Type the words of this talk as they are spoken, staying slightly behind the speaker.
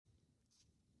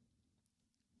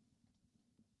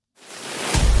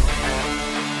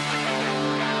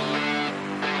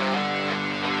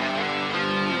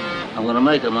I'm gonna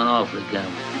make him an offer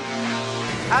again.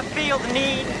 I feel the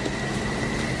need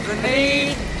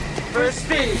for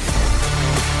speed.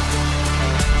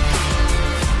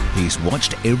 He's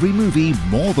watched every movie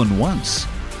more than once.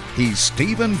 He's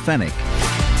Stephen Fennick.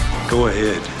 Go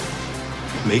ahead.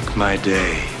 Make my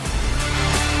day.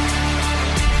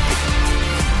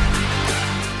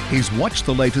 He's watched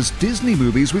the latest Disney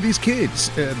movies with his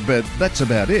kids, but that's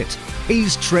about it.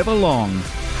 He's Trevor Long.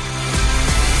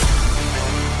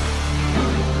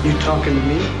 You talking to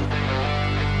me?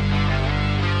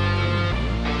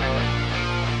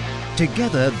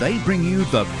 Together, they bring you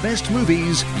the best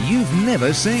movies you've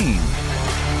never seen.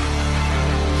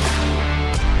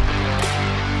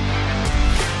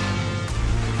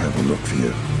 I will look for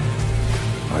you.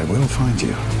 I will find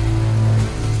you.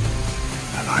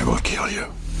 And I will kill you.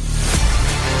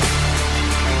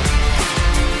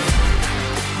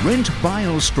 Rent, buy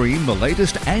or stream the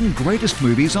latest and greatest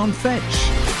movies on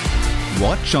Fetch.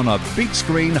 Watch on a big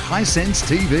screen Hisense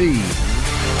TV.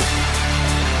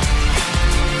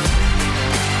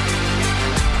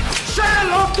 Say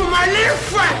hello to my little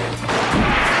friend!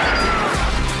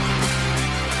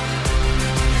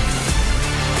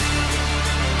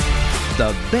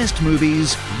 The best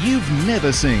movies you've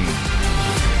never seen.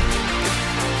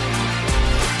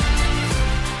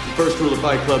 The first rule of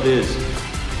Fight Club is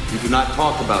you do not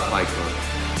talk about Fight Club.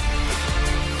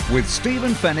 With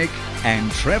Stephen Fennick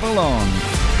and Trevor Long.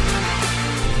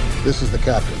 This is the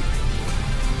captain.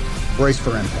 Brace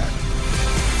for impact.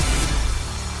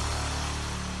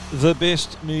 The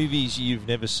best movies you've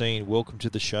never seen. Welcome to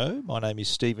the show. My name is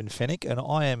Stephen Fennick, and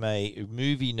I am a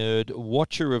movie nerd,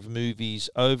 watcher of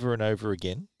movies over and over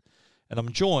again. And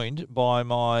I'm joined by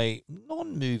my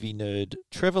non-movie nerd,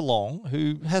 Trevor Long,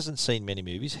 who hasn't seen many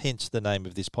movies, hence the name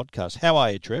of this podcast. How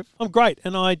are you, Trev? I'm great,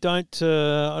 and I don't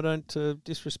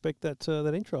disrespect that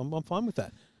intro. I'm fine with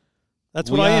that.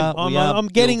 That's what I am. I'm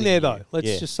getting there, though.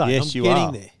 Let's just say, yes, I'm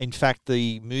getting there. In fact,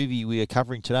 the movie we are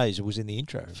covering today was in the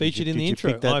intro. Featured in the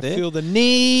intro. I feel the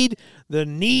need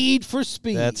for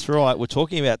speed. That's right. We're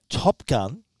talking about Top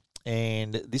Gun.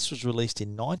 And this was released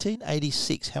in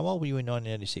 1986. How old were you in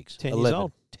 1986? 10 11. years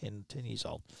old. 10 years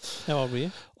old. How old were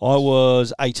you? I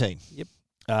was 18. Yep.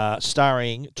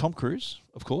 Starring Tom Cruise,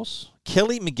 of course,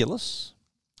 Kelly McGillis,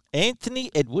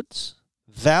 Anthony Edwards,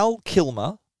 Val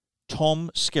Kilmer, Tom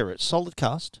Skerritt. Solid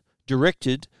cast.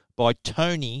 Directed by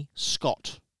Tony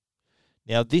Scott.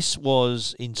 Now, this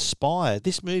was inspired,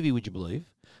 this movie, would you believe,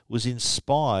 was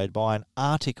inspired by an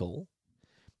article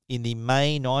in the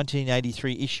May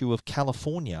 1983 issue of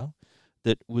California,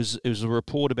 it was a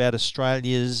report about the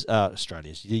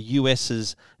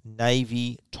US's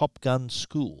Navy Top Gun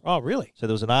school. Oh, really? So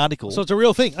there was an article. So it's a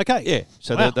real thing. Okay. Yeah.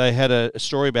 So wow. they had a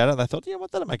story about it, and they thought,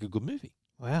 that'll make a good movie.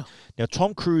 Wow. Now,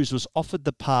 Tom Cruise was offered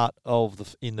the part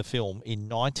in the film in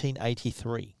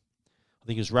 1983. I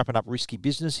think he was wrapping up Risky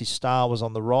Business. His star was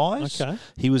on the rise. Okay.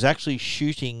 He was actually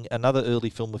shooting another early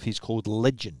film of his called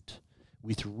Legend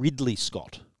with Ridley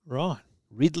Scott. Right.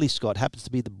 Ridley Scott happens to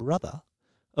be the brother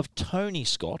of Tony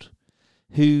Scott,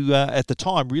 who at the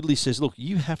time Ridley says, look,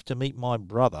 you have to meet my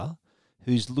brother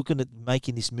who's looking at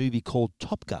making this movie called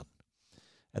Top Gun.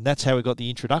 And that's how we got the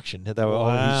introduction.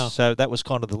 Wow. So that was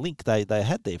kind of the link they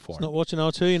had there for him. Not watching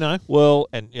R2, you know. Well,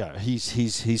 and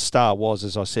his star was,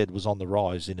 as I said, was on the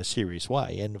rise in a serious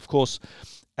way. And of course,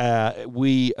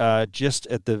 we just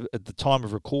at the time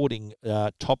of recording,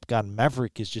 Top Gun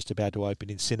Maverick is just about to open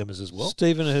in cinemas as well.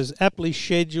 Stephen has aptly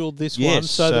scheduled this one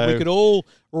so that we could all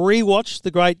rewatch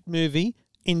the great movie,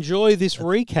 enjoy this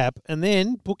recap, and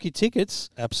then book your tickets.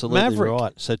 Absolutely Maverick.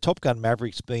 right. So Top Gun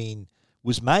Maverick's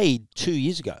was made 2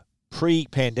 years ago,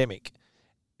 pre-pandemic,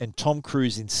 and Tom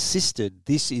Cruise insisted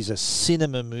this is a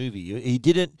cinema movie. He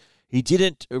didn't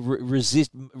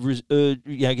resist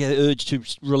get urge to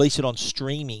release it on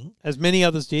streaming, as many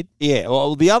others did. Yeah.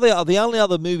 Well, the only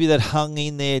other movie that hung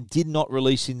in there did not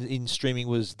release in streaming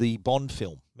was the Bond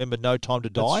film. Remember, No Time to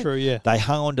Die? That's true, yeah. They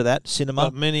hung on to that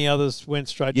cinema. But many others went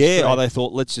straight to streaming. stream. They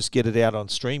thought, let's just get it out on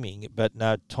streaming. But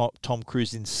no, Tom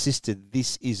Cruise insisted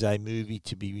this is a movie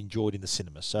to be enjoyed in the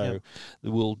cinema. So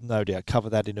we'll no doubt cover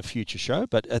that in a future show.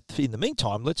 But in the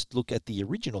meantime, let's look at the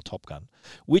original Top Gun,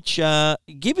 which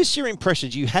give us your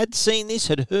impressions. You had seen this,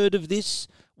 had heard of this.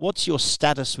 What's your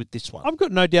status with this one? I've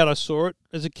got no doubt I saw it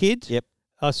as a kid. Yep.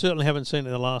 I certainly haven't seen it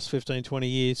in the last 15, 20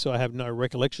 years, so I have no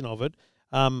recollection of it.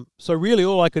 So really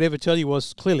all I could ever tell you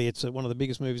was clearly it's one of the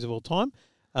biggest movies of all time.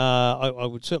 I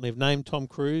would certainly have named Tom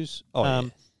Cruise. I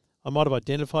might have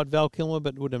identified Val Kilmer,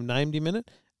 but wouldn't have named him in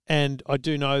it. And I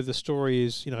do know the story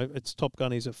is, it's Top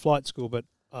Gun. He's at flight school, but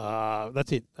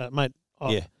that's it, mate.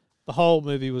 The whole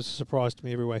movie was a surprise to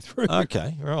me every way through.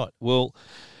 Okay, right. Well,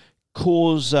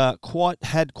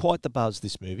 had quite the buzz.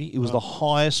 This movie. It was the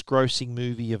highest grossing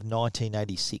movie of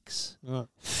 1986. Right.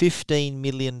 $15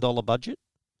 million budget,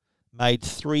 made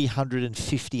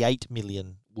 $358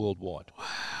 million worldwide. Wow.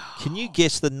 Can you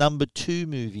guess the number 2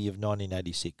 movie of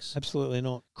 1986? Absolutely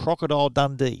not. Crocodile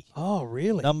Dundee. Oh,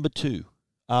 really? Number 2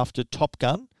 after Top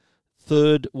Gun.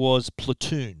 Third was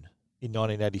Platoon in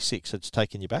 1986. It's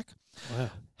taken you back. Wow.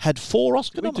 Had 4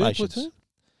 Oscar Did we do nominations. Platoon?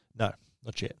 No,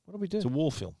 not yet. What did we do? It's a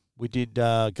war film. We did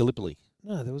Gallipoli.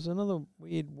 No, there was another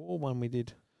weird war one we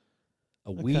did.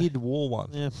 Weird war one.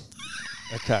 Yeah.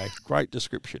 Okay, great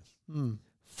description.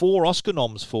 4 4 Oscar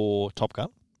noms for Top Gun.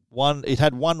 It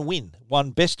had 1 win. 1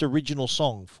 Best Original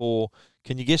Song for,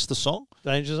 can you guess the song?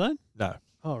 Danger Zone? No.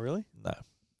 Oh, really? No.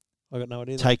 I got no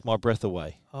idea. Take My Breath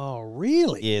Away. Oh,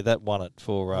 really? Yeah, that won it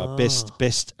for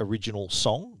best original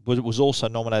song. But it was also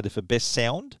nominated for best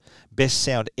sound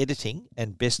editing,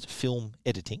 and best film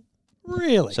editing.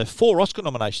 Really? So 4 Oscar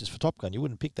nominations for Top Gun. You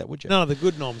wouldn't pick that, would you? None of the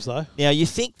good noms, though. Now, you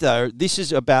think, though, this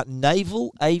is about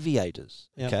naval aviators.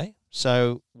 Yep. Okay?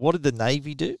 So what did the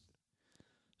Navy do?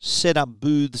 Set up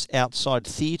booths outside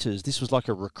theatres. This was like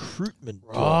a recruitment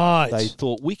drive. Right. They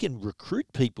thought, we can recruit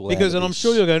people Because, out and of I'm this.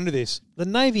 sure you'll go into this, the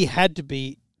Navy had to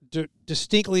be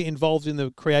distinctly involved in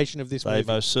the creation of this They movie.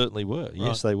 most certainly were.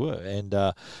 Yes, they were. And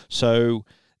so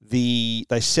they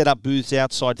set up booths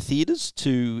outside theatres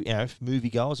to,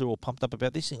 moviegoers are all pumped up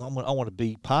about this thing. I want to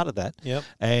be part of that. Yep.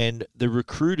 And the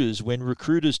recruiters, when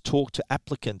recruiters talked to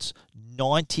applicants,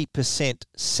 90%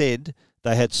 said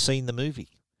they had seen the movie.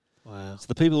 Wow. So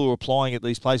the people who were applying at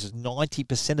these places,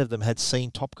 90% of them had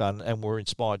seen Top Gun and were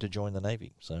inspired to join the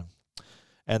Navy. So,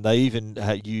 and they even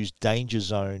used Danger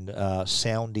Zone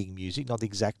sounding music, not the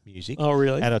exact music. Oh,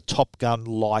 really? And a Top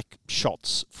Gun-like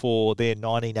shots for their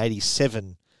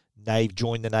 1987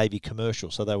 Join the Navy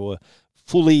commercial. So they were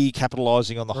fully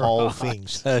capitalising on the whole thing.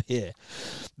 So, yeah.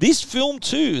 This film,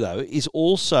 too, though, is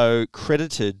also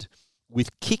credited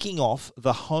with kicking off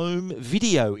the home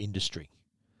video industry.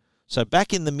 So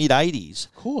back in the mid-'80s,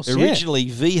 Of course, originally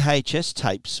VHS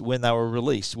tapes, when they were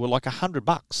released, were like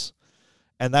 $100,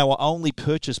 and they were only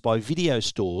purchased by video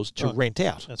stores to rent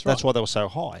out. That's right. That's why they were so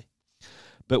high.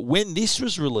 But when this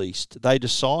was released, they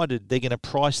decided they're going to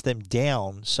price them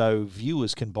down so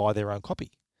viewers can buy their own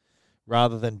copy,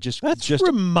 rather than just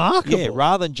remarkable. Yeah,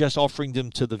 rather than just offering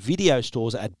them to the video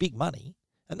stores at big money.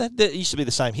 And that used to be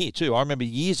the same here too. I remember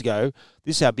years ago,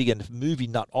 this is how big a movie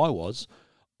nut I was.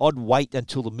 I'd wait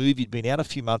until the movie had been out a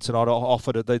few months, and I'd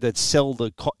offer it. They'd sell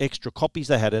the extra copies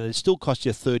they had, and it still cost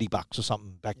you $30 or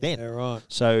something back then. Yeah, right.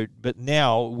 So, but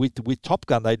now with Top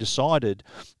Gun, they decided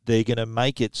they're going to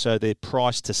make it so they're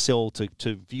priced to sell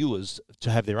to viewers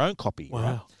to have their own copy. Wow.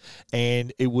 Right?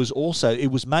 And it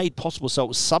was made possible, so it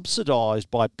was subsidised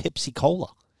by Pepsi Cola.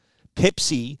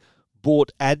 Pepsi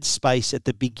bought ad space at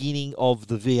the beginning of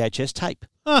the VHS tape.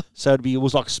 Huh. So it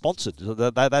was like sponsored.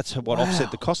 That's what offset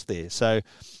the cost there. So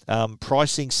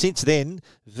pricing, since then,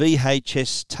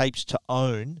 VHS tapes to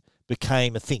own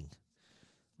became a thing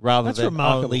rather than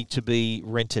only to be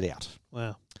rented out.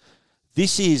 Wow.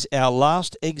 This is our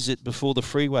last exit before the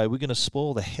freeway. We're going to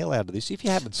spoil the hell out of this. If you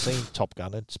haven't seen Top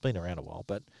Gun, it's been around a while,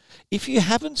 but if you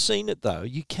haven't seen it, though,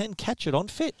 you can catch it on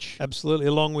Fetch. Absolutely,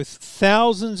 along with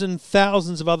thousands and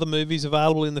thousands of other movies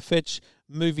available in the Fetch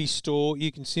movie store.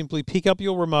 You can simply pick up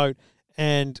your remote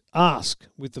and ask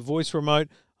with the voice remote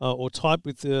or type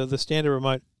with the standard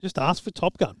remote. Just ask for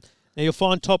Top Gun. Now, you'll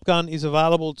find Top Gun is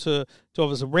available to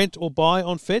obviously rent or buy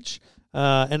on Fetch.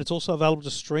 And it's also available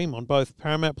to stream on both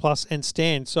Paramount Plus and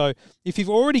Stan. So if you've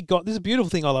already got, this is a beautiful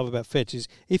thing I love about Fetch, is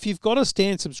if you've got a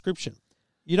Stan subscription,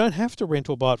 you don't have to rent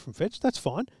or buy it from Fetch. That's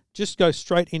fine. Just go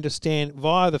straight into Stan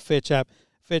via the Fetch app,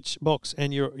 Fetch box,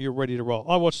 and you're ready to roll.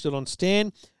 I watched it on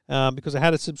Stan because I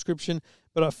had a subscription,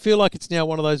 but I feel like it's now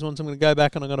one of those ones I'm going to go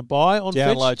back and I'm going to buy on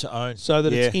Fetch. Download to own. So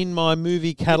that it's in my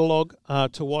movie catalogue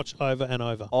to watch over and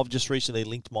over. I've just recently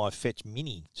linked my Fetch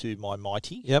Mini to my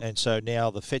Mighty. Yep. And so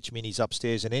now the Fetch Mini's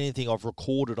upstairs, and anything I've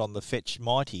recorded on the Fetch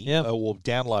Mighty or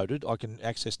downloaded, I can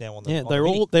access now on the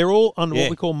Mini. They're all under what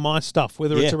we call My Stuff,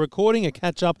 whether it's a recording, a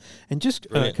catch-up, and just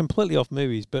completely off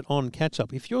movies, but on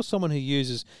catch-up. If you're someone who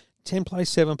uses 10 Play,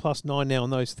 7 Plus, 9 Now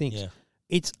and those things,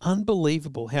 it's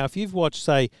unbelievable how if you've watched,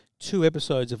 say, 2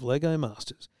 episodes of Lego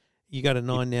Masters, you go to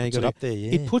 9 Now, you got it up there,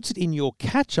 it puts it in your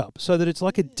catch-up so that it's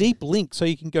like a deep link, so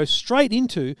you can go straight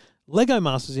into Lego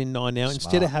Masters in 9 Now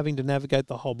instead of having to navigate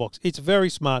the whole box. It's very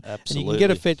smart. Absolutely. And you can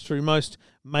get a Fetch through most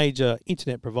major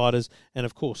internet providers. And,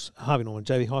 of course, Harvey Norman,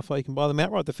 JB Hi-Fi, you can buy them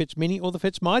outright, the Fetch Mini or the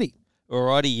Fetch Mighty.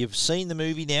 Alrighty, you've seen the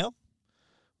movie now.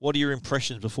 What are your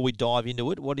impressions before we dive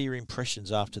into it? What are your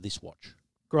impressions after this watch?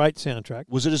 Great soundtrack.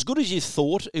 Was it as good as you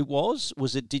thought it was?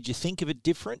 Did you think of it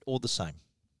different or the same?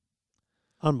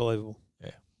 Unbelievable.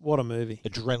 Yeah. What a movie.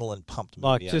 Adrenaline pumped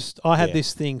movie. Like, I had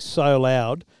this thing so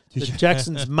loud that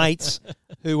Jackson's mates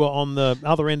who were on the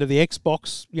other end of the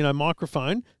Xbox,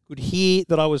 microphone could hear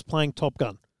that I was playing Top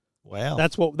Gun. Wow.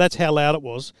 That's how loud it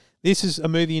was. This is a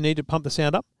movie you need to pump the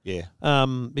sound up. Yeah.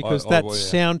 Because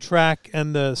soundtrack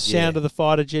and the sound of the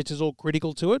fighter jets is all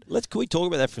critical to it. Can we talk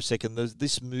about that for a second?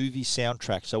 This movie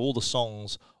soundtrack, so all the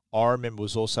songs, I remember,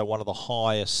 was also one of the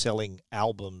highest selling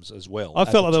albums as well. I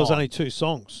felt like there was only 2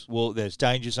 songs. Well, there's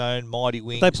Danger Zone, Mighty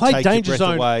Wings. They played Take Danger Your Breath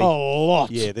Zone Away. a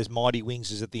lot. Yeah, there's Mighty Wings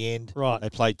is at the end. Right.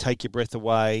 They played Take Your Breath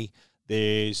Away.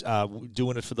 There's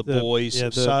Doing It for the Boys.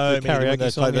 Yeah, so the many when karaoke they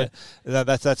song, play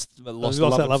that's lost the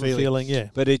love and feeling. Yeah.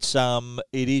 But it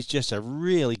is just a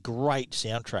really great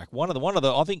soundtrack. One of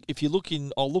the I think if you look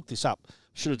in, I'll look this up.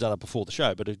 Should have done it before the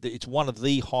show, but it's one of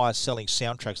the highest selling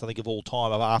soundtracks I think of all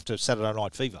time after Saturday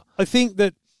Night Fever. I think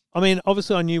that.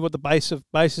 Obviously I knew what the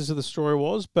basis of the story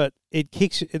was, but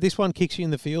this one kicks you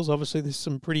in the feels. Obviously, there's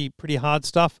some pretty hard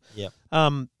stuff. Yeah.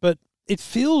 But it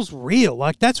feels real.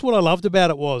 Like, that's what I loved about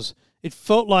it was it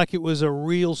felt like it was a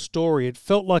real story. It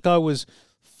felt like I was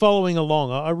following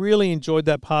along. I really enjoyed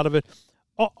that part of it.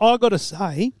 I got to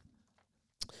say,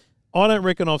 I don't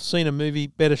reckon I've seen a movie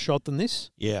better shot than this.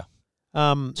 Yeah.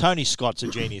 Tony Scott's a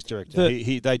genius director.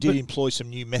 They did employ some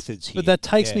new methods here. But that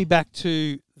takes me back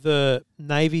to the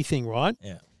Navy thing, right?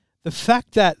 Yeah. The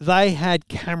fact that they had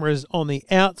cameras on the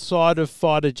outside of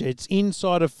fighter jets,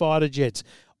 inside of fighter jets,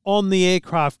 on the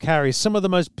aircraft carriers, some of the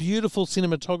most beautiful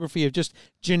cinematography of just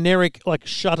generic, like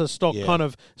Shutterstock kind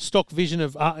of stock vision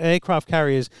of aircraft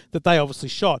carriers that they obviously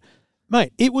shot.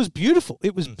 Mate, it was beautiful.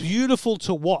 It was beautiful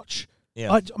to watch.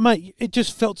 Yeah. Mate, it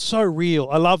just felt so real.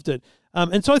 I loved it.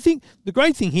 And so I think the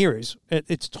great thing here is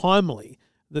it's timely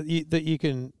that you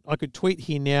can. I could tweet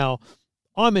here now.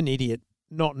 I'm an idiot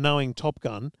not knowing Top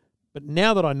Gun, but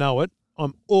now that I know it,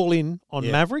 I'm all in on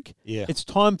Maverick. Yeah. It's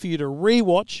time for you to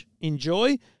rewatch,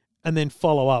 enjoy, and then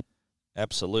follow up.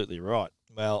 Absolutely right.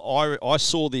 Well, I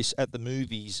saw this at the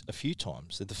movies a few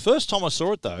times. The first time I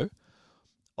saw it, though,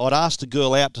 I'd asked a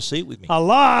girl out to see it with me.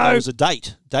 Hello. It was a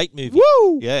date movie.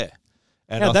 Woo! Yeah.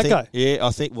 And How'd that go? Yeah,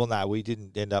 I think, well, no, we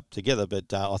didn't end up together,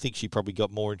 but I think she probably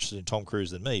got more interested in Tom Cruise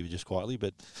than me, just quietly.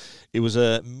 But it was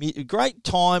a great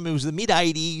time. It was the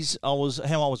mid-'80s. I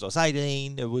was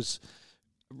 18. It was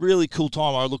a really cool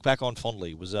time I look back on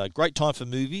fondly. It was a great time for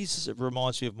movies. It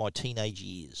reminds me of my teenage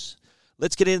years.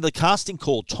 Let's get into the casting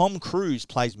call. Tom Cruise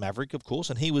plays Maverick, of course,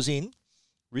 and he was in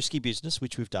Risky Business,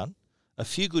 which we've done, A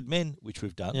Few Good Men, which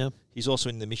we've done. Yeah. He's also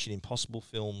in the Mission Impossible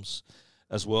films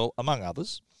as well, among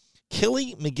others.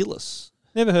 Kelly McGillis.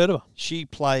 Never heard of her. She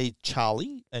played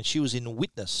Charlie, and she was in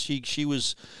Witness.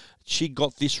 She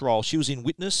got this role. She was in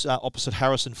Witness opposite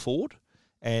Harrison Ford,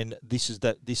 and this is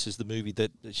the movie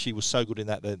that she was so good in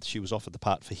that she was offered the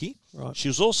part for here. Right. She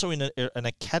was also in an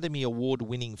Academy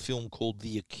Award-winning film called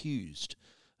The Accused.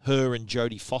 Her and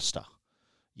Jodie Foster.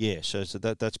 Yeah, so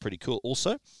that's pretty cool.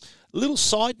 Also, a little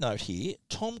side note here: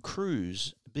 Tom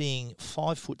Cruise being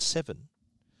 5'7",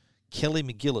 Kelly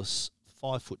McGillis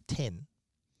 5'10".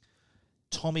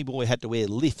 Tommy Boy had to wear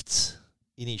lifts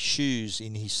in his shoes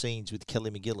in his scenes with Kelly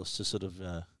McGillis to sort of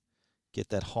get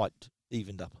that height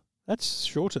evened up. That's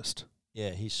shortest.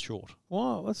 Yeah, he's short.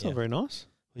 Wow, that's not very nice.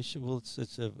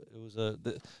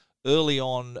 Early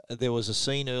on, there was a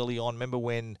scene early on. Remember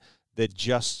when they'd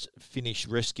just finished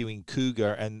rescuing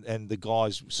Cougar and the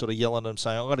guys sort of yelling at them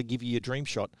saying, "I've got to give you a dream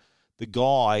shot." The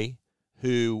guy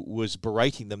who was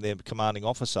berating them, their commanding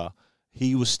officer,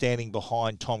 he was standing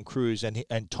behind Tom Cruise,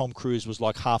 and Tom Cruise was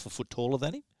like half a foot taller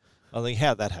than him. I think,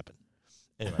 how'd that happen?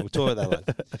 Anyway, we'll talk about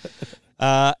that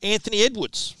later. Anthony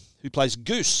Edwards, who plays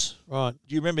Goose. Right.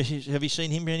 Do you remember, have you seen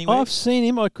him anywhere? I've seen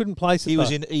him. I couldn't place it. He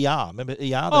was in ER. Remember ER,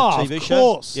 the TV show? Of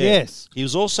course, yes. He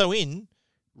was also in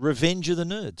Revenge of the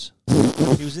Nerds.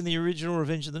 He was in the original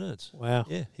Revenge of the Nerds. Wow.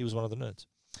 Yeah, he was one of the nerds.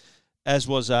 As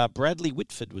was Bradley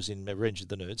Whitford was in Revenge of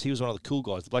the Nerds. He was one of the cool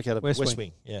guys, the bloke out of West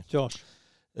Wing. Yeah. Josh.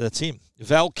 That's him.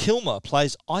 Val Kilmer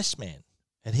plays Iceman,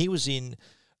 and he was in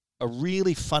a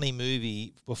really funny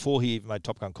movie before he even made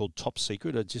Top Gun called Top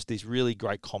Secret, just this really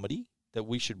great comedy that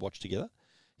we should watch together.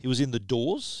 He was in The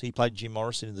Doors. He played Jim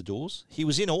Morrison in The Doors. He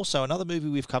was in also another movie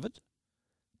we've covered,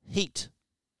 Heat.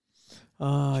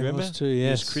 Oh, Do you remember? Was too,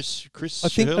 yes. It was Chris I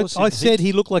think Shirless I in said Heat.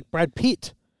 he looked like Brad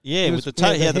Pitt. Yeah, He with was-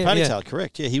 the yeah, the the ponytail, hair, yeah.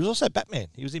 correct. Yeah, he was also Batman.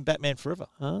 He was in Batman Forever,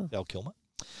 Oh. Val Kilmer.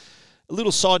 A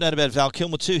little side note about Val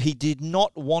Kilmer too. He did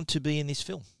not want to be in this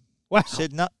film. Wow.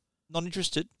 Said no, not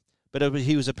interested. But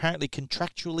he was apparently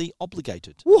contractually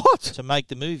obligated What? to make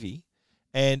the movie,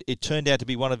 and it turned out to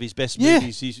be one of his best Yeah.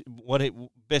 movies. He's what it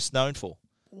best known for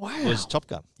Wow. was Top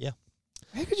Gun. Yeah,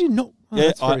 How could you not? Oh, yeah.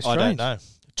 that's very I don't strange. know.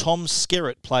 Tom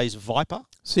Skerritt plays Viper.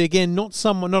 See, again, not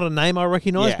a name I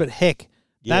recognise, Yeah. but heck,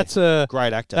 Yeah. that's a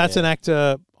Great actor. That's yeah. an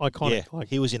actor iconic. Yeah,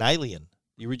 he was in Alien,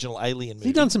 the original Alien movie.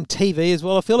 He's done some TV as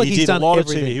well. I feel like he he's did done a lot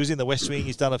everything. of TV. He was in The West Wing.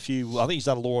 He's done a few. I think he's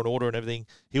done Law and Order and everything.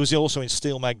 He was also in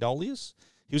Steel Magnolias.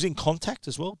 He was in Contact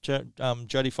as well.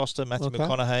 Jodie Foster, Matthew Okay.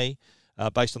 McConaughey,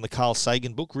 based on the Carl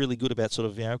Sagan book. Really good about sort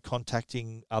of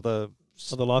contacting other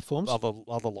life forms.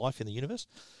 other life in the universe.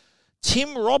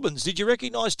 Tim Robbins. Did you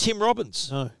recognise Tim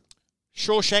Robbins? No,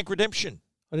 Shawshank Redemption.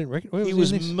 I didn't reckon. Where He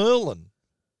was was he in this? Merlin.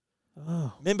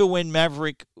 Oh, Remember when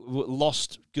Maverick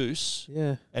lost Goose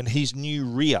yeah. and his new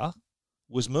rear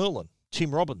was Merlin?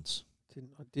 Tim Robbins.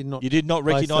 I did not. You did not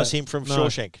place recognise that. him from No.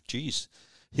 Shawshank. Jeez.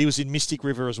 He was in Mystic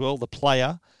River as well, the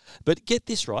player. But get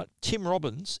this right, Tim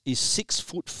Robbins is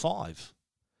 6'5".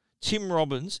 Tim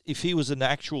Robbins, if he was an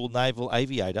actual naval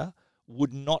aviator,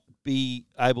 would not be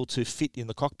able to fit in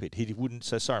the cockpit. He wouldn't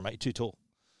say, sorry, mate, you're too tall.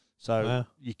 So Wow.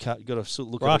 you got to sort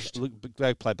of look Rushed. at it,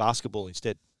 go play basketball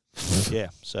instead. Yeah,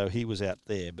 so he was out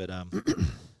there. But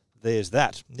there's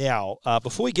that. Now,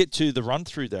 before we get to the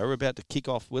run-through, though, we're about to kick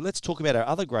off. Well, let's talk about our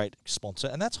other great sponsor,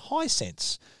 and that's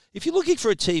Hisense. If you're looking for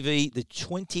a TV, the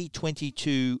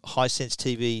 2022 Hisense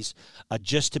TVs are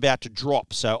just about to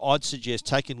drop, so I'd suggest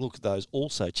taking a look at those.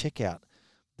 Also, check out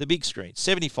the big screen,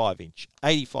 75-inch,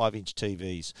 85-inch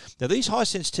TVs. Now, these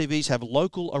Hisense TVs have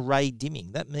local array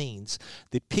dimming. That means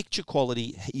the picture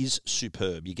quality is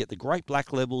superb. You get the great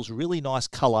black levels, really nice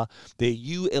colour. Their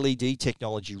ULED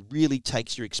technology really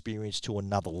takes your experience to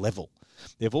another level.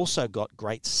 They've also got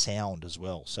great sound as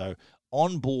well. So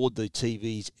on board the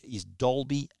TVs is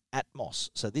Dolby Atmos.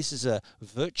 So this is a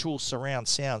virtual surround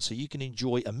sound, so you can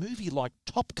enjoy a movie like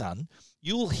Top Gun.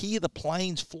 You'll hear the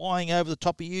planes flying over the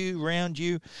top of you, around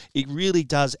you. It really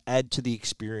does add to the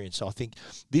experience. I think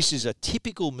this is a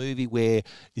typical movie where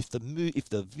if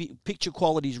the picture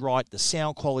quality is right, the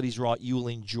sound quality is right, you will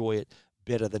enjoy it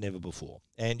better than ever before.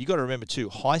 And you got to remember too,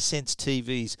 Hisense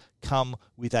TVs come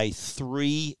with a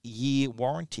 3-year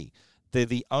warranty. They're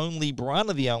one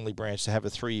of the only brands to have a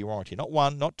 3-year warranty. Not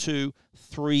 1, not 2,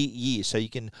 3 years. So you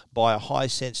can buy a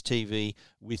Hisense TV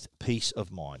with peace of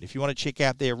mind. If you want to check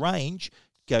out their range,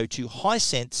 go to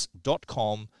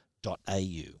hisense.com.au.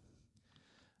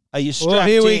 Are you strapped in? Well,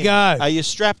 here we go. Are you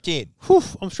strapped in? Whew,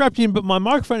 I'm strapped in, but my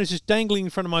microphone is just dangling in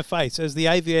front of my face as the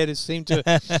aviators seem to.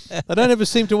 They don't ever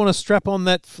seem to want to strap on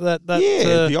that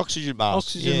the oxygen mask.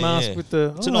 oxygen mask with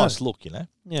the. It's a nice look, you know.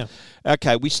 Yeah.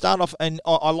 Okay, we start off, and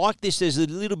I like this. There's a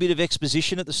little bit of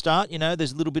exposition at the start. You know,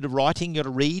 there's a little bit of writing. You got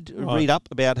to read up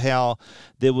about how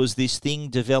there was this thing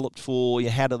developed for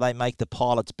how do they make the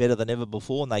pilots better than ever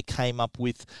before, and they came up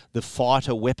with the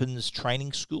Fighter Weapons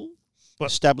Training School,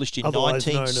 established in Otherwise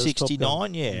known as Top 1969.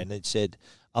 Gun. Yeah, and it said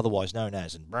otherwise known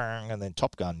as, and then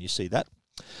Top Gun. You see that.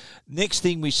 Next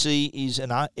thing we see is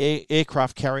an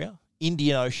aircraft carrier,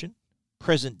 Indian Ocean,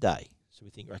 present day. So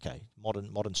we think, okay,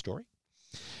 modern story.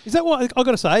 Is that what I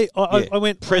got to say? I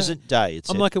went present day.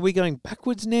 I'm like, are we going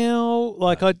backwards now?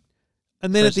 Like and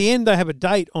then at the end they have a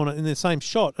date on it in the same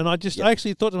shot, and I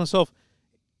actually thought to myself,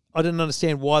 I didn't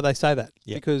understand why they say that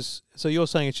because so you're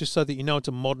saying it's just so that you know it's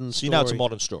a modern story. So you know it's a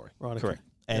modern story, right? Correct.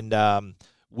 Okay. And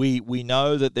we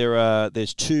know that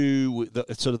there's two.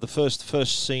 Sort of the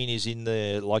first scene is in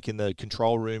the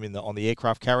control room on the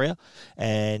aircraft carrier,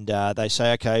 and they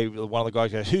say, okay, one of the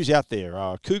guys goes, who's out there?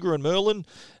 Cougar and Merlin,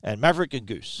 and Maverick and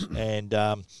Goose, and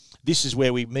this is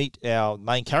where we meet our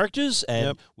main characters,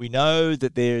 and we know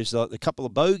that there's a couple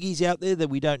of bogeys out there that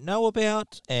we don't know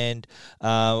about, and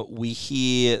we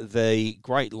hear the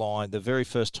great line. The very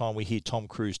first time we hear Tom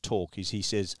Cruise talk is he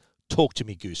says, "Talk to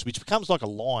me, Goose," which becomes like a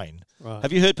line. Right.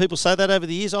 Have you heard people say that over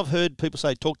the years? I've heard people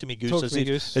say, "Talk to me, Goose,"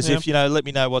 as if let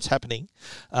me know what's happening.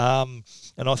 And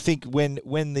I think when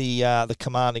the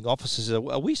commanding officer says,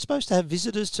 "Are we supposed to have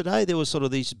visitors today?" There were sort of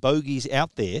these bogeys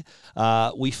out there.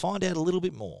 We find out a little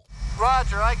bit more.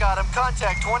 Roger, I got him.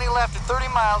 Contact 20 left at 30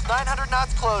 miles, 900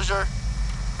 knots closure.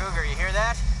 Cougar, you hear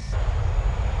that?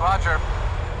 Roger.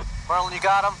 Merlin, you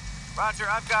got him? Roger,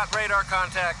 I've got radar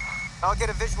contact. I'll get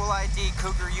a visual ID,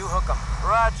 Cougar, you hook him.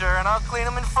 Roger, and I'll clean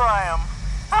him and fry him.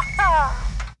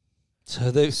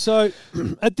 So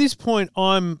at this point,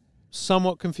 I'm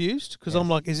somewhat confused because I'm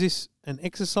like, is this an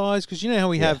exercise? Because you know how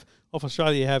we have, off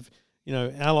Australia, you have,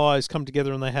 allies come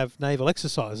together and they have naval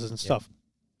exercises and stuff.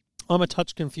 I'm a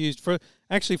touch confused for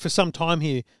some time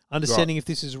here, understanding if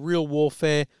this is real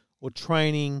warfare or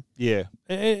training. Yeah.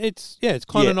 It's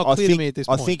kind of not clear to me at this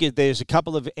point. I think there's a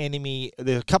couple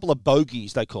of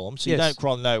bogeys, they call them, so you don't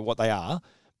quite know what they are.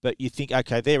 but you think,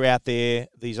 okay, they're out there.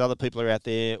 These other people are out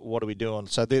there. What are we doing?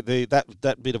 So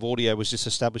that bit of audio was just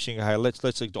establishing, okay, let's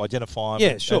identify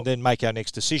them and then make our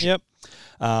next decision. Yep.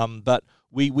 But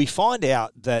we find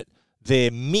out that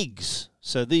they're MiGs.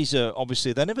 So these are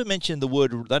obviously, they never mention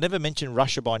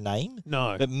Russia by name.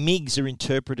 No. But MiGs are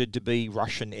interpreted to be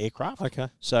Russian aircraft. Okay.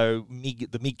 So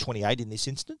the MiG-28 in this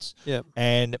instance. Yep.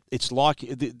 And it's like,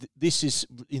 this is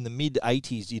in the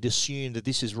mid-'80s, you'd assume that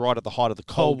this is right at the height of the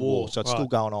Cold War. So it's still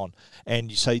going on.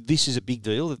 And you say this is a big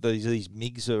deal that these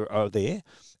MiGs are there.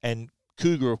 And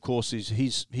Cougar, of course,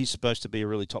 he's supposed to be a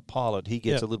really top pilot. He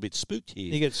gets a little bit spooked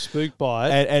here. He gets spooked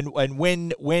by it. And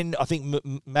when I think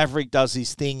Maverick does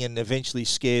his thing and eventually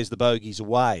scares the bogies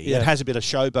away, and has a bit of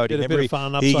showboating. A bit of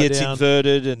fun, he gets down.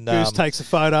 inverted and Goose takes a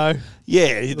photo.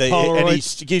 Yeah, and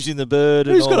he gives him the bird.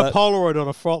 Who's and all got that. a Polaroid on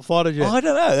a fighter jet? I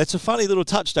don't know. That's a funny little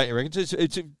touch, don't you reckon? It's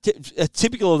a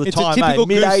typical of the It's time, a typical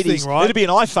mid Goose '80s. thing, right? It'd be an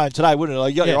iPhone today, wouldn't it?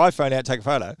 Like, you got your iPhone out, take a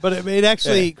photo. But it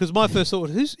actually, because my first thought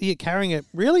was, who's here carrying it?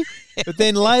 Really? But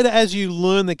then later, as you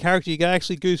learn the character, you go,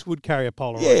 actually, Goose would carry a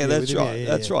Polaroid. Yeah, that's right.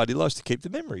 That's right. He likes to keep the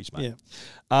memories, mate.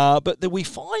 Yeah. But we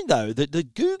find, though, that the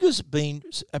Cougar's been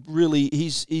really,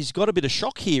 he's got a bit of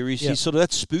shock here. He's sort of,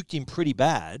 that spooked him pretty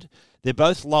bad. They're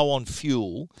both low on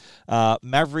fuel.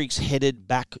 Maverick's headed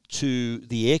back to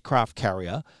the aircraft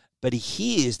carrier, but he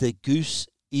hears that Goose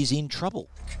is in trouble.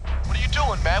 What are you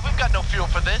doing, man? We've got no fuel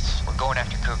for this. We're going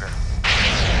after Cougar.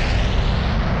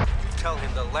 Tell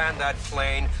him to land that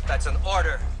plane. That's an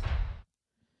order.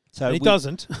 So he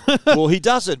doesn't. Well, he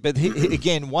doesn't, but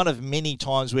again, one of many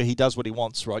times where he does what he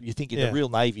wants, right? You think in the real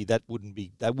Navy, they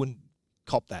wouldn't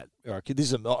cop that. Right?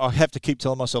 I have to keep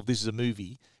telling myself this is a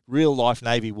movie. Real life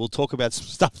Navy, we'll talk about some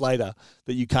stuff later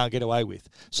that you can't get away with.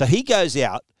 So he goes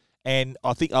out, and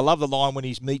I love the line when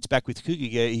he meets back with Cougar.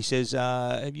 He says,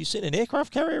 have you seen an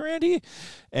aircraft carrier around here?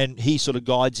 And he sort of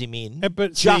guides him in.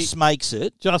 But makes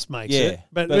it. Just makes it.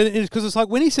 But because it's like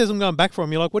when he says, I'm going back for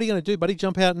him, you're like, what are you going to do, buddy?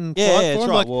 Jump out and fight for him?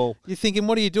 Right. Like, you're thinking,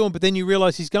 what are you doing? But then you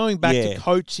realise he's going back to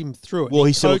coach him through it. Well,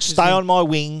 he said, stay on my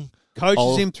wing.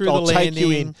 Coaches him through the landing. Take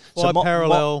you in. Fly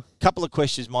parallel. Couple of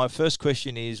questions. My first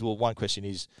question is, one question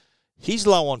is, he's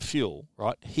low on fuel,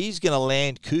 right? He's going to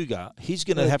land Cougar. He's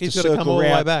going to have to circle come all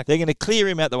around. the way back. They're going to clear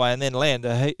him out the way and then land.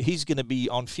 He's going to be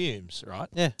on fumes, right?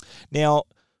 Yeah. Now,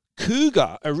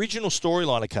 Cougar, original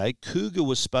storyline, okay, Cougar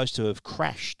was supposed to have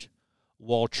crashed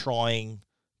while trying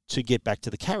to get back to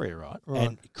the carrier, right?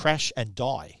 And crash and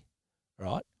die,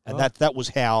 right? And that was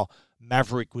how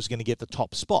Maverick was going to get the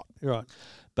top spot. Right.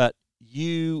 But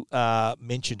you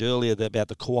mentioned earlier about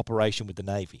the cooperation with the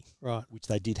Navy, right? Which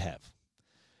they did have.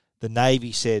 The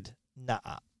Navy said, nah,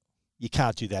 you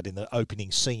can't do that in the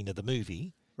opening scene of the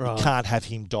movie. Right. You can't have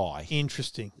him die.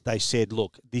 Interesting. They said,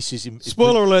 look, this is...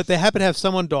 Spoiler alert, they're happy to have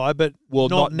someone die, but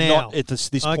not now. Not at this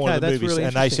point of the movie. Really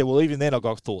and they said, well, even then I've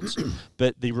got thoughts.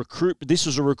 But this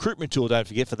was a recruitment tool, don't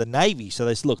forget, for the Navy. So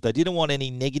they said, look, they didn't want any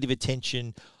negative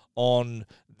attention on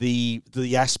the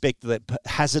aspect, the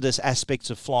hazardous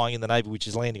aspects of flying in the Navy, which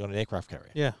is landing on an aircraft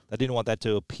carrier. Yeah. They didn't want that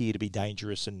to appear to be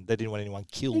dangerous, and they didn't want anyone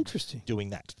killed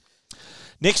doing that.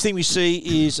 Next thing we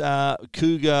see is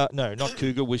Cougar. No, not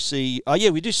Cougar. We see... Oh, yeah,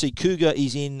 we do see Cougar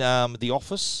is in the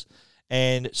office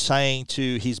and saying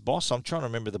to his boss... I'm trying to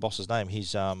remember the boss's name.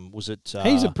 He's... was it...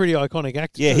 he's a pretty iconic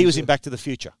actor. Yeah, he was in Back to the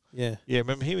Future. Yeah. Yeah,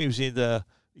 remember him? He was in the...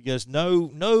 He goes, no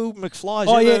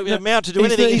McFly's amount to do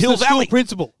anything in Hill the Valley. School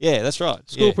principal. Yeah, that's right.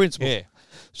 School principal. Yeah.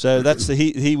 So that's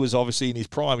he was obviously in his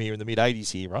prime here in the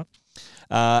mid-'80s here,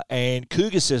 right? And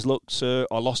Cougar says, look, sir,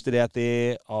 I lost it out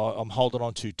there. I'm holding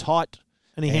on too tight.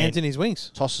 And he hands in his wings.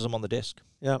 Tosses them on the desk.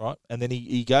 Yeah. Right? And then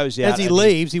he goes out. As he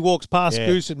leaves, he walks past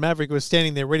Goose and Maverick, who are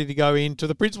standing there ready to go into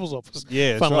the principal's office.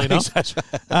 Yeah, funnily enough. That's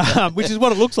right. Which is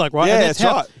what it looks like, right? Yeah, and that's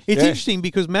right. It's interesting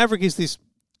because Maverick is this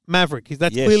Maverick.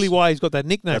 That's clearly why he's got that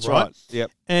nickname, that's right?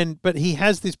 Yep. But he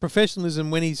has this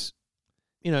professionalism when he's,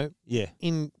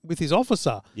 in with his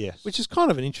officer. Yes. Which is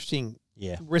kind of an interesting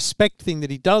respect thing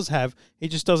that he does have. He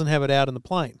just doesn't have it out in the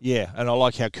plane. Yeah, and I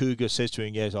like how Cougar says to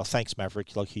him, "Oh, thanks,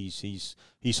 Maverick." Like he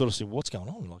sort of said, "What's going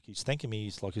on?" Like he's thanking me,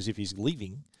 he's like as if he's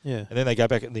leaving. Yeah. And then they go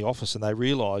back in the office and they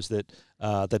realise that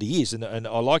that he is. And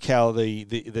I like how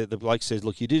the bloke says,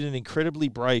 "Look, you did an incredibly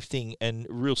brave thing and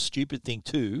a real stupid thing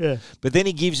too." Yeah. But then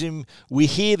he gives him. We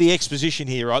hear the exposition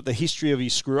here, right? The history of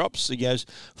his screw ups. He goes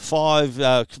 5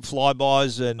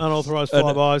 flybys and unauthorised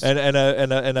flybys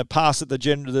and a pass at the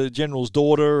general's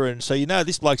daughter, and so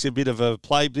this bloke's a bit of a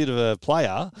player, bit of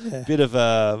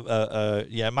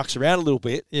a mucks around a little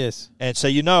bit. Yes. And so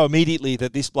immediately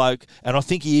that this bloke, and I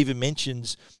think he even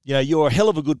mentions, you're a hell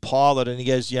of a good pilot, and he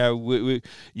goes,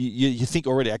 you think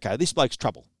already, okay, this bloke's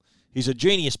trouble. He's a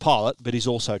genius pilot, but he's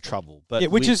also trouble. But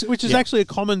which is actually a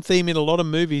common theme in a lot of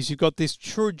movies. You've got this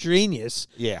true genius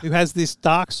who has this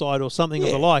dark side or something of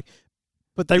the like,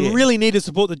 but they really need to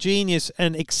support the genius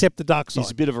and accept the dark side.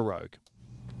 He's a bit of a rogue.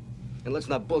 And let's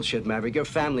not bullshit, Maverick. Your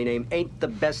family name ain't the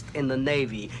best in the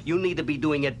Navy. You need to be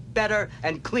doing it better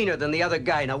and cleaner than the other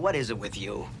guy. Now, what is it with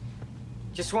you?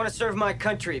 Just want to serve my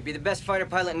country, be the best fighter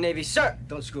pilot in Navy, sir.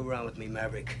 Don't screw around with me,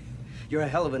 Maverick. You're a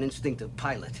hell of an instinctive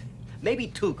pilot. Maybe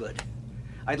too good.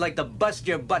 I'd like to bust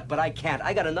your butt, but I can't.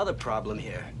 I got another problem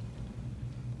here.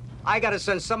 I got to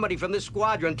send somebody from this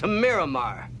squadron to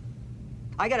Miramar.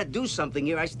 I got to do something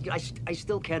here. I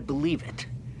still can't believe it.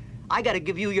 I got to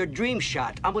give you your dream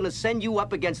shot. I'm going to send you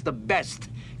up against the best.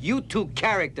 You two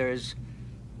characters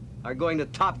are going to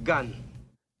Top Gun.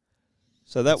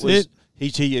 So that was...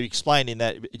 He explained in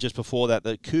that just before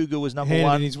that Cougar was number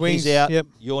one. In his wings. He's out. Yep.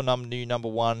 You're new number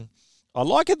one. I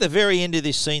like at the very end of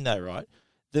this scene, though, right?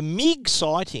 The MiG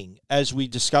sighting, as we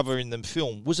discover in the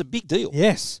film, was a big deal.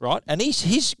 Yes. Right? And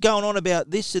he's going on about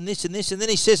this and this and this, and then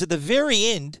he says at the very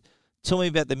end, tell me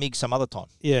about the MiG some other time.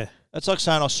 Yeah. That's like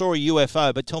saying, I saw a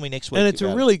UFO, but tell me next week. And it's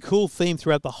a really cool theme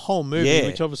throughout the whole movie,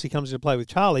 which obviously comes into play with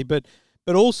Charlie, but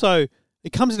also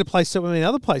it comes into play so many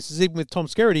other places, even with Tom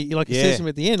Skerritt. He says him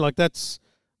at the end, like that's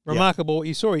remarkable what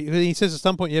you saw. He says at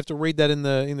some point you have to read that in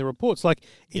the reports. Like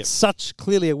it's such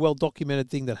clearly a well-documented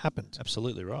thing that happened.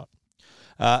 Absolutely right.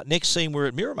 Next scene, we're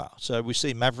at Miramar. So we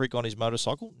see Maverick on his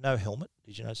motorcycle. No helmet.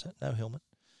 Did you notice that? No helmet.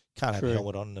 Can't have a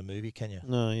helmet on in a movie, can you?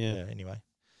 No, yeah. Anyway.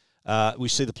 We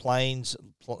see the planes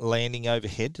landing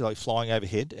overhead, like flying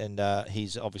overhead, and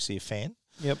he's obviously a fan.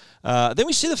 Yep. Then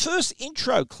we see the first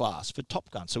intro class for Top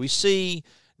Gun. So we see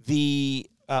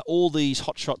all these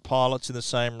hotshot pilots in the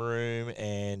same room,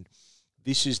 and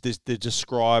this is they're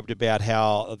described about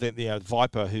how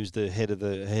Viper, who's the head of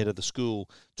the school,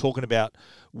 talking about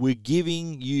we're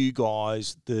giving you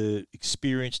guys the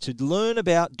experience to learn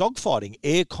about dogfighting,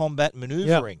 air combat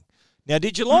maneuvering. Yep. Now,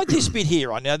 did you like this bit here?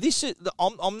 Right now, this is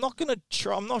I'm not going to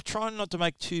try. I'm not trying not to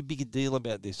make too big a deal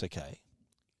about this, okay?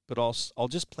 But I'll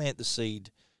just plant the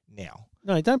seed now.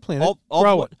 No, don't plant it.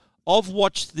 Grow it. I've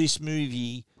watched this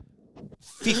movie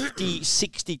 50,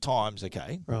 60 times,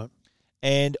 okay? Right.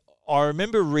 And I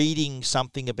remember reading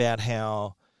something about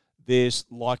how there's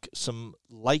like some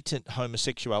latent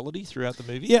homosexuality throughout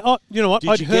the movie. Yeah, you know what?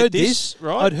 I'd heard this.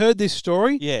 Right? I'd heard this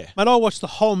story. Yeah. And I watched the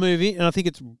whole movie, and I think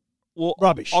it's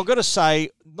rubbish. I've got to say,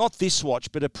 not this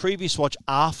watch, but a previous watch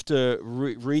after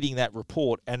reading that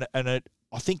report, and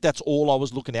I think that's all I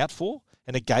was looking out for,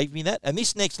 and it gave me that. And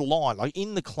this next line, like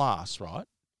in the class, right,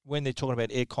 when they're talking about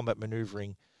air combat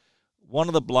maneuvering, one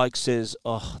of the blokes says,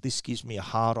 "Oh, this gives me a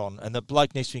hard-on," and the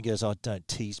bloke next to me goes, "Oh, don't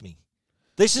tease me."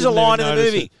 This is a line in the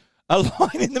movie. A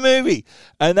line in the movie.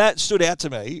 And that stood out to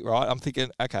me, right? I'm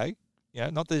thinking, okay,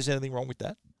 not that there's anything wrong with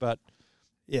that, but...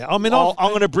 Yeah, I mean, I'm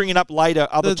going to bring it up later.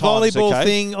 Other times, the volleyball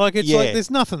thing, like it's like there's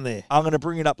nothing there. I'm going to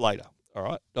bring it up later. All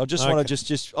right. I just want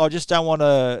to I just don't want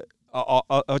to.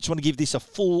 I just want to give this a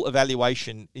full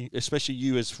evaluation, especially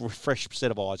you as a fresh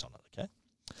set of eyes on it. Okay.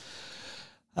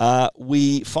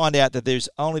 We find out that there's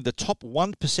only the top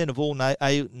 1% of all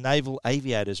naval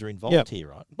aviators are involved here,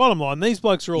 right? Bottom line, these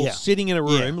blokes are all sitting in a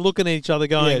room, looking at each other,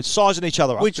 going, sizing each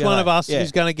other up. Which one of us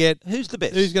is going to get? Who's the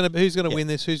best? Who's going to win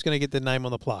this? Who's going to get the name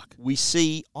on the plaque? We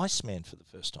see Iceman for the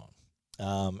first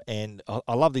time, and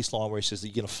I love this line where he says that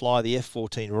you're going to fly the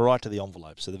F-14 right to the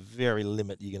envelope, so the very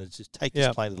limit. You're going to just take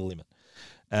this plane to the limit.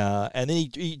 And then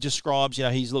he describes,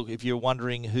 if you're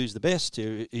wondering who's the best,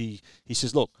 he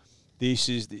says, look. You're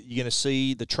going to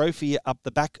see the trophy up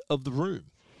the back of the room.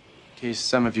 In case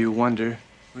some of you wonder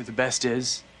who the best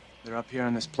is, they're up here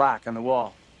on this plaque on the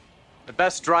wall. The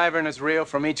best driver in his reel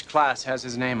from each class has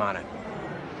his name on it.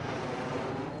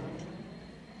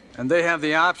 And they have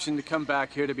the option to come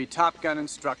back here to be Top Gun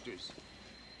instructors.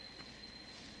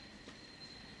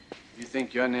 You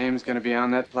think your name's going to be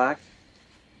on that plaque?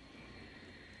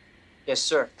 Yes,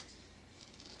 sir.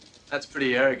 That's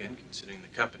pretty arrogant, considering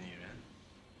the company you're in.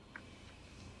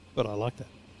 But I like that.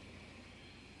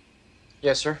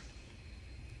 Yes, sir.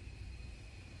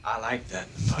 I like that.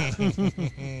 I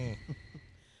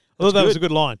thought that was a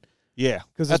good line. Yeah.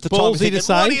 Because it's ballsy to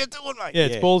say. What are you doing, mate? Yeah,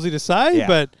 it's ballsy to say,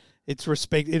 but it's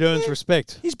respect. It earns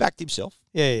respect. He's backed himself.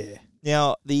 Yeah.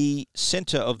 Now, the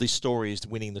centre of this story is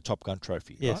winning the Top Gun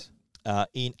trophy, yes. Right?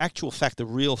 In actual fact, the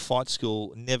real fight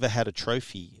school never had a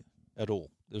trophy at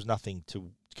all. There was nothing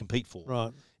to compete for.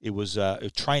 Right. It was a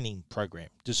training program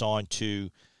designed to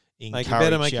make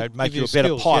you a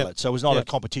better pilot. So it was not a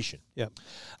competition. Yep.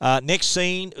 Next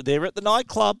scene, they're at the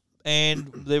nightclub.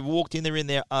 and they've walked in. They're in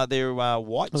their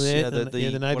whites. Oh, yeah, the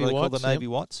Navy what do they call whites, the Navy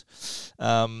whites.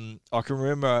 I can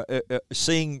remember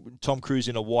seeing Tom Cruise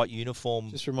in a white uniform.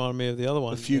 Just reminded me of the other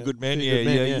one. A Few Good Men. Few Good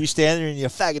Men, yeah. You stand there in your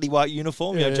faggoty white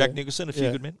uniform. Yeah, Jack yeah. Nicholson, A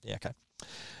Few Good Men. Yeah, okay.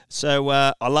 So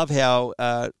I love how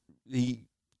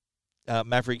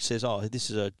Maverick says, "Oh, this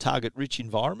is a target-rich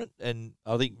environment," and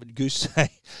I think Goose say,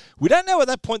 "We don't know at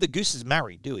that point that Goose is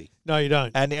married, do we?" No, you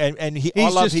don't. And he's I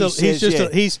love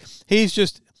he's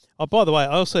just. Oh, by the way, I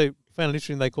also found it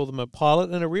interesting. They call them a pilot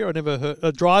and a rear. I never heard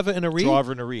a driver and a rear.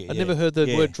 Driver and a rear. I never heard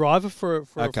the word driver for a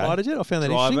fighter jet. I found that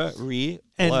driver, interesting. rear,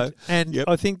 and yep.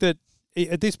 I think that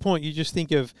at this point you just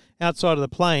think of outside of the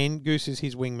plane, Goose is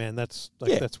his wingman. That's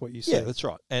what you say. Yeah, that's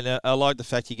right. And I like the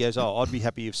fact he goes, "Oh, I'd be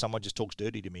happy if someone just talks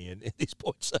dirty to me." At this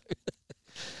point, so.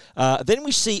 Then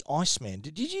we see Iceman.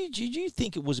 Did you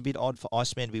think it was a bit odd for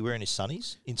Iceman to be wearing his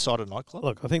sunnies inside a nightclub?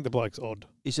 Look, I think the bloke's odd.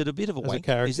 Is it a bit of a As a wank?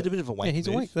 character. Is it a bit of a wank? Yeah, he's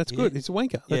a move? wank. That's good. He's a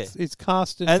wanker. It's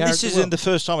cast and this isn't the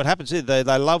first time it happens. They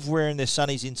love wearing their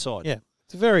sunnies inside. Yeah,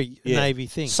 it's a very Navy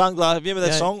thing. Sunglasses. Have you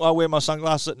remember that song? I wear my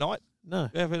sunglasses at night.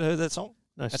 No, you haven't heard that song?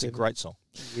 No, that's a great song.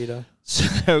 Weirdo.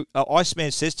 So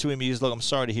Iceman says to him, "He goes, look, I'm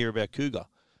sorry to hear about Cougar.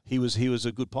 He was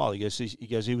a good pilot. He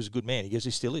goes, he was a good man. He goes,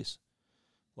 he still is."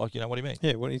 Like, you know what do you mean?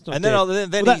 Yeah, well, he's not and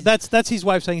dead. Then that's his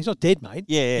way of saying he's not dead, mate.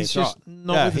 Yeah, he's just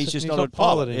not. He's just not a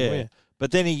pilot anymore. Yeah. But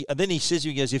then he says to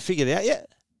me, he goes, "You figured it out yet?"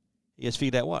 He goes,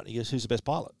 "Figured out what?" He goes, "Who's the best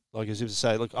pilot?" Like as if to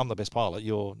say, "Look, I'm the best pilot.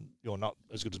 You're not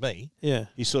as good as me." Yeah.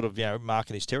 He's sort of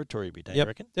marking his territory a bit. Don't you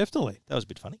reckon? Definitely. That was a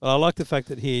bit funny. But I like the fact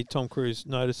that here Tom Cruise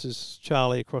notices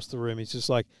Charlie across the room. He's just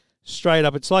like straight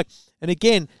up. It's like, and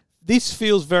again, this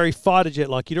feels very fighter jet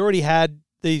like. You'd already had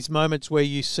these moments where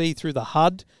you see through the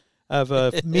HUD of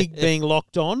a MiG being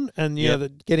locked on and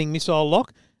getting missile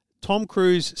lock. Tom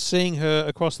Cruise seeing her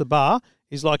across the bar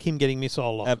is like him getting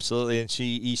missile lock. Absolutely, and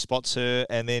he spots her,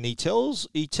 and then he tells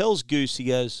Goose, he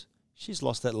goes, "She's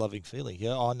lost that loving feeling."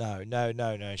 Yeah, "Oh no,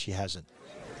 she hasn't."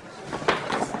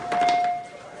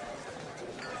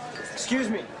 Excuse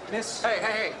me, miss.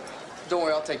 Hey. Don't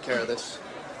worry, I'll take care of this.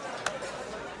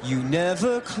 You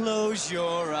never close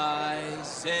your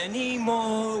eyes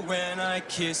anymore when I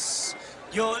kiss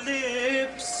your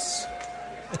lips.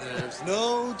 There's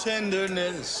no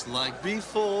tenderness like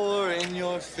before in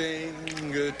your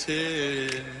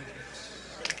fingertips.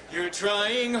 You're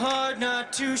trying hard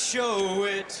not to show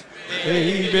it,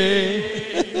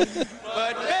 baby.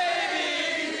 But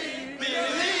baby,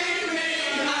 believe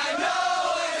me, I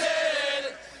know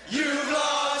it. You've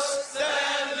lost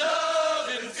that love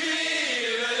and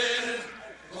feeling.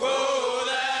 Whoa,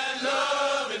 that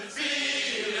love and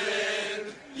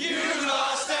feeling. You've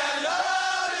lost that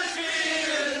love and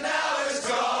feeling. Now it's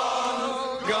gone.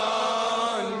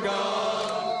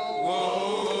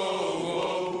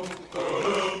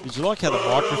 Did you like how the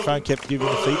microphone kept giving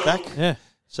the feedback? Yeah.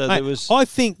 So Mate, there was. I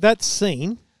think that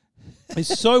scene is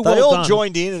so well done. They all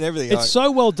joined in and everything. It's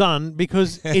so well done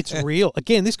because it's real.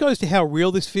 Again, this goes to how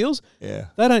real this feels. Yeah.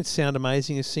 They don't sound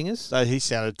amazing as singers. So he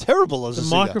sounded terrible as a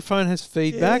singer. The microphone has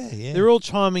feedback. Yeah. They're all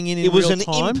chiming in It was real an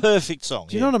time. imperfect song.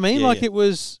 Do you know what I mean? Yeah. It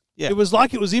was. Yeah. It was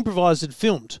like it was improvised and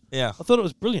filmed. Yeah. I thought it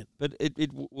was brilliant. But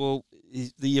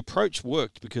the approach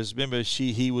worked because remember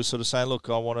he was sort of saying, "Look,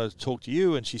 I want to talk to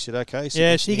you," and she said, "Okay."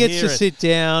 She gets to sit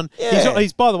down. Yeah.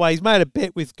 He's by the way, he's made a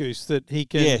bet with Goose that he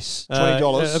can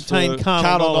 $20 obtain for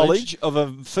carnal knowledge of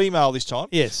a female this time.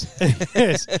 Yes,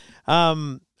 yes.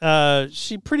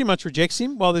 She pretty much rejects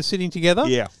him while they're sitting together.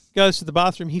 Yeah. Goes to the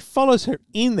bathroom. He follows her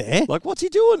in there. Like, what's he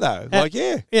doing though?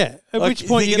 Yeah. At Like, which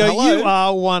point you thinking, go, "Hello?" "You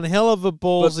are one hell of a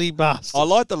ballsy bastard." I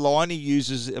like the line he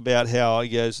uses about how he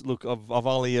goes, "Look,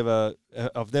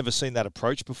 I've never seen that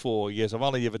approach before." He goes, "I've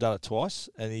only ever done it twice,"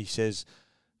 and he says,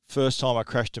 "First time I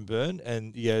crashed and burned,"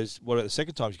 and he goes, "What about the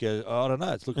second time?" She goes, "I don't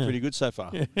know. It's looking pretty good so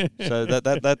far." So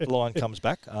that line comes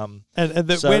back. But in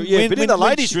the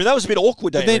ladies' room, that was a bit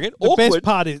awkward. Don't you reckon? The best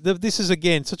part is this is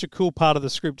again such a cool part of the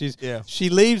script is she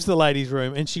leaves the ladies'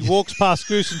 room and she walks past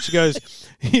Goose and she goes,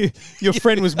 "Your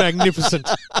friend was magnificent,"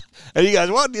 and he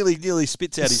goes, "What?" Nearly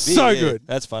spits out his beer. So good.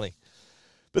 That's funny.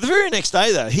 But the very next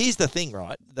day, though, here's the thing,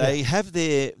 right? They have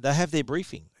their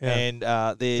briefing, and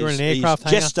They're in an aircraft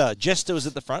hangar. Jester was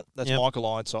at the front. That's Michael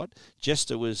Ironside.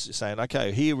 Jester was saying,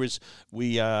 "Okay,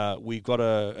 we've got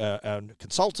a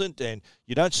consultant, and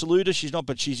you don't salute her. She's not,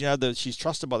 but she's she's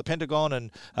trusted by the Pentagon,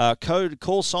 and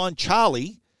call sign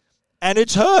Charlie, and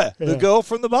it's her, the girl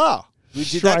from the bar."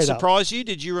 Did that surprise you?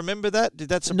 Did you remember that? Did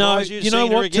that surprise you? No, you know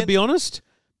seeing her what? again? To be honest,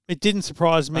 it didn't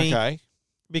surprise me. Okay.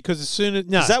 Because as soon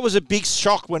as that was a big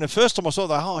shock when the first time I saw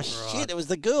that. Shit! It was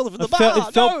the girl from the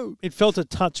bar. It felt a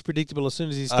touch predictable as soon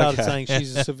as he started saying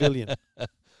she's a civilian.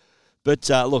 But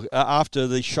look, after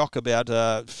the shock about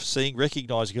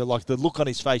recognising her, like the look on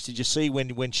his face, did you see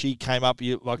when she came up?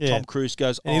 Tom Cruise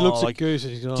goes, and he looks at Goose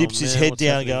and he's going, dips his head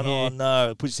down, going, here? oh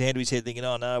no, puts his hand to his head, thinking,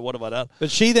 oh no, what have I done?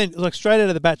 But she then, like straight out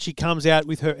of the bat, she comes out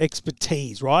with her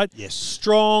expertise, right? Yes,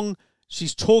 strong.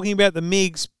 She's talking about the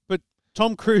MiGs, but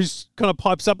Tom Cruise kind of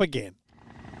pipes up again.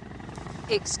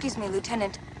 Excuse me,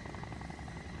 Lieutenant.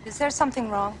 Is there something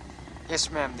wrong?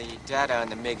 Yes, ma'am. The data on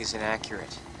the MiG is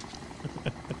inaccurate.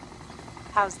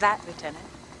 How's that, Lieutenant?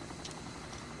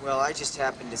 Well, I just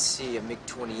happened to see a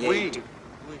MiG-28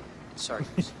 Sorry.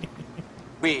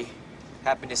 We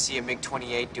happened to see a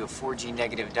MiG-28 do a 4G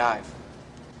negative dive.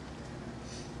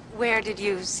 Where did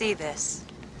you see this?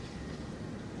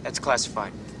 That's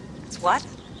classified. It's what?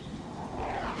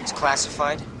 It's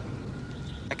classified.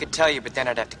 I could tell you, but then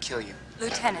I'd have to kill you.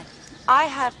 Lieutenant, I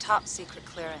have top secret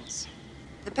clearance.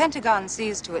 The Pentagon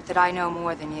sees to it that I know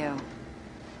more than you.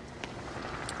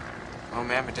 Oh,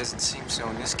 ma'am, it doesn't seem so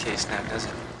in this case now, does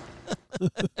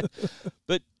it?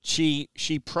 But she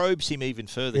probes him even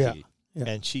further here. Yeah.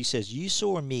 And she says, you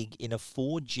saw a MiG in a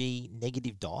 4G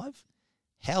negative dive?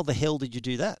 How the hell did you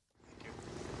do that?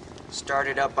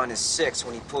 Started up on his 6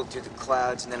 when he pulled through the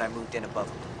clouds, and then I moved in above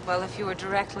him. Well, if you were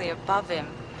directly above him,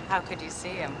 how could you see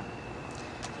him?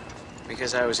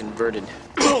 Because I was inverted.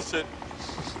 Bullshit.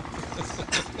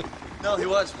 No, he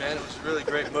was, man. It was a really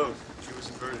great move. She was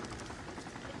inverted.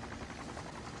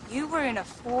 You were in a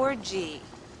 4G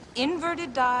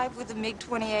inverted dive with a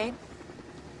MiG-28?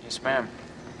 Yes, ma'am.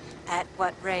 At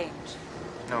what range?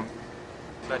 No,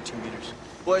 about 2 meters.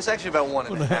 Well, it's actually about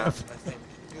 1.5, I think.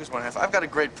 It was 1.5. I've got a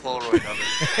great Polaroid of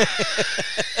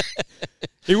it.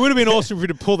 It would have been awesome for you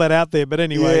to pull that out there, but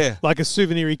anyway, like a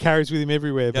souvenir he carries with him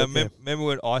everywhere. Now, remember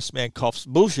when Iceman coughs?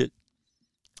 Bullshit.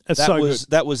 That's so good.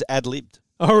 That was ad-libbed.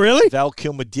 Oh, really? Val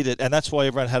Kilmer did it, and that's why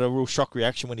everyone had a real shock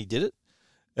reaction when he did it.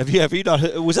 Have you not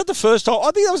heard? Was that the first time?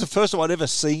 I think that was the first time I'd ever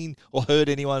seen or heard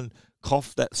anyone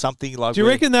cough that something like. Do you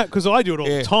reckon that? Because I do it all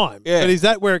the time. Yeah. But is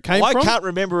that where it came from? I can't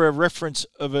remember a reference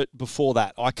of it before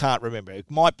that. I can't remember. It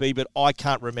might be, but I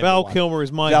can't remember. Val Kilmer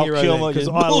is my hero because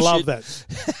I love that.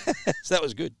 So that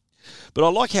was good. But I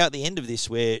like how at the end of this,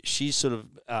 where she's sort of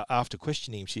after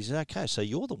questioning him, she says, "Okay, so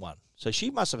you're the one." So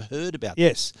she must have heard about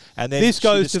this. And then this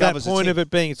goes to that point of it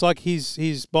being, it's like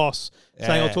his boss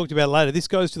saying, I'll talk to you about it later. This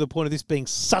goes to the point of this being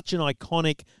such an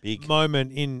iconic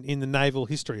moment in the naval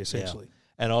history, essentially.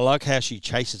 Yeah. And I like how she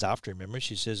chases after him, remember?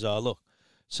 She says, oh, look,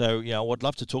 so, I'd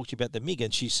love to talk to you about the MiG.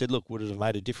 And she said, look, would it have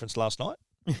made a difference last night?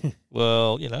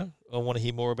 Well, I want to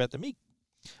hear more about the MiG.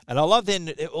 And I love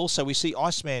then also we see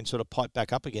Iceman sort of pipe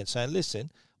back up again saying,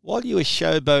 listen, while you were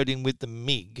showboating with the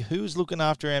MiG, who's looking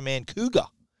after our man Cougar?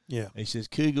 Yeah. And he says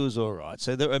Cougar's all right.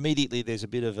 So immediately there's a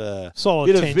bit of a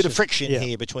bit of friction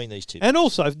here between these two. And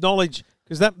also knowledge,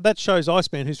 because that shows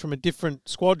Iceman, who's from a different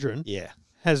squadron,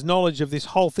 has knowledge of this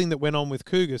whole thing that went on with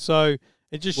Cougar. So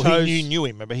it just shows he knew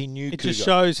him. Remember, he knew. It Cougar. Just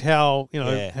shows how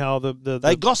how the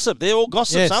they gossip. They're all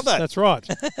gossips, aren't they? That's right.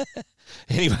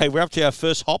 Anyway, we're up to our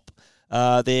first hop.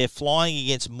 They're flying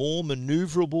against more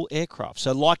manoeuvrable aircraft,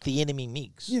 so like the enemy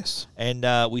MiGs. Yes. And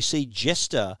we see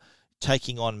Jester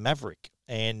taking on Maverick.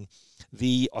 And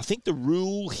I think the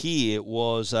rule here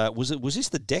was this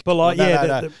the deck?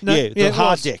 The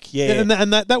hard deck. Yeah,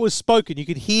 and that was spoken. You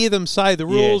could hear them say the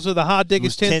rules of the hard deck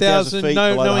is 10,000.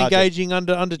 No engaging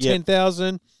under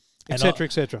 10,000, etc.,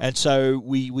 etc. And so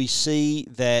we see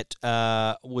that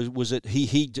was it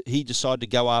he decided to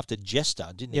go after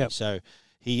Jester, didn't he? So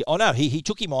he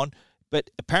took him on. But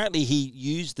apparently he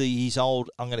used his old,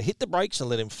 I'm going to hit the brakes and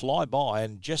let him fly by,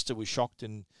 and Jester was shocked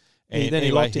and then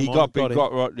he locked him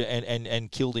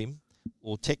and killed him,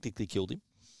 or technically killed him.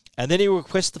 And then he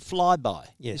requests the flyby.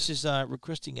 Yes. This is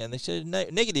requesting, and they said,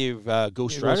 negative,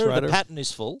 Ghost Rider. The pattern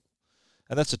is full.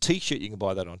 And that's a T-shirt you can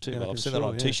buy that on too. I've seen that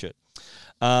on a T-shirt.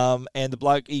 And the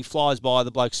bloke, he flies by,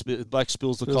 the bloke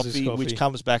spills the coffee, which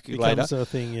comes back later.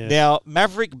 Now,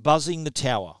 Maverick buzzing the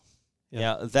tower.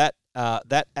 Now, that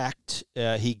act,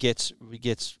 he gets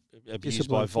abused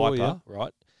by Viper,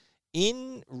 right?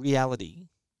 In reality,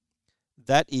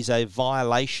 that is a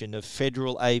violation of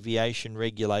federal aviation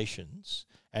regulations,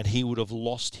 and he would have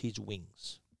lost his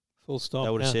wings. Full stop.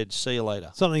 They would have said, "See you later."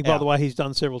 Something, by the way, he's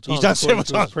done several times. He's done several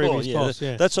times. Previous boss,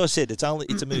 That's what I said. It's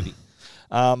a movie.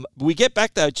 We get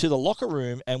back though to the locker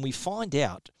room, and we find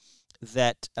out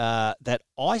that that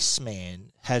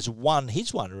Iceman has won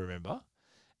his one. Remember?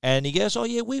 And he goes, "Oh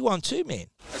yeah, we won too, man."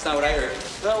 That's not what I heard.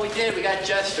 Well, we did. We got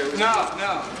Jester.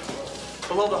 No.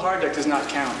 Below the hard deck does not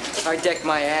count. Hard deck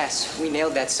my ass. We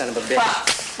nailed that son of a bitch.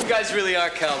 Ha! You guys really are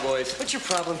cowboys. What's your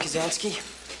problem, Kazansky?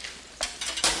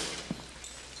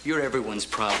 You're everyone's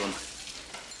problem.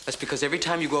 That's because every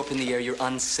time you go up in the air, you're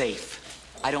unsafe.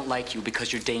 I don't like you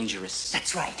because you're dangerous.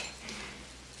 That's right.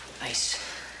 Nice,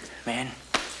 man.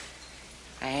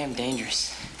 I am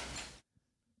dangerous.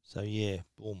 So, yeah,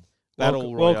 boom.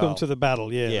 Welcome to the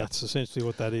battle. Yeah, that's essentially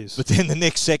what that is. But then the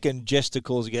next second, Jester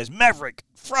calls. He goes, Maverick,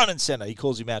 front and center. He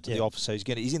calls him out to the office. So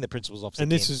he's in the principal's office.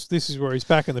 And again. this is where he's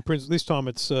back in the principal. This time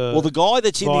it's well, the guy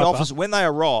that's in the Viper. office when they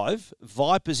arrive,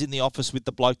 Viper's in the office with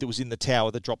the bloke that was in the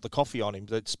tower that dropped the coffee on him,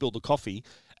 that spilled the coffee.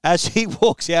 As he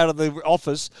walks out of the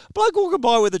office, bloke walking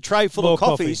by with a tray full of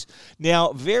coffees.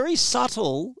 Now, very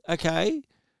subtle. Okay.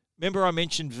 Remember I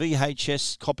mentioned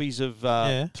VHS copies of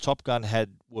Top Gun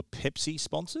were Pepsi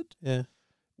sponsored? Yeah.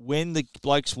 When the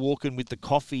bloke's walking with the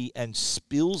coffee and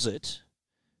spills it,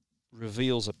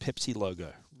 reveals a Pepsi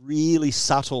logo. Really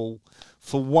subtle.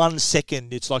 For 1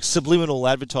 second, it's like subliminal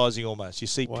advertising almost. You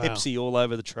see Pepsi all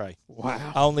over the tray.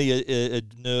 Wow. Only a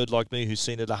nerd like me who's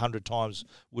seen it 100 times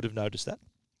would have noticed that.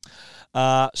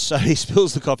 So he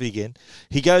spills the coffee again.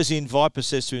 He goes in. Viper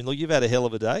says to him, look, you've had a hell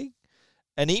of a day.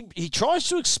 And he tries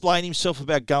to explain himself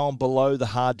about going below the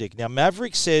hard deck. Now,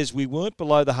 Maverick says we weren't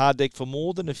below the hard deck for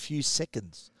more than a few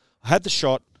seconds. I had the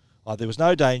shot. There was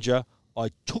no danger. I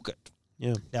took it.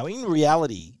 Yeah. Now, in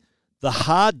reality, the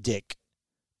hard deck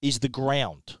is the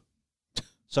ground.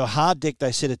 So hard deck,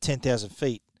 they said at 10,000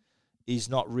 feet, is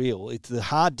not real. It's the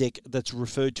hard deck that's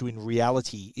referred to in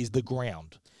reality is the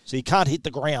ground. So you can't hit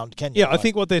the ground, can you? Yeah, I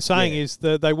think what they're saying is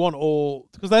that they want all...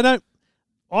 Because they don't...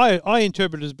 I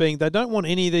interpret it as being they don't want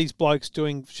any of these blokes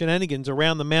doing shenanigans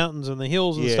around the mountains and the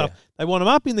hills and stuff. They want them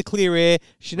up in the clear air,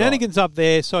 shenanigans up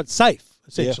there, so it's safe,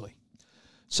 essentially. Yeah.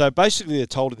 So basically they're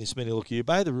told in this meeting, look, you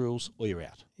obey the rules or you're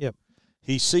out. Yep.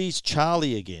 He sees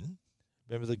Charlie again.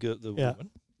 Remember the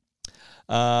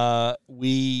woman?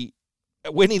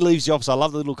 When he leaves the office, I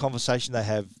love the little conversation they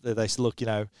have. They say, look,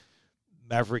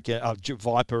 Maverick,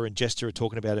 Viper and Jester are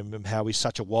talking about him and how he's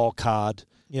such a wild card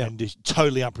and he's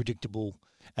totally unpredictable.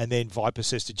 And then Viper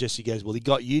says to Jesse, he goes, well, he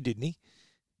got you, didn't he?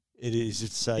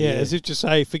 As if to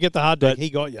say, forget the hard deck, he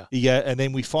got you. Yeah, and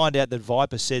then we find out that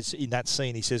Viper says in that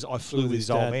scene, he says, I flew with his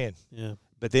old man. Yeah.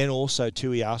 But then also,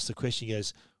 too, he asks the question, he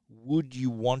goes, would you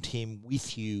want him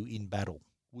with you in battle?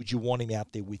 Would you want him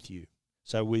out there with you?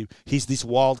 So he's this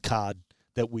wild card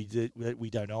that we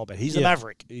don't know about. He's the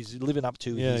Maverick. He's living up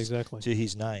to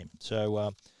his name.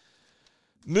 So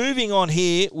moving on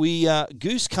here,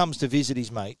 Goose comes to visit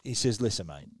his mate. He says, listen,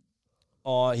 mate,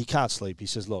 he can't sleep. He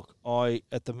says, look, I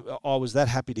was that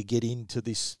happy to get into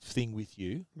this thing with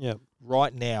you. Yeah.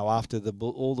 Right now, after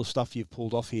all the stuff you've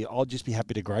pulled off here, I'll just be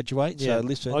happy to graduate. Yeah. So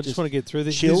listen, I just want to get through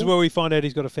this. Chill. This is where we find out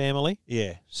he's got a family.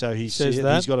 Yeah. So he's says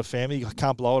that. He's got a family. I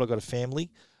can't blow it. I've got a family.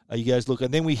 He goes, look,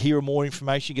 and then we hear more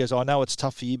information. He goes, I know it's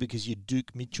tough for you because you're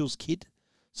Duke Mitchell's kid.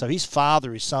 So his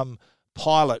father is some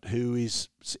pilot who is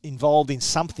involved in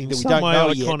something that we don't know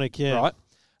iconic, yet. Right?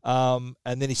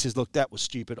 And then he says, look, that was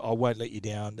stupid. I won't let you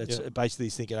down. That's basically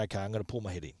he's thinking, okay, I'm going to pull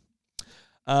my head in.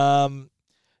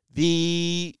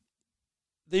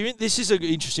 This is an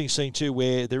interesting scene too,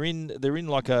 where they're in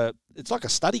like it's like a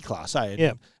study class,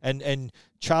 eh? And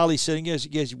Charlie said, he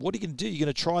goes, what are you going to do? You're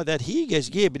going to try that here? He goes,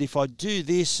 yeah, but if I do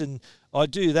this and I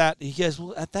do that, he goes,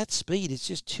 well, at that speed, it's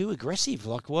just too aggressive.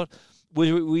 Like what?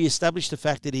 We established the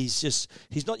fact that he's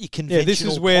not your conventional. Yeah, this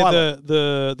is where pilot.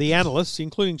 the analysts,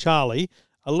 including Charlie,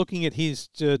 are looking at his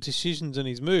decisions and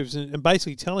his moves and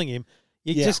basically telling him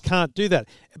you just can't do that.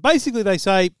 Basically, they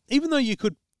say even though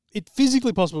it's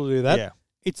physically possible to do that.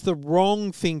 It's the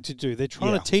wrong thing to do. They're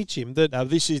trying to teach him that. Now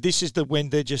this is when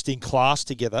they're just in class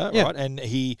together, right? And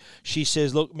she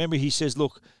says, look, remember he says,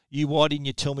 look, why didn't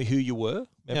you tell me who you were?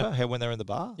 Remember how when they were in the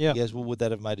bar? Yeah. He goes, well, would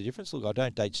that have made a difference? Look, I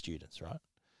don't date students, right?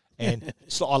 And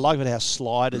so I like it how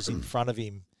Sliders in front of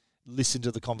him listen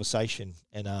to the conversation,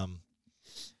 and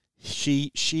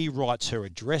she writes her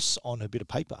address on a bit of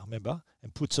paper, remember,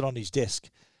 and puts it on his desk,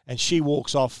 and she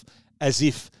walks off as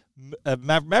if.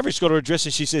 Maverick's got her address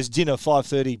and she says dinner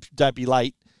 5:30, don't be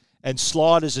late, and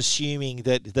Slider's assuming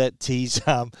that he's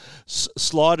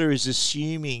Slider is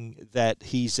assuming that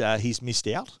he's missed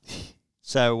out.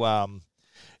 So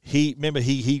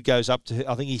he goes up to her,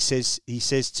 I think he says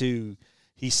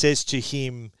to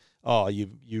him, oh, you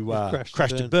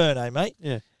crashed and burn, eh, mate?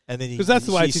 Yeah, and then because that's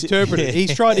the way it's interpreted. Yeah.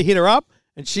 He's tried to hit her up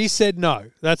and she said no.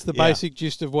 That's the basic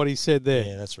gist of what he said there.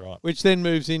 Yeah, that's right. Which then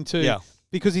moves into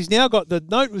because he's now got, the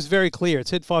note was very clear. It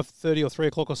said 5:30 or 3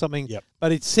 o'clock or something,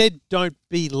 but it said don't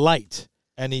be late.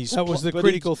 And that was the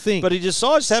critical thing. But he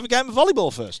decides to have a game of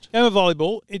volleyball first. Game of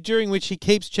volleyball, during which he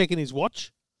keeps checking his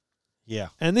watch. Yeah.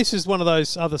 And this is one of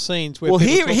those other scenes where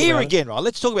here again, right,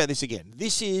 let's talk about this again.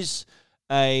 This is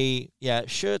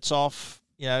shirts off,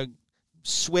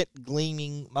 sweat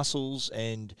gleaming muscles,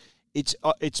 and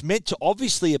it's meant to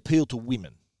obviously appeal to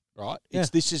women. Right,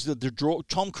 this is the draw.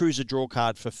 Tom Cruise a draw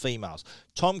card for females.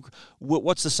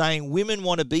 What's the saying? Women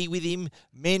want to be with him,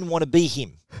 men want to be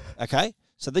him. Okay,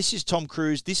 so this is Tom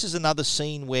Cruise. This is another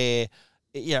scene where,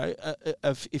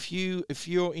 if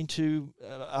you're into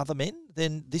other men,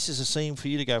 then this is a scene for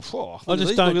you to go. I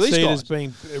just don't see it as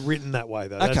being written that way,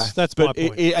 though. That's my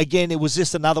point. Again, it was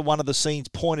just another one of the scenes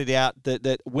pointed out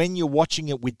that when you're watching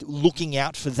it with looking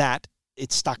out for that.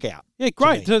 It stuck out. Yeah,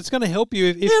 great. So it's going to help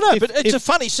you. But it's a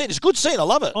funny scene. It's a good scene. I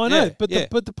love it. I know,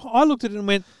 I looked at it and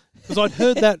went, because I'd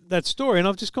heard that story, and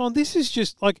I've just gone, this is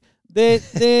just like they're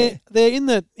in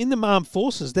the armed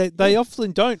forces. They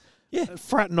often don't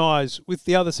fraternise with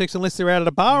the other sex unless they're out at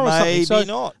a bar or something. Maybe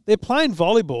not. They're playing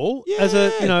volleyball as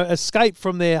a escape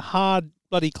from their hard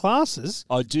bloody classes.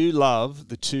 I do love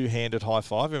the two-handed high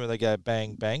five. Remember they go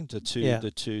bang bang to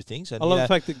the two things. And, I love the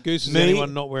fact that Goose is the only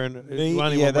one not wearing.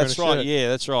 That's right. Yeah,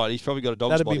 that's right. He's probably got a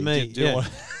dog's body. That'd be me.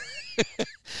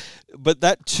 But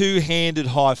that two-handed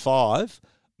high five,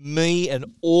 me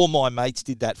and all my mates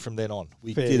did that from then on.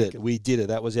 We did it.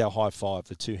 That was our high five,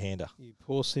 the two-hander. You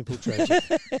poor simple tragic.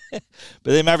 But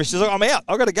then Maverick says, "Look, I'm out.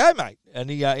 I've got to go, mate." And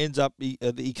he ends up.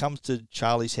 He comes to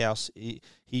Charlie's house. He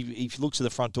looks at the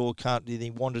front door,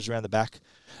 he wanders around the back.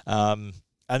 And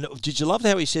did you love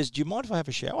how he says, "Do you mind if I have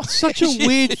a shower?" Such a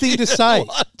weird thing to say.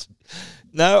 What?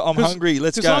 No, I'm hungry.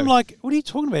 Let's go. Because I'm like, what are you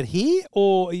talking about here?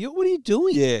 Or what are you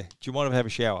doing? Yeah. Do you mind if I have a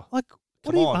shower? Like,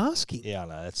 what are you asking? Yeah, I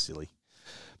know. That's silly.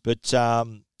 But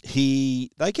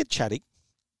they get chatting,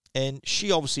 and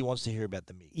she obviously wants to hear about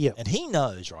the MiG. Yeah. And he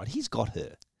knows, right? He's got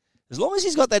her. As long as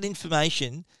he's got that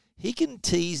information, he can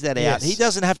tease that out. He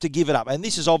doesn't have to give it up. And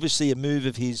this is obviously a move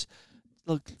of his.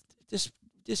 Look, just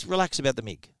relax about the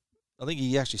MiG. I think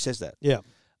he actually says that. Yeah.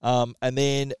 And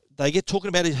then they get talking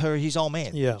about his old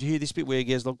man. Yeah. Did you hear this bit where he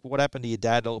goes, "Look, what happened to your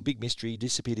dad? A big mystery. He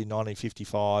disappeared in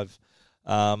 1955.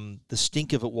 The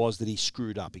stink of it was that he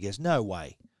screwed up." He goes, "No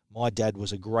way. My dad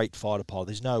was a great fighter pilot.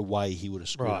 There's no way he would have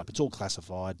screwed up. It's all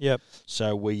classified." Yep.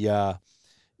 So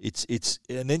it's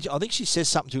and then I think she says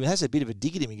something to him. Has a bit of a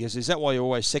dig at him. He goes, "Is that why you're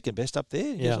always second best up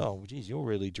there?" He goes, "Oh, geez, you're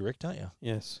really direct, aren't you?"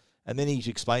 Yes. And then he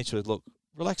explains to her, "Look,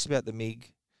 relax about the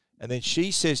MiG." And then she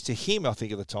says to him, I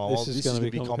think at the time, this is going to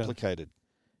be complicated.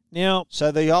 Now,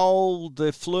 so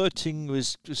the flirting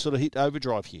was sort of hit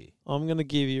overdrive here. I'm going to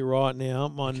give you right now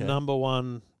my number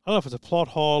one. I don't know if it's a plot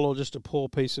hole or just a poor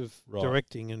piece of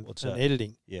directing and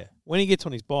editing. Yeah. When he gets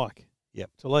on his bike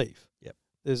to leave,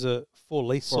 there's a for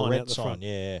lease sign out the front.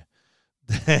 Yeah.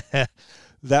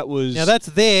 That was now that's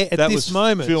there at this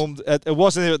moment. Filmed. It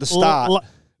wasn't there at the start.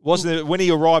 Wasn't it when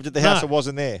he arrived at the house? It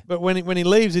wasn't there. But when he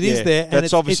leaves, it is there. And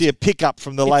that's obviously a pickup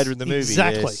from the later in the movie.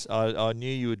 Exactly. Yes, I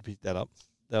knew you would pick that up.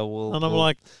 And I'm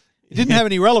like, it didn't have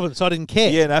any relevance, so I didn't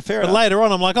care. Yeah, no, fair enough. But later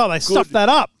on, I'm like, they stuffed that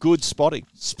up. Good spotting.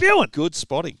 Spewing. Good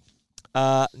spotting.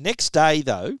 Next day,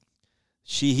 though,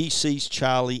 he sees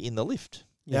Charlie in the lift.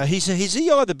 Yeah. Now, has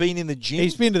he either been in the gym?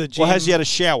 He's been to the gym. Or has he had a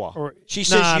shower? She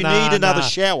says you need another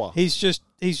shower. He's just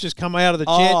come out of the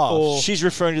jet. Or she's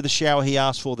referring to the shower he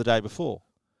asked for the day before.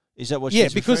 Is that what she's referring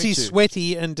to? Yeah, because he's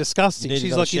sweaty and disgusting.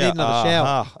 She's like, you need another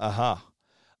shower.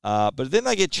 But then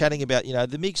they get chatting about,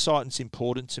 the MiG sighting's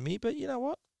important to me, but you know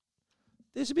what?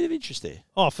 There's a bit of interest there.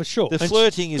 Oh, for sure. The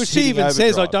flirting is she even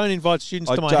says, I don't invite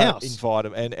students to my house. I don't invite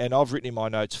them. And I've written in my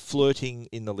notes, flirting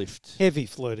in the lift. Heavy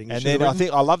flirting. And then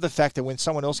I love the fact that when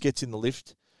someone else gets in the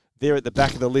lift, they're at the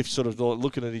back of the lift sort of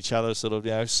looking at each other, sort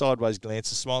of, sideways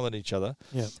glances, smiling at each other.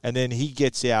 Yeah. And then he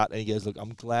gets out and he goes, "Look,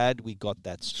 I'm glad we got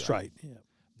that straight." Yeah.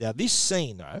 Now, this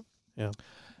scene, though,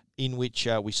 in which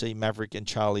we see Maverick and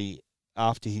Charlie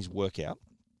after his workout,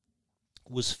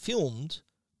 was filmed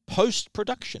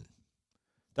post-production.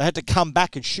 They had to come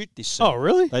back and shoot this scene. Oh,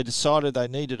 really? They decided they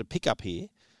needed a pickup here.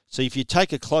 So if you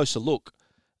take a closer look,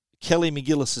 Kelly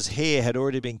McGillis's hair had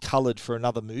already been coloured for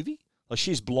another movie. Like,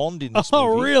 she's blonde in this movie.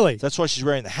 Oh, really? That's why she's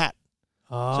wearing the hat.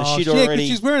 Oh, so she'd because already,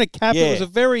 she's wearing a cap. Yeah. It was a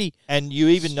very And you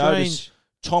even strange... notice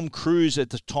Tom Cruise at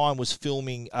the time was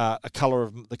filming The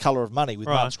Colour of Money with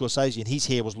Martin Scorsese, and his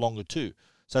hair was longer too.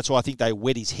 So that's why I think they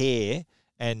wet his hair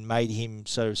and made him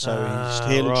so his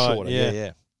hair looked shorter.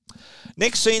 Yeah.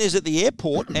 Next scene is at the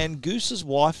airport, and Goose's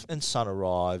wife and son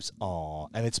arrives. Oh,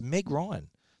 and it's Meg Ryan.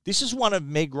 This is one of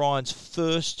Meg Ryan's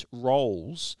first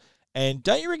roles. And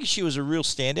don't you reckon she was a real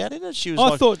standout in it? She was.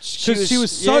 I thought because she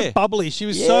was so bubbly. She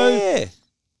was so,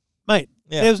 mate.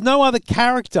 Yeah. There was no other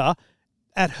character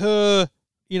at her,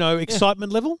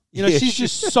 excitement level. She's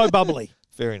just so bubbly.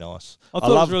 Very nice. I thought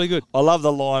it was really good. I love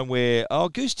the line where,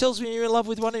 Goose tells me you're in love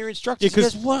with one of your instructors. Yeah, he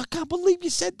goes, well, I can't believe you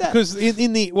said that. Because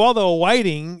while they were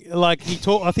waiting, like he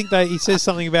says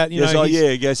something about, he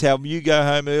goes, how you go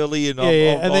home early and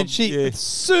then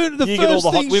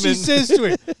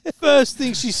first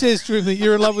thing she says to him that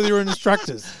you're in love with your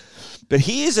instructors. But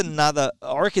here's another.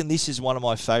 I reckon this is one of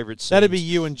my favourite scenes. That'd be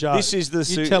you and Joe. This is the.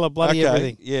 You tell her bloody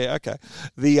everything. Yeah, okay.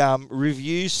 The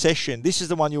review session. This is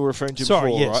the one you were referring to before,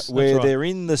 yes, right? Where right. they're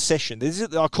in the session.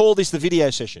 I call this the video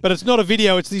session. But it's not a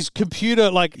video. It's these computer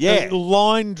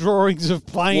line drawings of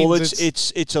planes. Well,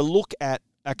 it's a look at.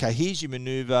 Okay, here's your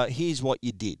manoeuvre. Here's what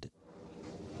you did.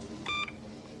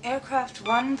 Aircraft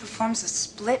 1 performs a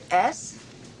split S?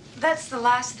 That's the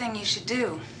last thing you should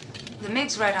do. The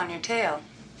MiG's right on your tail.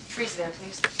 Freeze there,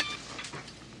 please.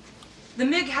 The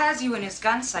MiG has you in his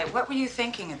gun sight. What were you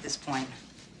thinking at this point?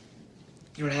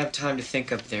 You don't have time to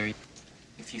think up there.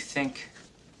 If you think,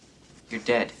 you're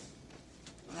dead.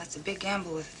 Well, that's a big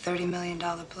gamble with a $30 million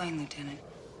plane, Lieutenant.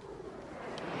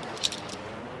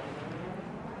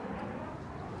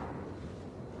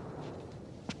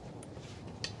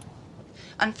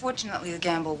 Unfortunately, the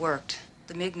gamble worked.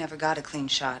 The MiG never got a clean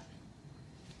shot.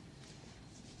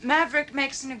 Maverick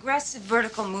makes an aggressive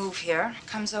vertical move here,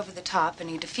 comes over the top, and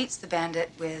he defeats the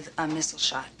bandit with a missile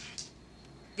shot.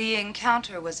 The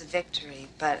encounter was a victory,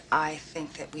 but I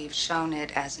think that we've shown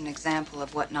it as an example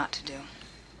of what not to do.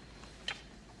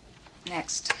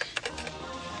 Next.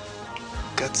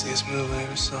 Gutsiest move I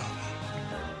ever saw.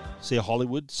 See,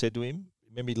 Hollywood said to him,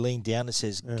 remember he leaned down and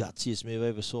says, gutsiest move I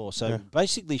ever saw. So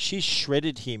basically she's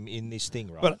shredded him in this thing,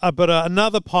 right? But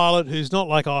another pilot who's not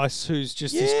like Ice, who's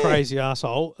just this crazy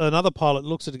asshole, another pilot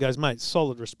looks at it and goes, mate,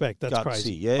 solid respect. That's gutsy,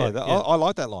 crazy. Yeah, I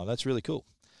like that line. That's really cool.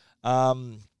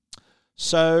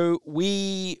 So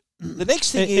the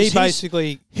next thing is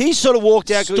he sort of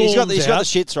walked out. He's got the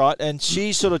shits, right? And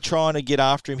she's sort of trying to get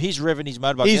after him. He's revving his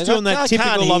motorbike. He's doing that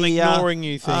typical I'm ignoring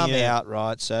you thing. I'm out,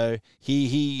 right? So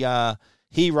he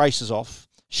races off.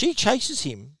 She chases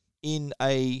him in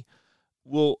a.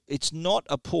 Well, it's not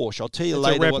a Porsche. I'll tell you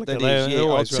later what that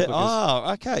is.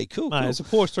 Okay, cool. No, it's a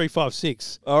Porsche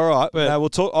 356. All right. But now we'll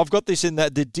talk. I've got this in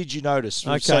that. Did you notice?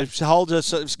 Okay. So hold it.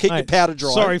 So keep your powder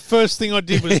dry. Sorry, first thing I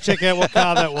did was check out what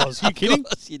car that was. You kidding? Of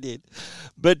course you did.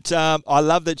 But I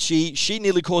love that she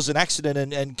nearly caused an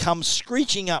accident and comes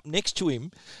screeching up next to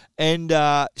him, and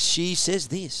she says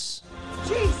this.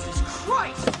 Jesus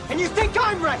Christ! And you think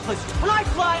I'm reckless? When I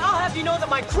fly, I'll have you know that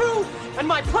my crew and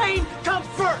my plane come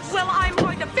first. Well, I'm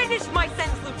going to finish my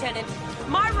sentence, Lieutenant.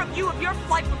 My review of your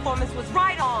flight performance was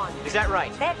right on. Is that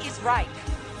right? That is right.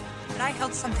 But I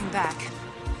held something back.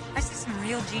 I see some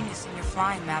real genius in your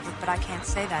flying, Maverick, but I can't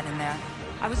say that in there.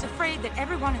 I was afraid that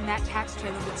everyone in that tax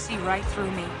trailer would see right through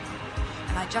me.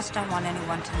 And I just don't want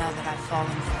anyone to know that I've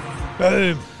fallen for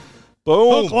you. Boom.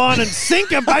 Boom. Hook, line, and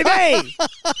sinker, baby!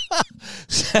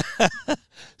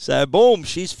 So, boom,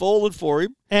 she's fallen for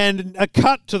him. And a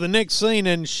cut to the next scene,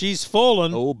 and she's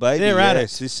fallen. Oh, baby, they're at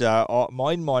it. This,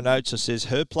 in my notes, it says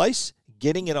her place,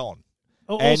 getting it on.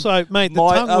 Also, mate, the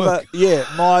tongue work.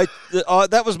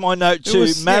 That was my note too.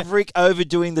 Maverick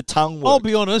overdoing the tongue work. I'll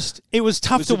be honest, it was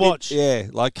tough to watch.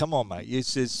 Come on, mate.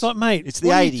 It's like, mate, it's the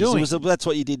 80s. That's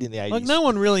what you did in the 80s. Like, no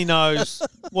one really knows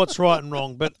what's right and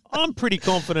wrong, but I'm pretty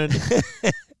confident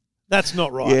that's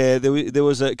not right. Yeah, there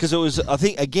was because it was, I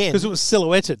think, again. Because it was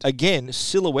silhouetted. Again,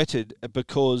 silhouetted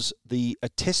because a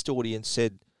test audience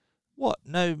said, what,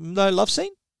 no love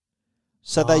scene?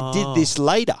 So they did this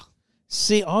later.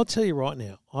 See, I'll tell you right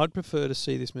now, I'd prefer to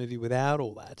see this movie without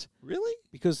all that. Really?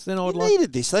 Because then I'd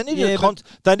needed this. They needed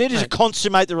to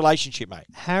consummate the relationship, mate.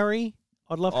 Harry,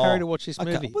 I'd love Harry to watch this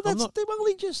movie. Well,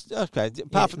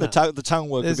 apart from the tongue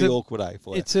work would be awkward,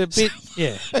 for you. It's a bit,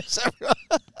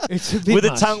 it's a bit Would the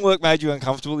much. tongue work made you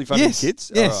uncomfortable in front of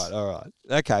kids? Yes. All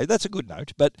right. Okay, that's a good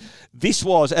note. But this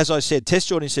was, as I said,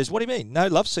 test audience says, what do you mean? No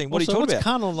love scene. What are you talking about? What's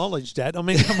carnal knowledge, Dad? I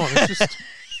mean, come on. It's just...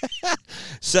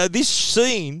 So this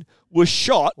scene was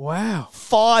shot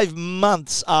 5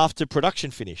 months after production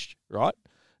finished, right?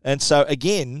 And so,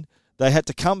 again, they had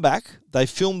to come back. They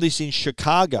filmed this in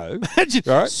Chicago.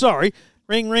 Right? Sorry.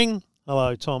 Ring, ring.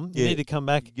 Hello, Tom. You need to come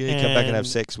back. You need to come back and have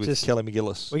sex with Kelly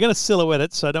McGillis. We're going to silhouette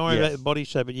it, so don't worry about the body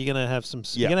shape, but you're going to have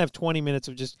you're going to have 20 minutes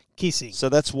of just kissing. So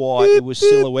that's why it was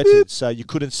silhouetted, so you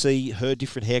couldn't see her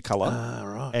different hair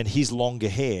colour and his longer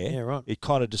hair. Yeah, right. It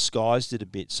kind of disguised it a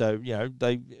bit. So,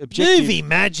 movie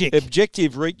magic.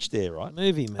 Objective reached there, right?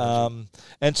 Movie magic.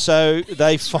 And so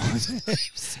they find...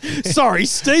 Sorry,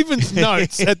 Stephen's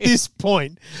notes at this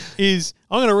point is,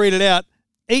 I'm going to read it out,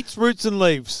 eats roots and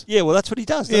leaves. Yeah, well, that's what he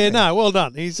does, doesn't he? No, well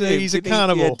done. He's a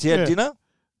carnivore. Dinner?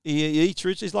 He eats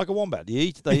roots. He's like a wombat. They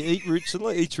eat roots and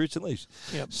eats roots and leaves.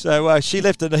 Yep. So she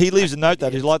left it. He leaves a note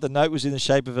that is like the note was in the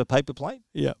shape of a paper plane.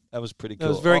 Yeah, that was pretty cool.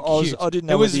 That was very cute. I didn't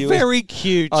know. It was very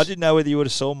cute. I didn't know whether you would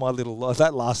have saw my little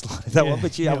that last line, that one,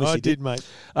 but you obviously I did, mate.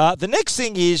 The next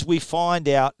thing is we find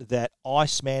out that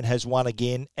Iceman has won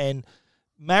again, and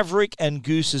Maverick and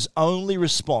Goose's only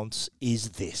response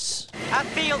is this. I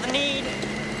feel the need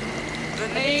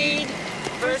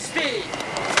for speed.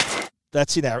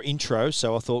 That's in our intro,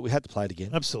 so I thought we had to play it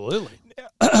again. Absolutely.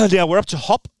 Now we're up to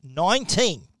Hop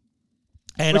 19.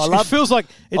 And Which I love it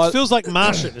feels like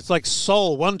Martian. It's like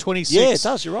Sol 126. Yeah, it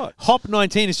does. You're right. Hop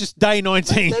 19 is just day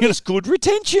 19. That is good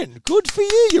retention. Good for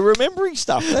you. You're remembering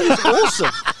stuff. That is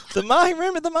awesome.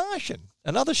 Remember The Martian.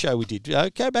 Another show we did.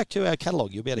 Go back to our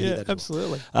catalogue. You'll be able to hear that.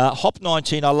 Absolutely. Hop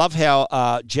 19. I love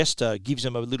how Jester gives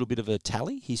him a little bit of a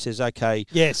tally. He says, okay,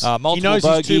 yes, multiple he knows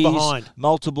bogeys, he's 2 behind.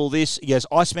 Multiple this. He goes,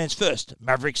 Iceman's first,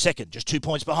 Maverick second, just 2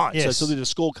 points behind. Yes. So it's a little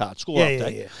score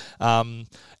update.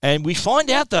 And we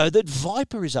find out, though, that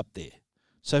Viper is up there.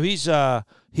 So he's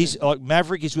like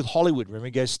Maverick is with Hollywood. Remember,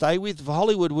 he goes, stay with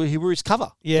Hollywood where his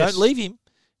cover. Yes. Don't leave him.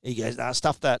 He goes,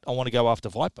 stuff that. I want to go after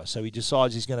Viper. So he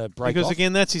decides he's going to break because off.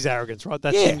 Again, that's his arrogance, right?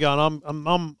 That's him going,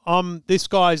 I'm this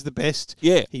guy's the best.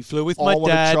 Yeah. He flew with my dad. I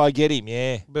want to try get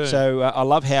him, Boom. So I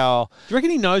love how... Do you reckon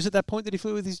he knows at that point that he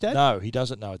flew with his dad? No, he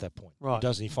doesn't know at that point. Right. He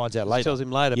doesn't. He finds out later. He tells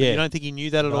him later, but you don't think he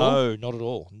knew that at all? No, not at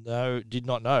all. No, did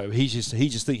not know. He just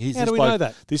thinks... How do we know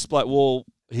that? This bloke, well...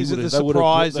 Is it the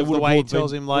surprise of the way he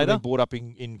tells him later? Brought up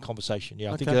in conversation.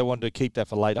 Yeah, I think Okay. they wanted to keep that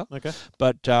for later. Okay.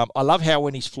 But I love how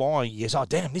when he's flying, he goes, "Oh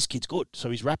damn, this kid's good." So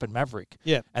he's rapping Maverick.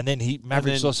 Yeah. And then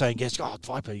Maverick's also saying, "Yes, God,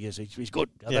 Viper, yes, he's good."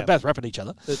 Yeah. They're both rapping each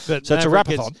other. But so it's a Maverick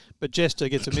rapathon. But Jester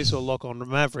gets a missile lock on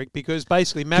Maverick because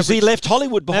basically Because he left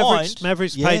Hollywood behind.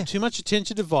 Maverick's paid too much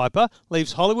attention to Viper,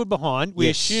 leaves Hollywood behind. We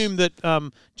assume that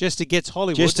Jester gets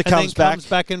Hollywood Jester and comes then comes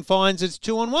back and finds it's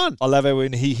 2-on-1. I love it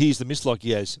when he hears the mislock. He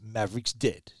goes, "Maverick's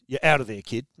dead. You're out of there,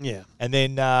 kid." Yeah. And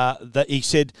then he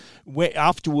said,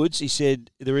 afterwards, he said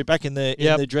they were back in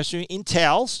the dressing room in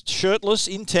towels, shirtless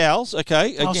in towels.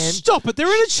 Okay, Oh, again. stop it! They're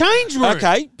in a change room.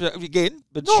 Okay, but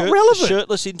Not relevant.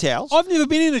 Shirtless in towels. I've never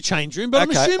been in a change room, but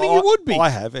Okay, I'm assuming you would be. I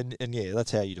have, and yeah,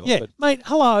 that's how you do it. Yeah, But mate.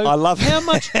 Hello. I love how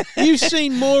much you've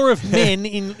seen more of men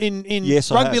in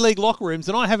Yes, I rugby have. league locker rooms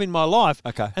than I have in my life.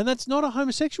 Okay. And that's not a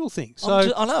homosexual thing.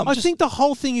 So I think the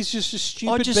whole thing is just a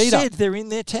stupid I just beat said up. they're in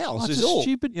their towels. It's is a all.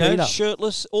 stupid You know, beat up.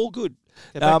 shirtless, all good.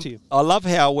 Get back to you. I love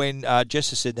how when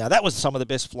Jester said, "Now that was some of the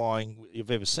best flying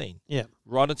you've ever seen." Yeah.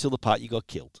 Right until the part you got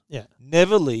killed. Yeah.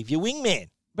 Never leave your wingman.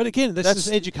 But again, this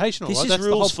is educational. This right? is That's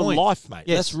rules the for whole point. life, mate.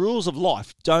 Yes. That's rules of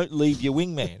life. Don't leave your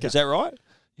wingman. Is that right?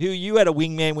 You had a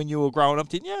wingman when you were growing up,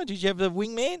 didn't you? Did you have a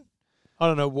wingman? I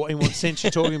don't know in what sense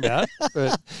you're talking about,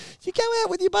 but you go out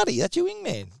with your buddy. That's your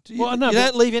wingman. You but-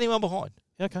 don't leave anyone behind.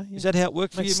 Okay. Yeah. Is that how it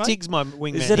worked for Mate, you, mate? Stig's my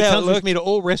wingman. Is that He how it comes with worked? me to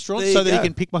all restaurants There so you that he go.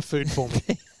 can pick my food for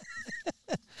me.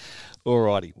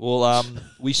 Alrighty. Well,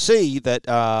 we see that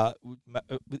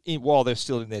while they're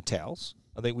still in their towels,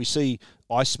 I think we see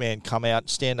Iceman come out and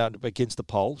stand up against the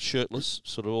pole, shirtless,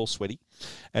 sort of all sweaty,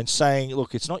 and saying,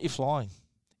 "Look, it's not your flying,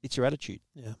 it's your attitude."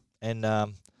 Yeah. And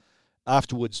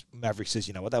afterwards, Maverick says,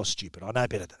 "You know what? That was stupid. I know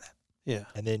better than that." Yeah.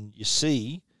 And then you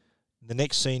see the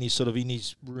next scene, he's sort of in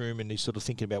his room and he's sort of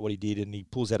thinking about what he did, and he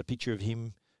pulls out a picture of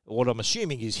him. What I'm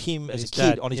assuming is him as a His kid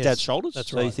dad, on his yes. dad's shoulders. That's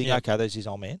so right, you think, yeah. okay, there's his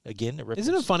old man again. A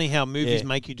Isn't it funny how movies Yeah.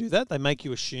 make you do that? They make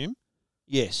you assume.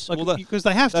 Yes, Because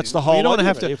they have to. That's the whole. You don't want to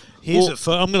idea have of to. it. Here's Well, a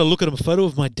photo. I'm going to look at a photo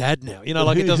of my dad now. You know,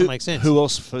 like it doesn't make sense. Who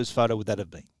else whose photo would that have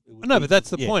been? No, but that's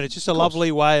the Yeah, point. It's just a of course.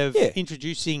 lovely way of Yeah.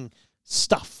 introducing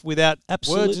stuff without words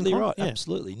Absolutely and right. Yeah.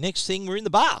 Absolutely. Next thing, we're in the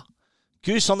bar.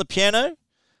 Goose on the piano,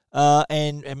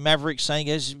 and Maverick saying,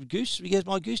 "Goose,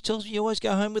 my Goose tells me you always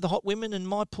go home with the hot women, and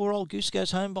my poor old Goose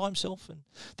goes home by himself." And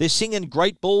they're singing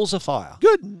 "Great Balls of Fire."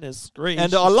 Goodness gracious!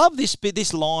 And I love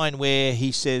this line where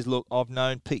he says, "Look, I've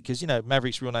known Pete," because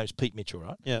Maverick's real name is Pete Mitchell,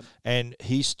 right? Yeah. And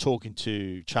he's talking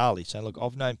to Charlie, saying, "Look,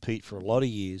 I've known Pete for a lot of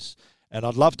years, and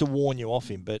I'd love to warn you off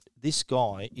him, but this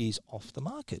guy is off the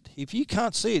market. If you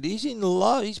can't see it, he's in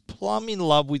love. He's plumb in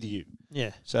love with you."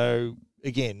 Yeah. So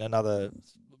again,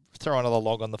 throw another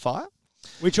log on the fire.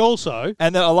 Which also,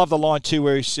 and then I love the line too,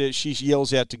 where she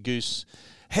yells out to Goose,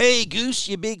 "Hey, Goose,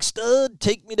 you big stud,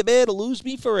 take me to bed or lose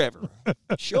me forever.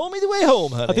 Show me the way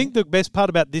home, honey." I think the best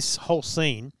part about this whole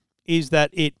scene is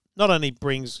that it not only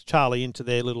brings Charlie into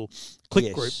their little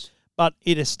clique group, but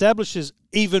it establishes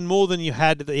even more than you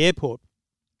had at the airport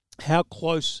how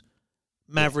close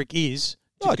Maverick is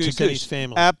to Goose and his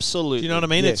family. Absolutely. Do you know what I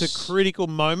mean? Yes. It's a critical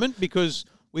moment because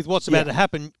with what's about to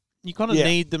happen, you kind of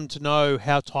need them to know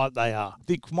how tight they are.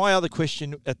 My other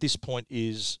question at this point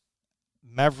is,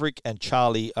 Maverick and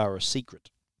Charlie are a secret.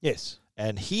 Yes.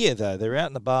 And here, though, they're out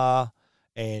in the bar,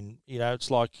 and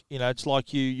it's like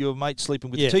your mate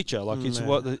sleeping with the teacher. Like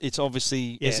it's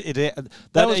obviously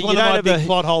that was one of my big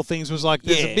plot hole things. Was like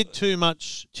there's a bit too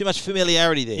much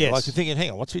familiarity there. Yes. Like you're thinking,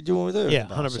 hang on, what's he doing with her? Yeah,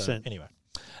 100%. So, anyway.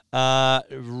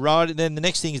 Right, and then the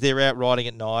next thing is they're out riding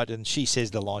at night, and she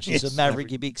says the line. She says,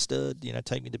 "Maverick, you big stud,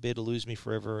 take me to bed or lose me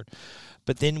forever."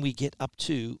 But then we get up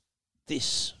to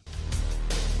this.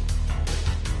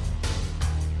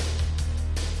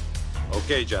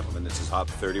 Okay, gentlemen, this is Hop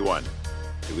 31.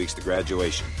 2 weeks to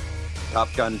graduation. Top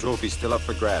Gun trophy's still up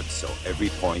for grabs, so every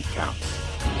point counts.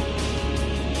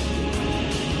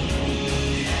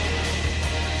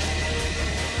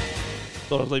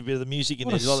 Thought I'd leave a bit of the music in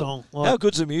what there. A song. How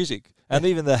good's the music? And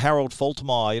even the Harold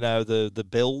Faltermeyer, the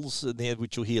bells,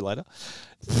 which you'll hear later.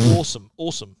 Awesome.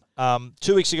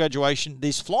 2 weeks to graduation.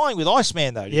 There's flying with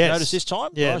Iceman, though. Did you notice this time?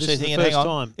 Yeah, right? this is the first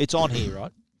time. It's on here,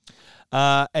 right?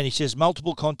 And he says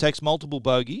multiple contacts, multiple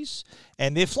bogeys,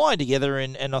 and they're flying together.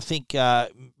 And I think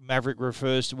Maverick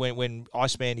refers to when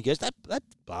Iceman, he goes, that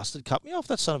bastard cut me off.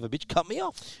 That son of a bitch cut me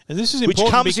off. And this is important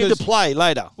which comes because, into play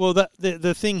later. Well,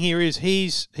 the thing here is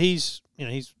he's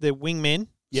their wingman,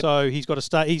 so he's got to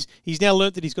stay. He's now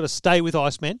learnt that he's got to stay with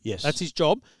Iceman. Yes, that's his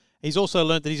job. He's also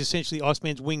learnt that he's essentially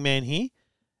Iceman's wingman here.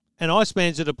 And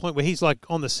Iceman's at a point where he's like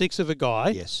on the six of a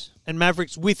guy. Yes, and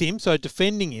Maverick's with him, so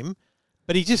defending him.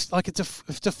 But he just, like, it's a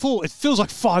full, it feels like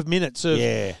 5 minutes of,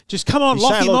 just come on,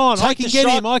 lock him on, I can get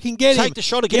him, I can get him. Take the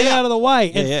shot, get out of the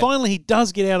way. And yeah. finally he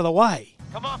does get out of the way.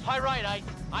 Come off high right,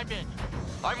 I'm in.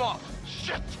 I'm off.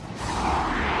 Shit.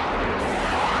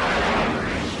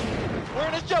 We're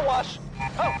in his jet wash.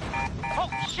 Oh,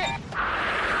 shit.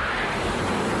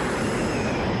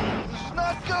 This is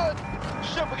not good.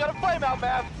 Shit, we got a flame out,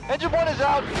 Mav. Engine 1 is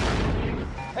out.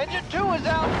 Engine 2 is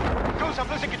out. Goose, I'm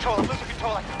losing control.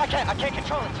 I can't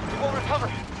control it. It won't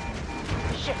recover.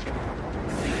 Shit.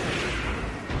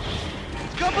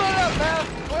 Come on up, Mav.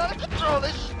 We're out of control.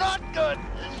 This is not good.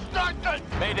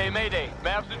 Mayday.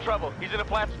 Mav's in trouble. He's in a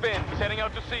flat spin. He's heading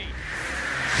out to sea.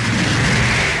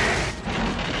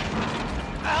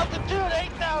 Altitude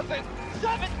 8,000.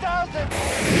 7,000.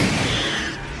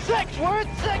 6. We're at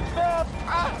 6, Mav.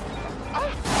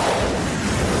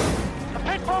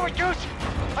 Pin forward, Goose.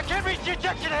 I can't reach the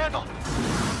ejection handle.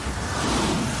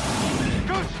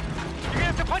 Goose, you're gonna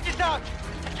have to punch us out.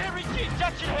 I can't reach the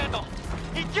ejection handle.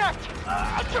 Eject.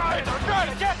 I'm trying.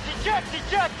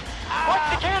 Eject.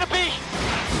 Watch the canopy.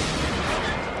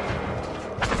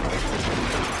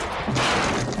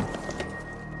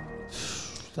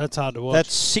 That's hard to watch. That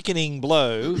sickening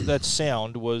blow, that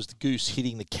sound was the Goose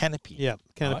hitting the canopy. Yeah,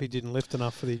 canopy didn't lift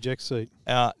enough for the eject seat.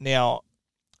 Now,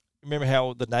 remember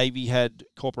how the Navy had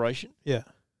cooperation? Yeah.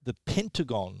 The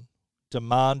Pentagon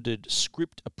demanded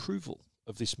script approval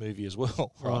of this movie as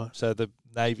well. Right. So the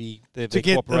Navy, their get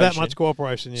cooperation. That much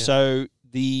cooperation, yeah. So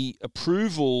the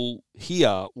approval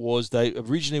here was they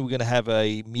originally were going to have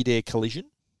a mid-air collision.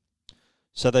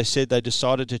 So they said they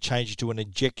decided to change it to an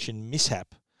ejection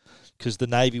mishap because the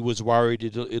Navy was worried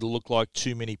it'll look like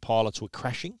too many pilots were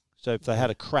crashing. So if they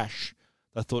had a crash,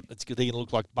 they thought they're going to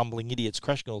look like bumbling idiots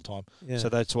crashing all the time. Yeah. So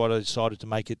that's why they decided to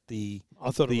make it I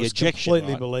thought the it was ejection,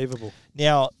 completely right? believable.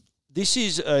 Now, this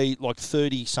is a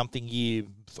 30-something year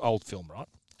old film, right?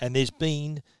 And there's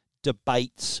been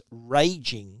debates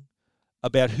raging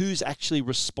about who's actually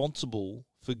responsible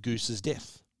for Goose's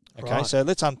death. Okay, Right. so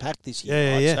let's unpack this here.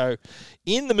 Yeah, right? yeah. So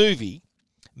in the movie,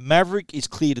 Maverick is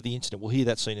cleared of the incident. We'll hear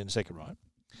that scene in a second, right?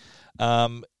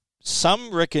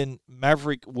 Some reckon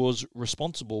Maverick was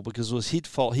responsible because it was his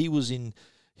fault. He was in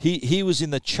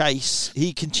the chase.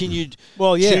 He continued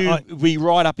to be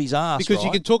right up his ass. Because right?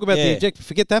 you can talk about the eject.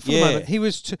 Forget that for a moment. He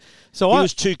was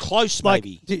too close. Like,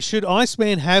 maybe should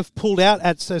Iceman have pulled out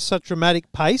at such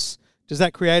dramatic pace? Does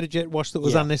that create a jet wash that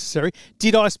was unnecessary?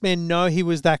 Did Iceman know he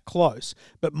was that close?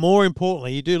 But more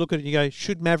importantly, you do look at it and you go,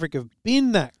 should Maverick have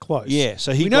been that close? Yeah.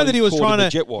 So we know that he was trying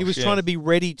to be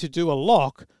ready to do a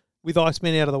lock with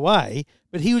Iceman out of the way,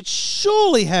 but he would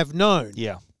surely have known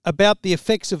about the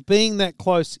effects of being that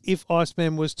close if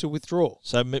Iceman was to withdraw.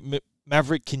 So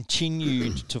Maverick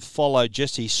continued to follow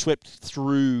Jesse, swept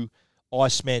through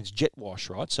Iceman's jet wash,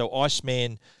 right? So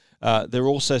Iceman, they're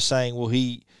also saying, well,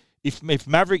 if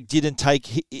Maverick didn't take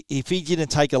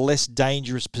a less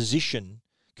dangerous position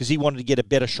because he wanted to get a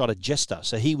better shot at Jester,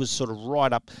 so he was sort of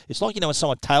right up. It's like when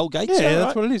someone tailgates. Yeah,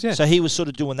 that's right? what it is. Yeah. So he was sort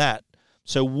of doing that.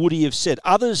 So would he have said?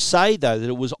 Others say though that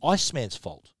it was Iceman's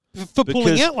fault for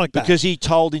pulling out like that because he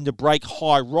told him to brake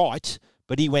high right,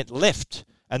 but he went left,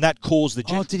 and that caused the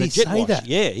jet. Oh, did he jet say wash. that?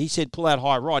 Yeah, he said pull out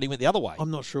high right. He went the other way. I'm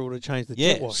not sure it would have changed the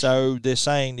jet wash. So they're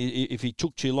saying if he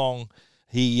took too long,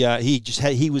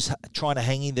 He was trying to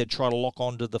hang in there, try to lock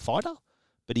onto the fighter,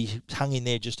 but he hung in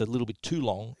there just a little bit too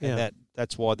long, and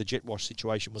that's why the jet wash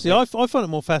situation was. See, I find it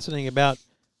more fascinating about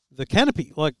the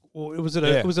canopy. Like, was it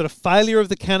a failure of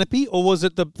the canopy, or was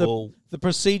it the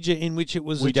procedure in which it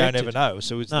was? We ejected? don't ever know.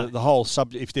 So it's the whole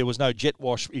if there was no jet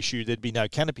wash issue, there'd be no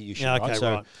canopy issue. Yeah, okay, right?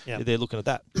 So right. Yeah. they're looking at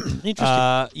that.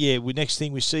 Interesting. Next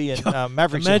thing we see, and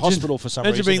Maverick's in hospital for some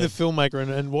reason. Imagine being the filmmaker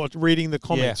and reading the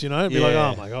comments. It'd be like,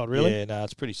 oh my god, really? Yeah, no,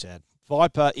 it's pretty sad.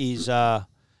 Viper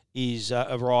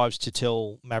arrives to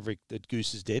tell Maverick that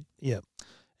Goose is dead. Yeah.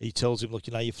 He tells him, look,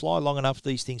 you fly long enough,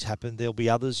 these things happen. There'll be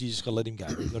others. You just got to let him go.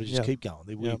 You've got to just keep going.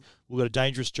 We've got a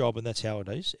dangerous job, and that's how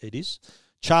it is.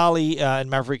 Charlie and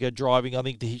Maverick are driving. I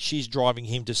think she's driving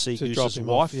him to see Goose's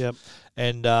wife. Yep.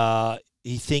 And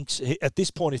he thinks, at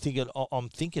this point, I'm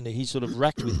thinking he's sort of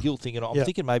racked with guilt, thinking, I'm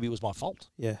thinking maybe it was my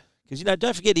fault. Yeah. Because,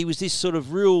 don't forget, he was this sort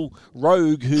of real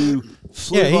rogue who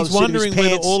flew by the seat of his wondering whether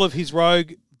pants. all of his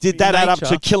rogue Did that add up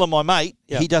to killing my mate?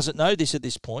 Yep. He doesn't know this at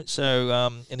this point. So,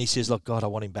 and he says, look, God, I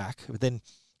want him back. But then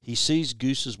he sees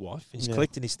Goose's wife. He's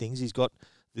collecting his things. He's got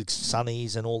the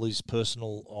sunnies and all his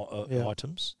personal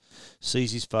items.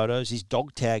 Sees his photos, his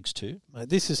dog tags too. Mate,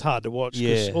 this is hard to watch.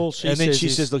 Yeah. All she and then says she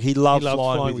is says, look, he loved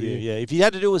flying with you. you. Yeah. If he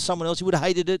had to do it with someone else, he would have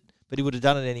hated it, but he would have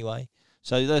done it anyway.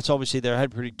 So that's obviously they had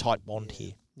a pretty tight bond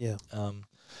here. Yeah.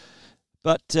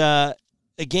 But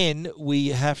again,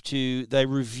 they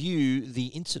review the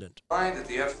incident. Find that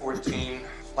the F-14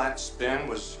 flat spin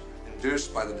was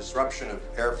induced by the disruption of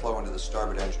airflow into the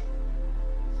starboard engine.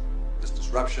 This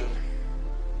disruption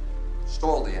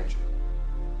stalled the engine,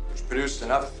 which produced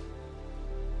enough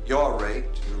yaw rate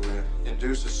to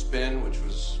induce a spin which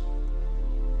was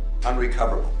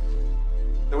unrecoverable.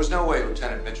 There was no way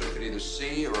Lieutenant Mitchell could either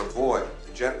see or avoid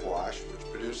the jet wash which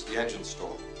produced the engine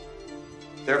stall.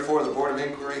 Therefore, the Board of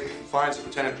Inquiry finds that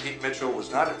Lieutenant Pete Mitchell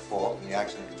was not at fault in the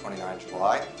accident of 29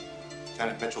 July.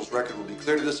 Lieutenant Mitchell's record will be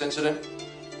clear to this incident.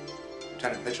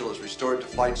 Lieutenant Mitchell is restored to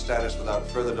flight status without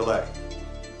further delay.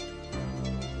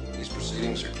 These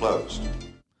proceedings are closed.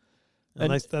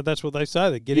 And that's what they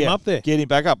say. They get him up there. Get him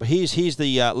back up. Here's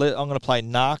the. I'm going to play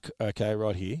Narc. Okay,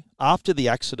 right here. After the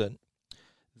accident,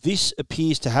 this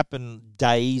appears to happen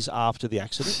days after the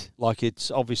accident. Like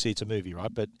it's obviously it's a movie,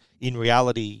 right? But in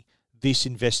reality, this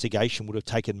investigation would have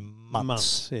taken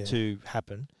months to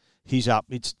happen. He's up.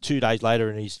 It's 2 days later,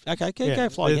 and he's okay. Go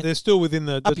fly again. They're still within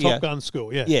the Top Gun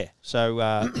school. Yeah. Yeah. So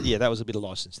that was a bit of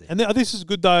license there. And this is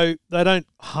good though. They don't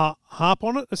harp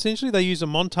on it. Essentially, they use a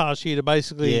montage here to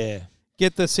basically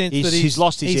get the sense that he's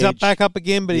lost his edge. Back up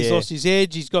again, but he's lost his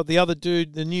edge. He's got the other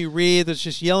dude, the new rear, that's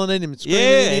just yelling at him and screaming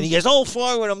at him. And he goes, "I'll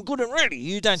fly when I'm good and ready.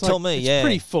 You don't tell me." It's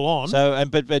pretty full on. So,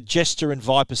 but Jester and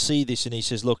Viper see this, and he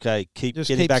says, "Look, hey, keep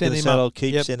getting back in the saddle.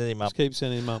 Keep sending him up. Just keep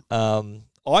sending him up."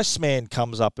 Iceman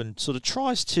comes up and sort of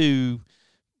tries to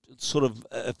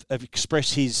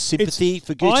express his sympathy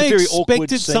for Goose. I it's a very awkward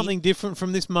expected scene. something different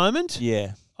from this moment.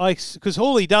 Yeah. Because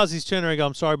all he does is turn around and go,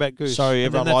 "I'm sorry about Goose." Sorry,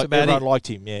 everyone liked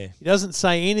him, yeah. He doesn't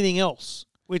say anything else,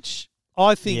 which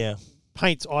I think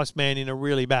paints Iceman in a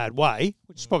really bad way,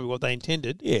 which is probably what they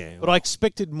intended. Yeah. But I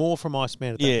expected more from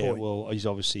Iceman at that point. Yeah, well, he's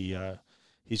obviously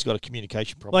he's got a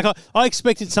communication problem. Like I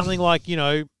expected something like, you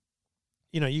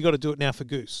got to do it now for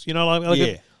Goose.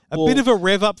 A bit of a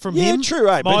rev up from him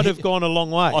might have gone a long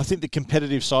way. I think the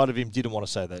competitive side of him didn't want to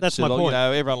say that. That's my point.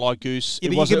 Everyone liked Goose.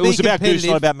 Yeah, it was about Goose,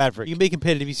 not about Maverick. You can be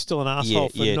competitive. He's still an asshole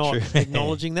for not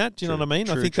acknowledging that. Do you know what I mean?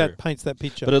 I think that paints that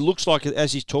picture. But it looks like,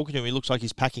 as he's talking to him, he looks like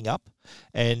he's packing up,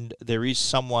 and there is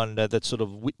someone that's sort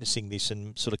of witnessing this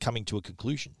and sort of coming to a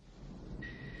conclusion.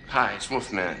 Hi, it's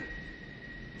Wolfman.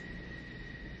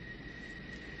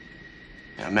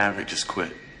 Yeah, Maverick just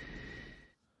quit.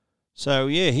 So,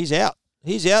 he's out.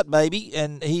 He's out, baby,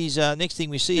 and he's next thing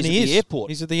we see is at the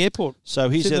airport. He's at the airport. So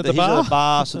he's at the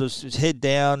bar, sort of his head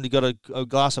down. He got a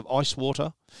glass of ice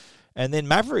water, and then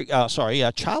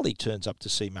Charlie turns up to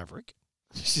see Maverick.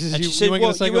 She said, "You weren't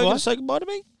going to say goodbye to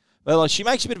me?" Well, she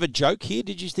makes a bit of a joke here.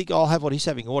 Did you think I'll have what he's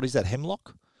having? What is that,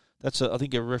 hemlock? That's I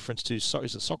think a reference to is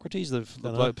it Socrates,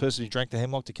 the person who drank the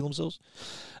hemlock to kill themselves.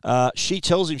 She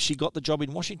tells him she got the job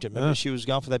in Washington. Remember, she was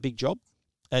going for that big job.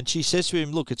 And she says to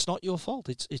him, "Look, it's not your fault.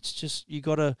 It's just you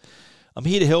got to. I'm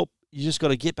here to help. You just got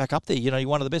to get back up there. You're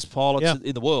one of the best pilots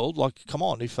in the world. Like, come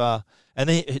on. If and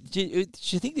then do you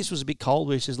think this was a bit cold?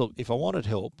 Where he says, "Look, if I wanted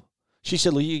help," she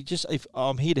said, "Look, if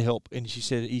I'm here to help," and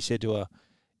he said to her,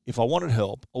 "If I wanted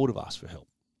help, I would have asked for help."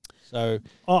 So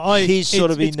he's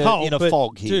sort of in a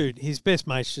fog here. Dude, his best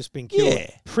mate's just been killed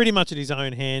pretty much at his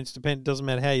own hands. Doesn't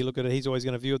matter how you look at it. He's always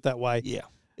going to view it that way. Yeah.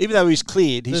 Even though he's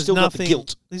cleared, he's still got the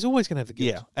guilt. He's always going to have the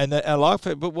guilt. Yeah, and I like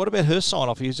it. But what about her sign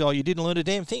off? He goes, "Oh, you didn't learn a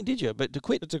damn thing, did you? But to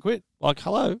quit. Like,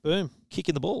 hello, boom,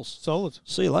 kicking the balls. Solid.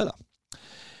 See you later."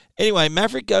 Anyway,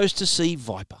 Maverick goes to see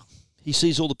Viper. He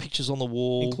sees all the pictures on the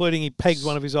wall, including he pegged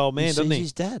one of his old man, doesn't he?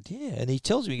 His dad, yeah, and he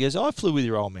tells him, he goes, "I flew with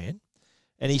your old man,"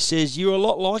 and he says, "You're a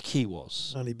lot like he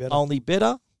was, only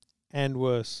better, and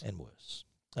worse,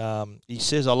 He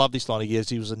says, "I love this line." He goes,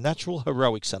 "He was a natural,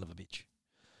 heroic son of a bitch."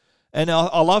 And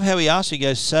I love how he asks. He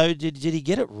goes, "So did he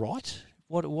get it right?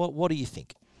 What do you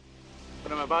think?"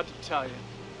 What I'm about to tell you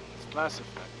is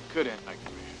classified. It could end my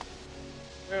career.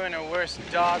 We were in the worst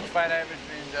dogfight I ever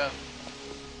dreamed of.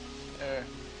 There are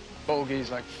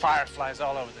bogeys like fireflies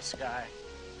all over the sky.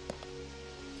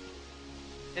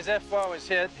 His F-4 was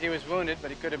hit. He was wounded,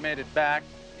 but he could have made it back.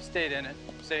 He stayed in it,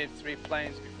 saved 3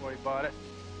 planes before he bought it.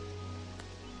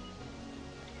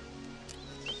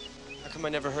 How come I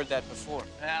never heard that before?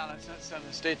 Well, that's not something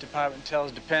the State Department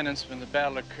tells dependents when the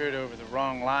battle occurred over the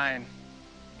wrong line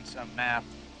on some map.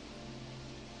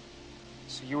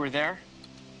 So you were there?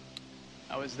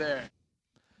 I was there.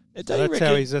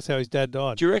 That's how his dad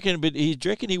died. Do you reckon? But do you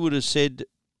reckon he would have said,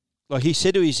 like he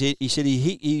said to his hit,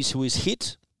 he was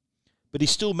hit, but he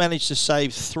still managed to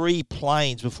save 3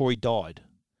 planes before he died.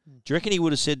 Do you reckon he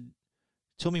would have said,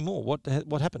 "Tell me more.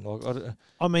 What happened?"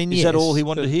 I mean, is that all he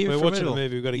wanted to hear? We're watching a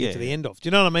movie. We've got to get to the end of. Do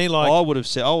you know what I mean? Like, I would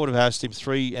have asked him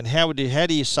 3. And how do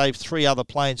you save 3 other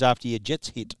planes after your jet's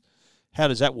hit? How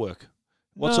does that work?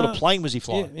 What sort of plane was he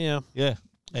flying? Yeah.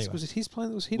 Anyway, was it his plane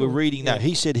that was hit? We're reading that.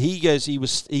 He said he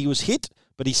was hit,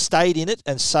 but he stayed in it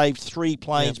and saved 3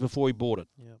 planes before he bought it.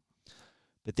 Yeah.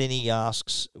 But then he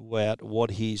asks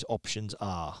what his options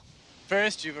are.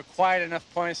 First, you've acquired enough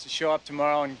points to show up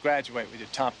tomorrow and graduate with your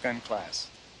Top Gun class.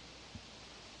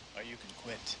 Or you can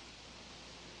quit.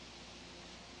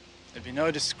 There'd be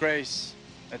no disgrace.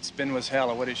 That spin was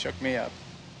hell. It would have shook me up.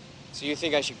 So you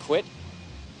think I should quit?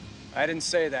 I didn't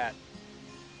say that.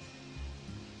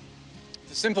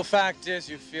 The simple fact is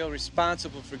you feel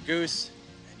responsible for Goose,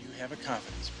 and you have a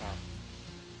confidence problem.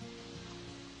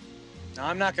 Now,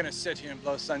 I'm not going to sit here and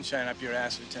blow sunshine up your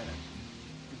ass, Lieutenant.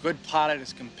 A good pilot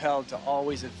is compelled to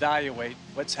always evaluate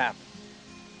what's happened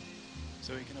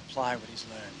so he can apply what he's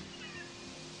learned.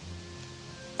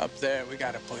 Up there, we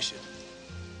got to push it.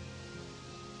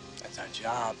 That's our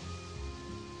job.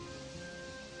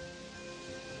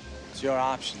 It's your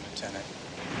option, Lieutenant.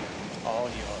 All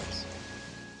yours.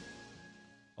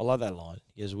 I love that line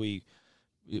because we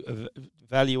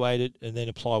evaluate it and then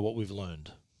apply what we've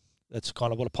learned. That's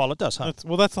kind of what a pilot does, huh?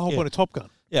 That's the whole point of Top Gun.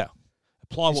 Yeah.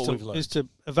 Apply what we've learned. Is to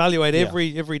evaluate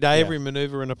every day, every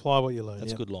maneuver, and apply what you learn.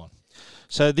 That's a good line.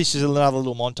 So this is another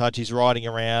little montage. He's riding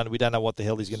around. We don't know what the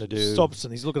hell he's going to do. Stops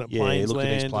and he's looking at planes,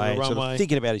 looking at his plane, the sort runway. of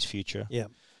thinking about his future. Yeah.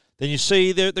 Then you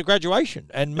see the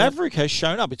graduation, and Maverick has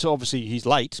shown up. It's obviously he's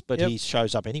late, but he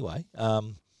shows up anyway.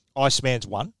 Iceman's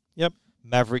won. Yep.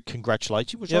 Maverick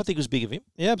congratulates you, which I think was big of him.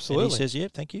 Yeah, absolutely. And he says, "Yeah,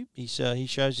 thank you." He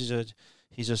shows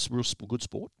he's a real good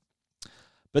sport.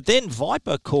 But then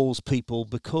Viper calls people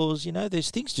because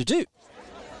there's things to do.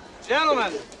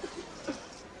 Gentlemen,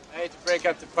 I hate to break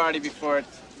up the party before it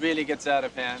really gets out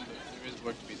of hand, but there is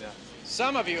work to be done.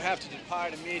 Some of you have to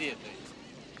depart immediately.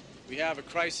 We have a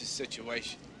crisis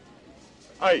situation.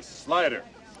 Ice, Slider.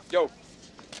 Yo.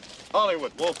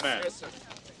 Hollywood, Wolfman. Yes, sir.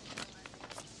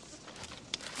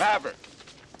 Maverick.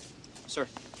 Sir.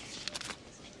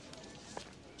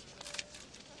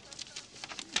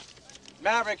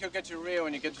 Maverick, you'll get your Rio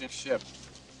when you get to your ship.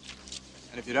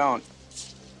 And if you don't,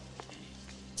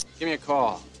 give me a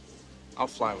call. I'll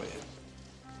fly with you.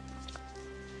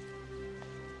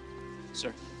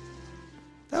 Sir.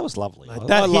 That was lovely. Mate,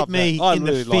 that hit me in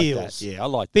the feels. Yeah, I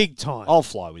like that. Big time. I'll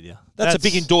fly with you. That's a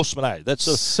big endorsement, eh? That's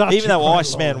such even a though great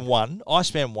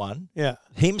Iceman won. Yeah.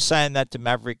 Him saying that to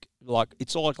Maverick,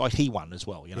 it's like he won as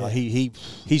well.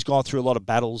 He's gone through a lot of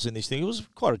battles in this thing. It was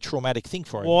quite a traumatic thing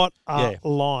for him. What a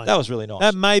line! That was really nice.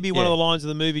 That may be one of the lines of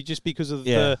the movie just because of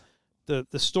the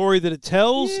story that it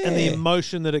tells and the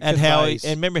emotion that it conveys.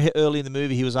 And remember early in the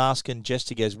movie he was asking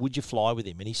Jester, goes, "Would you fly with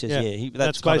him?" And he says,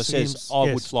 that's kind of says,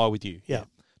 "I would fly with you." Yeah.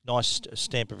 Nice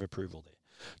stamp of approval there.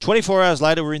 24 hours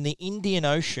later, we're in the Indian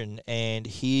Ocean, and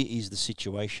here is the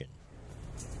situation.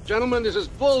 Gentlemen, this is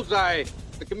Bullseye.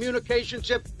 The communication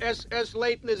ship SS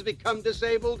Layton has become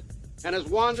disabled and has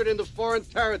wandered into foreign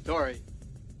territory.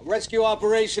 A rescue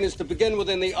operation is to begin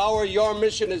within the hour. Your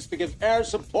mission is to give air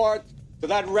support to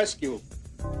that rescue.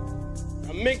 There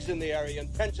are MiGs in the area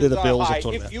and tensions are high.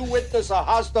 If you witness a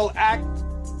hostile act,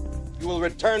 you will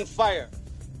return fire.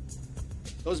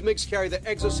 Those MiGs carry the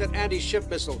Exocet anti-ship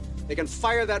missile. They can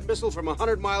fire that missile from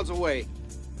 100 miles away.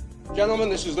 Gentlemen,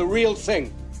 this is the real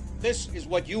thing. This is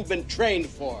what you've been trained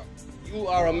for. You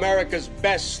are America's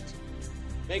best.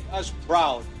 Make us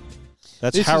proud.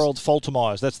 That's Harold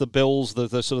Faltermeyer's. That's the bells.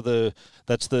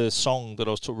 That's the song that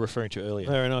I was referring to earlier.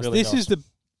 Very nice. Really this nice. is the.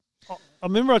 I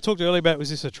remember I talked earlier about,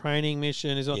 was this a training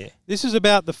mission? This is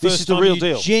about the This first is the time real you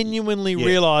deal. genuinely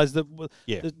realise that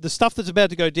the stuff that's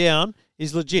about to go down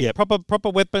is legit. Proper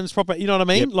weapons, you know what I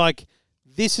mean? Like,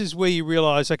 this is where you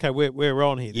realise, okay, we're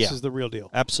on here. This is the real deal.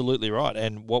 Absolutely right.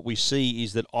 And what we see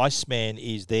is that Iceman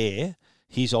is there.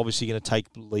 He's obviously going to take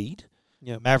lead.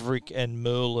 Yep. Maverick and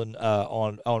Merlin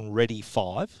are on Ready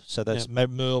 5. So that's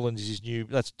Merlin is his new.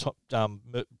 That's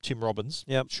Tim Robbins.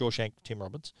 Yep. Shawshank Tim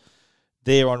Robbins.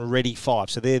 They're on Ready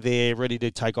 5. So they're there, ready to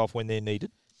take off when they're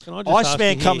needed. Can I just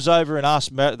Iceman comes over and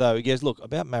asks, though, he goes, look,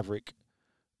 about Maverick,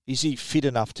 is he fit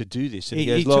enough to do this? And he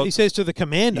goes, look, he says to the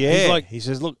commander, he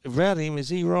says, look, around him, is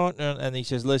he right? And he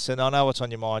says, listen, I know what's on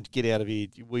your mind. Get out of here.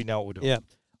 We know what we're doing. Yeah.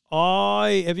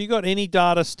 Have you got any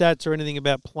data, stats, or anything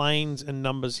about planes and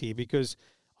numbers here? Because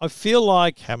I feel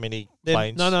like... How many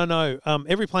planes? No.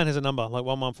 Every plane has a number, like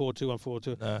 114,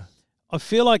 2142. No. I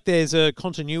feel like there's a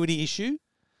continuity issue.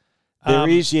 There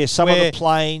is. Some of the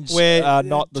planes are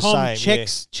not the Tom same.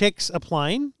 checks a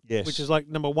plane, which is like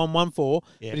number 114,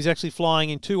 but he's actually flying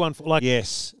in 214. Like,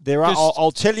 yes, there are. I'll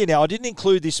tell you now. I didn't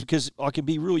include this because I can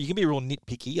be real. You can be real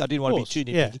nitpicky. I didn't want to be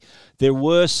too nitpicky. There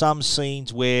were some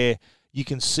scenes where you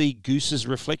can see Goose's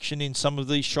reflection in some of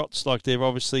these shots. Like they're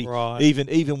obviously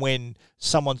even when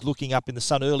someone's looking up in the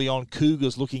sun early on,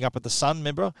 Cougar's looking up at the sun.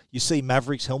 Remember, you see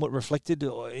Maverick's helmet reflected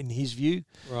in his view.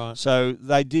 Right. So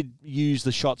they did use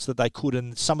the shots that they could,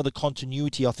 and some of the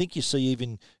continuity. I think you see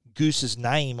even Goose's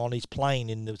name on his plane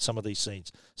in some of these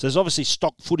scenes. So there's obviously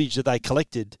stock footage that they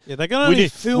collected. Yeah, they can only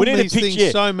film these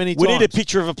things so many times. We need a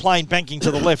picture of a plane banking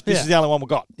to the left. This is the only one we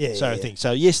got. I think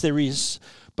so. Yes, there is,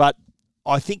 but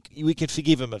I think we can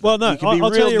forgive him of well, that. no, You can be I'll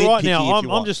tell real you right nitpicky now, if you I'm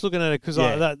want. just looking at it because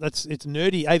it's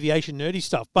nerdy, aviation nerdy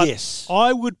stuff. But Yes.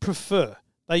 I would prefer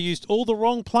they used all the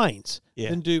wrong planes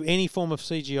than do any form of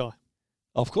CGI.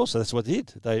 Of course, that's what they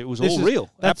did. It was all real.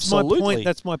 That's Absolutely. my point.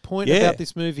 That's my point about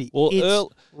this movie. Well,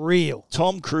 it's real.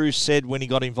 Tom Cruise said when he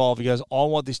got involved, he goes, I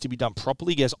want this to be done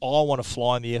properly. He goes, I want to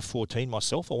fly in the F-14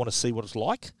 myself. I want to see what it's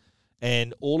like.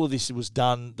 And all of this was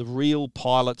done, the real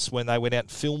pilots, when they went out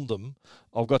and filmed them,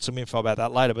 I've got some info about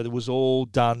that later, but it was all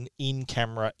done in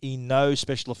camera, in no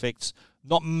special effects,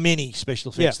 not many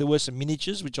special effects. Yeah. There were some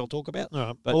miniatures, which I'll talk about. All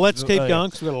right. But Well, let's keep going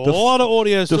because we've got a lot of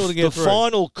audio still to get through. The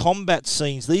final combat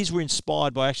scenes, these were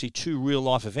inspired by actually two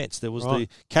real-life events. There was the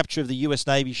capture of the U.S.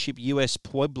 Navy ship U.S.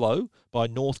 Pueblo by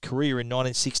North Korea in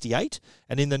 1968,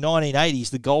 and in the 1980s,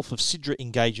 the Gulf of Sidra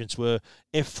engagements were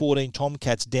F-14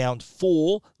 Tomcats downed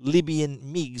 4 Libyan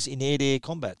MiGs in air-to-air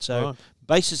combat. So,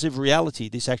 basis of reality,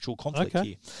 this actual conflict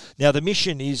here. Now, the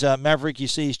mission is Maverick, you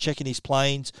see, he's checking his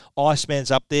planes. Iceman's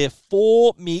up there.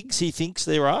 4 MiGs, he thinks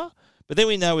there are. But then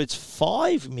we know it's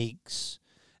 5 MiGs.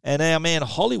 And our man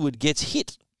Hollywood gets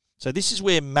hit. So this is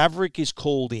where Maverick is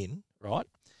called in, right?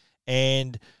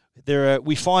 And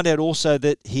we find out also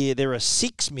that here there are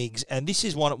 6 MiGs. And this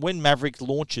is one, when Maverick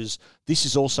launches, this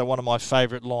is also one of my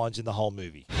favourite lines in the whole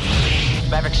movie.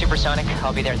 Maverick supersonic,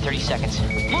 I'll be there in 30 seconds.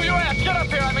 Move your ass, get up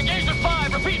here, I'm engaged at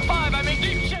 5, repeat 5, I'm in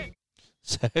deep shit.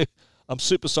 So I'm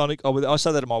supersonic. I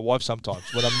say that to my wife sometimes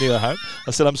when I'm near home.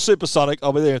 I said, I'm supersonic,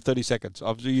 I'll be there in 30 seconds.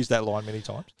 I've used that line many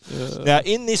times. Now,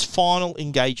 in this final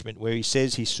engagement where he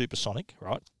says he's supersonic,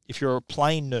 right, if you're a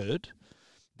plane nerd,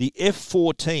 the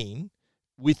F-14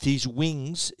 with his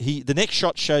wings, the next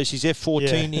shot shows his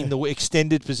F-14 in the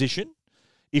extended position.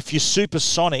 If you're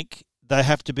supersonic, they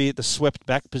have to be at the swept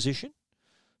back position.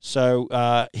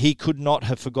 So he could not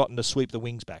have forgotten to sweep the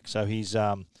wings back. So he's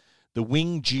the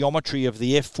wing geometry of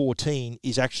the F-14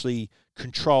 is actually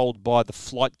controlled by the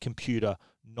flight computer,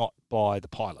 not by the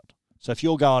pilot. So if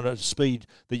you're going at a speed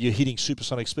that you're hitting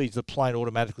supersonic speeds, the plane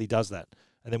automatically does that.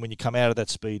 And then when you come out of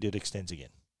that speed, it extends again.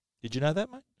 Did you know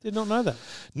that, mate? Did not know that.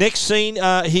 Next scene,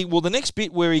 the next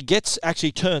bit where he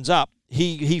actually turns up,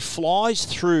 he flies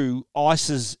through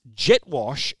ICE's jet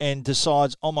wash and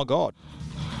decides, oh my God.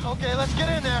 Okay, let's get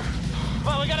in there. Come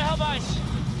on, we gotta help Ice.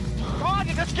 Come on,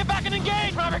 let's get back and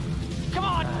engage, Maverick. Come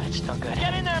on. It's no good.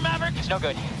 Get in there, Maverick. It's no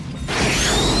good.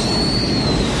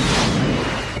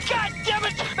 God damn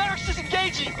it! Maverick's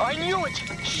disengaging. I knew it.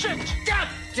 Shit. God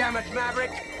damn it, Maverick.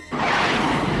 Get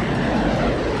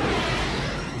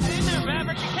in there,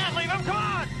 Maverick. You can't leave him. Come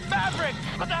on. Maverick,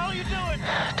 what the hell are you doing?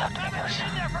 Maverick, get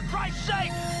in there, for Christ's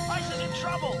sake. Ice is in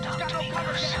trouble. He's got no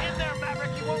cover. Get in there,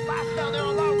 Maverick. You won't last down there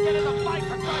alone. Get in the fight,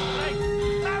 for Christ's sake.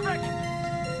 Maverick!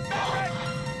 Maverick!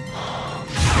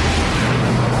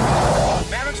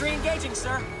 Maverick's re-engaging,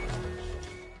 sir.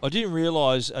 I didn't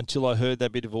realise until I heard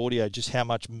that bit of audio just how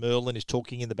much Merlin is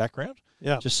talking in the background.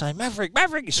 Yeah. Just saying, Maverick,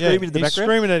 Maverick. He's screaming in the he's background.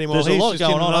 Screaming at him while There's a he's lot just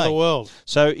going in on. another world.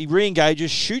 So he re-engages,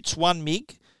 shoots one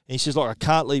MiG, and he says, "Look, I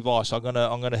can't leave Ice. I'm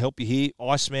gonna help you here."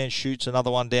 Iceman shoots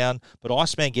another one down, but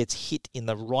Iceman gets hit in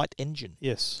the right engine.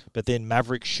 Yes. But then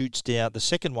Maverick shoots down the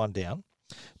second one down.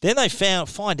 Then they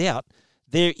find out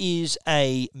there is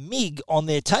a MiG on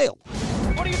their tail.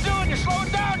 What are you doing? You're slowing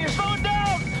down. You're slowing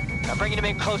down. I'm bringing him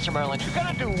in closer, Merlin. You're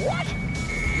gonna do what?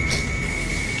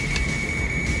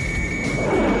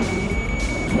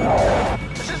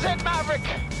 This is it, Maverick.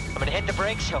 I'm gonna hit the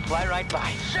brakes. He'll fly right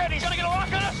by. Shit, he's gonna get a lock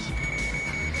on us.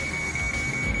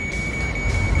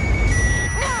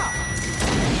 Now.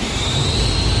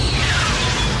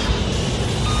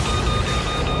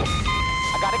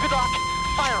 I got a good lock.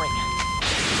 Firing.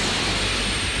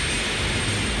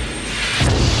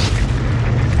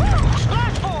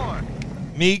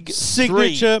 MiG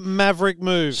Signature 3. Maverick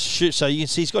move. So you can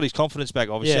see he's got his confidence back,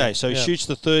 obviously. So he shoots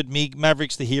the third MiG.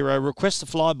 Maverick's the hero. Requests a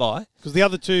flyby. Because the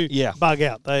other two bug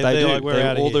out. They're do. like, we're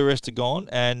out of all here. the rest are gone.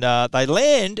 And they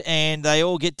land and they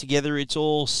all get together. It's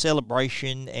all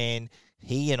celebration. And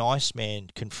he and Iceman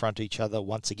confront each other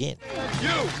once again.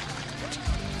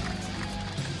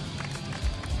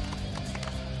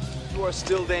 You are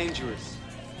still dangerous.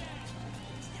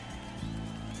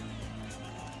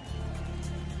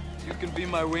 You can be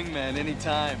my wingman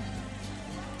anytime.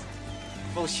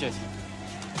 Bullshit.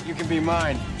 You can be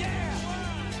mine.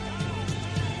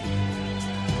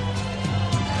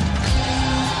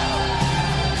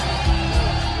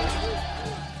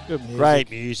 Good music. Great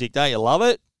music. Don't you love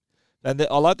it? And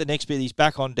I like the next bit. He's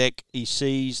back on deck. He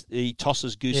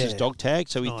tosses Goose's dog tag.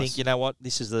 So we think, you know what?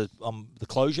 This is the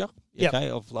closure. Yep.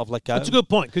 Okay, I've let go. That's a good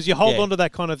point because you hold on to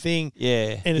that kind of thing.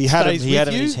 Yeah, and he it had stays him, he had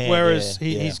with him in you. his hand, Whereas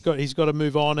yeah. he's got to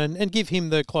move on and give him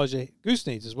the closure Goose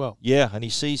needs as well. Yeah, and he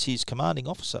sees his commanding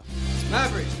officer.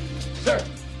 Maverick, sir,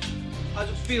 how's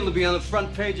it feel to be on the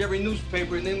front page of every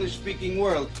newspaper in the English-speaking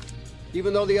world?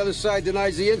 Even though the other side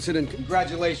denies the incident,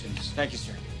 congratulations. Thank you,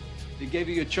 sir. They gave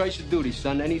you your choice of duty,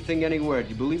 son. Anything, anywhere. Do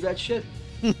you believe that shit?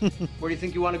 Where do you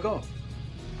think you want to go?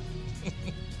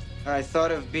 I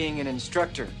thought of being an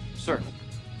instructor, sir.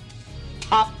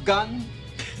 Top Gun?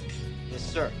 Yes,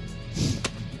 sir.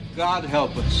 God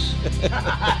help us.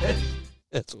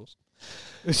 That's awesome.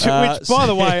 Which, by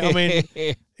the way, I mean,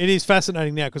 it is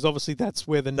fascinating now because obviously that's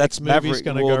where the next movie is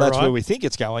going to go. That's right? where we think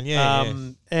it's going. Yeah.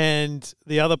 And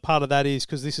the other part of that is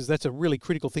because that's a really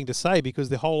critical thing to say because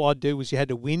the whole idea was you had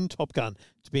to win Top Gun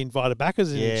to be invited back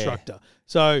as an instructor.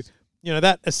 So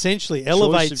that essentially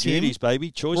elevates him. Duties,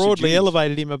 baby. Choice broadly of duties.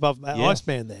 elevated him above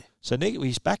Iceman there. So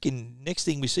he's back in. Next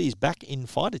thing we see, he's back in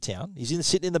Fighter Town. He's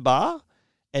sitting in the bar.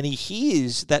 And he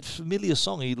hears that familiar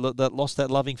song, that Lost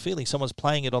That Loving Feeling. Someone's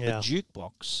playing it on the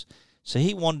jukebox. So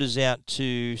he wanders out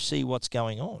to see what's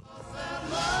going on.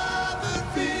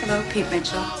 Hello, Pete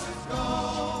Mitchell.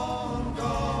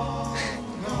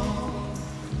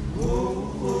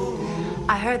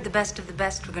 I heard the best of the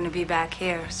best were going to be back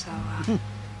here, so...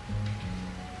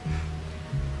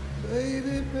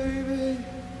 Baby, baby,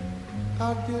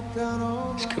 I'll get down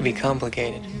on This could be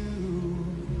complicated.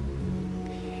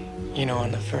 You know,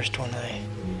 on the first one, I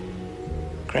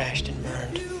crashed and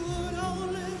burned.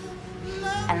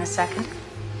 And the second?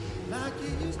 I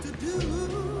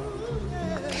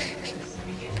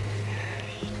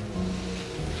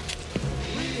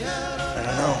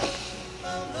don't know.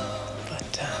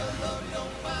 But,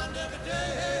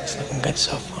 it's looking good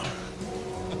so far.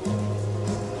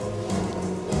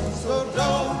 So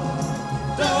don't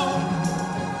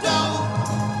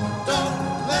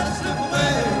let it slip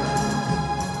away.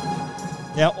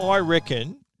 Now, I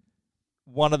reckon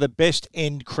one of the best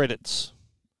end credits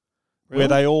Really? where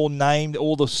they all named,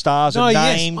 all the stars are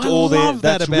named. I all love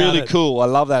that that's about really it. cool. I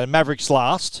love that. And Maverick's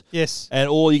last. Yes. And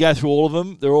you go through all of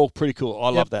them. They're all pretty cool. I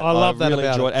love that. I love that really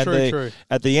about enjoyed it. And True.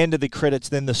 At the end of the credits,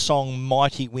 then the song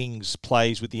Mighty Wings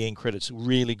plays with the end credits.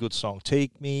 Really good song.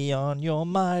 Take me on your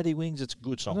mighty wings. It's a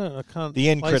good song. No, I can't The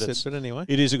end place credits. it, but anyway.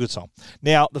 It is a good song.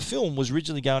 Now, the film was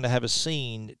originally going to have a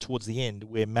scene towards the end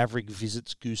where Maverick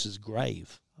visits Goose's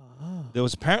grave. There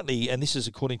was apparently, and this is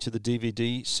according to the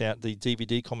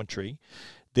DVD commentary,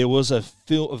 there was a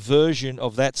version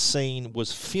of that scene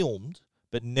was filmed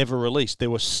but never released.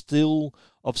 There were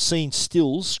I've seen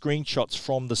stills, screenshots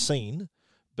from the scene,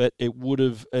 but it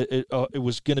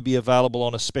was going to be available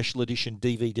on a special edition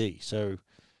DVD. So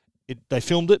they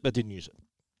filmed it but didn't use it.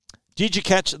 Did you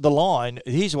catch the line?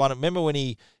 Here's one. Remember when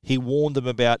he warned them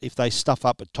about if they stuff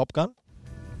up at Top Gun?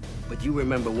 But you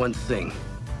remember one thing.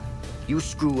 You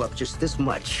screw up just this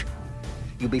much,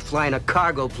 you'll be flying a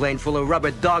cargo plane full of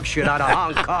rubber dog shit out of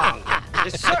Hong Kong.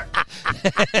 Yes, sir.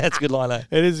 That's a good line, eh?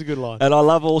 It is a good line. And I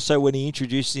love also when he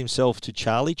introduces himself to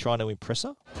Charlie, trying to impress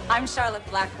her. I'm Charlotte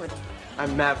Blackwood.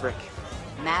 I'm Maverick.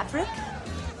 Maverick?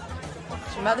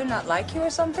 Does your mother not like you or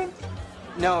something?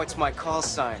 No, it's my call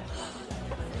sign.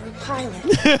 You're a pilot.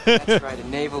 That's right, a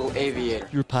naval aviator.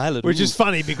 You're a pilot. Which is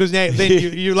funny because now then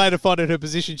you later find in her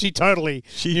position she totally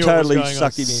knew totally what was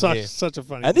going sucked on. him in. Yeah. Such a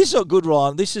funny. And this is a good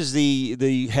line. This is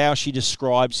the how she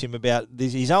describes him about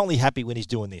this. He's only happy when he's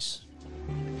doing this.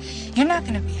 You're not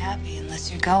going to be happy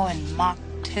unless you're going Mach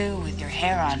 2 with your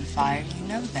hair on fire. You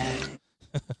know that.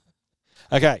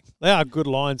 Okay. They are good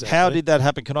lines, actually. How did that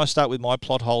happen? Can I start with my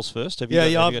plot holes first? Have you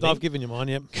I've given you mine,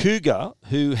 yep. Cougar,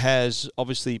 who has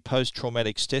obviously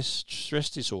post-traumatic stress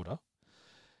disorder,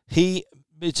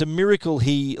 it's a miracle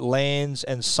he lands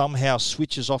and somehow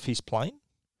switches off his plane.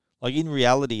 Like in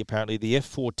reality, apparently, the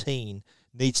F-14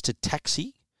 needs to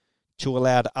taxi to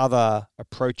allow other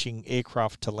approaching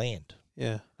aircraft to land.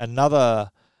 Yeah.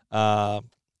 Another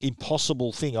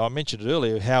impossible thing, I mentioned it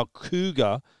earlier,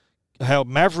 how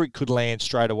Maverick could land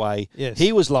straight away. Yes.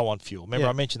 He was low on fuel. Remember, Yeah.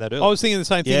 I mentioned that earlier. I was thinking the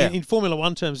same thing. Yeah. In Formula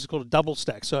One terms, it's called a double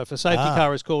stack. So if a safety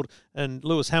car is called and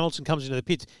Lewis Hamilton comes into the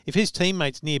pits, if his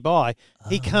teammate's nearby,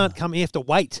 he can't come. He have to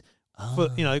wait for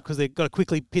because they've got to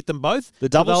quickly pit them both. The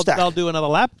double so stack. They'll do another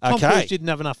lap. Tom Okay. Cruise didn't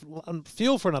have enough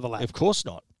fuel for another lap. Of course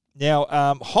not. Now,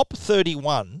 Hop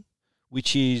 31,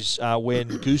 which is when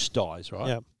Goose dies, right?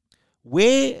 Yeah.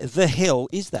 Where the hell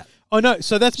is that? Oh no!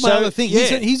 So that's my other thing.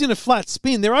 Yeah. He's in a flat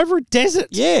spin. They're over a desert.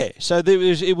 Yeah. So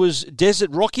it was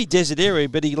rocky desert area,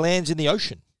 but he lands in the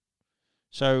ocean.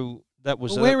 So that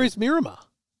was. Well, where is Miramar?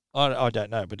 I don't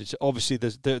know, but it's obviously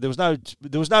there was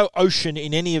no ocean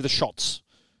in any of the shots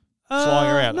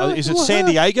flying around. No, is it San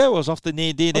Diego? Or was off the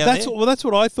near down there? That's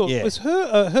what I thought. Yeah. Was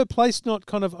her place not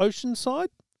kind of oceanside?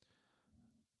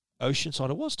 Oceanside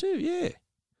it was too. Yeah.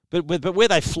 But where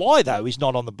they fly though is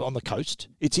not on the coast.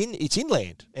 It's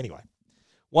inland anyway.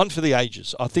 One for the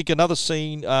ages. I think another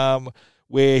scene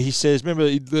where he says,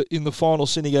 remember in the final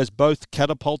scene he goes, both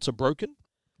catapults are broken.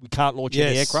 We can't launch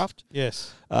any aircraft.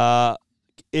 Yes.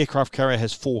 Aircraft carrier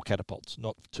has 4 catapults,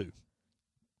 not 2.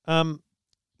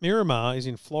 Miramar is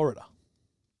in Florida.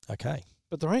 Okay.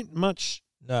 But there ain't much.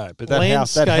 No, but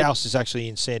that house is actually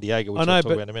in San Diego, which I'll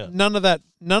talk about in a minute. None of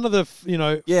the I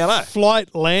know.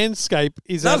 flight landscape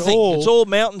is Nothing. at all. It's all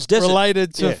mountains, desert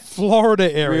related to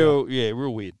Florida area.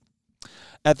 Real weird.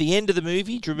 At the end of the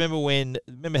movie, do you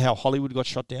remember how Hollywood got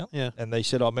shot down? Yeah. And they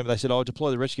said, deploy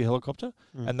the rescue helicopter,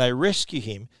 and they rescue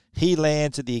him. He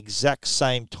lands at the exact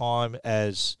same time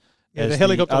as the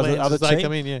helicopter lands other as they team.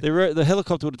 come in. Yeah. The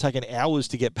helicopter would have taken hours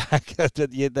to get back.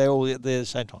 They're all there at the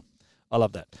same time. I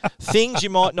love that. Things you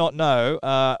might not know.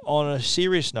 On a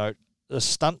serious note, the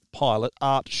stunt pilot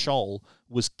Art Scholl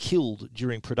was killed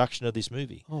during production of this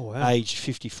movie. Oh wow! Aged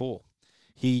 54.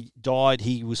 He died.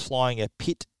 He was flying a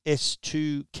Pitt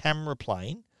S2 camera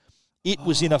plane. It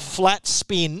was in a flat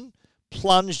spin,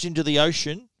 plunged into the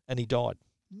ocean, and he died.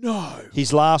 No.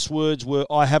 His last words were,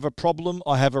 "I have a problem.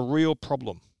 I have a real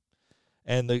problem."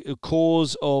 And the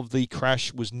cause of the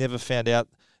crash was never found out.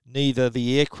 Neither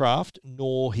the aircraft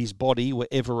nor his body were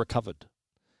ever recovered.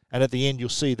 And at the end, you'll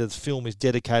see that the film is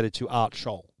dedicated to Art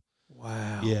Scholl.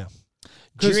 Wow. Yeah.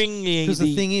 Because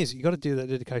the thing is, you got to do that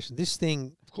dedication. This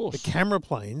thing, of course, the camera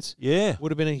planes,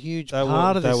 would have been a huge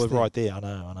part of this. They were thing. right there. I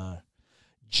know.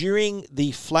 During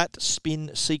the flat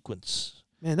spin sequence,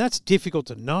 man, that's difficult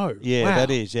to know. Yeah, wow.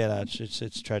 that is. Yeah, no,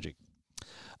 it's tragic.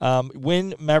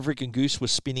 When Maverick and Goose were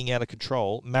spinning out of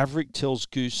control, Maverick tells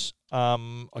Goose,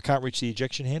 I can't reach the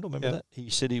ejection handle. Remember that? He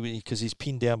said because he's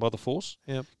pinned down by the force.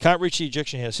 Yep. Can't reach the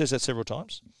ejection handle. Says that several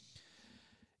times.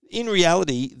 In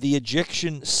reality, the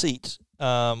ejection seat,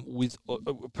 with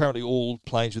apparently all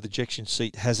planes with ejection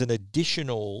seat, has an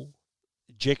additional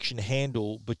ejection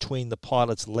handle between the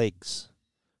pilot's legs.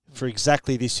 For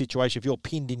exactly this situation, if you're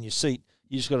pinned in your seat,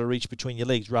 you just got to reach between your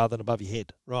legs rather than above your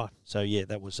head. Right. So yeah,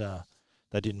 that was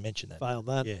they didn't mention that. Failed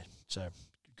that. Yeah. So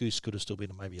Goose could have still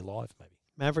been maybe alive, maybe.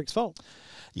 Maverick's fault.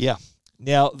 Yeah.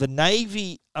 Now, the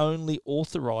Navy only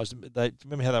authorised,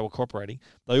 remember how they were cooperating?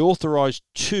 They authorised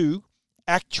 2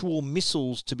 actual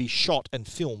missiles to be shot and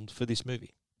filmed for this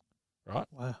movie. Right?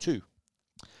 Wow. 2.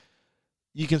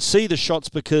 You can see the shots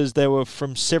because they were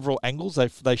from several angles.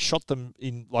 They shot them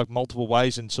in like multiple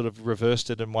ways and sort of reversed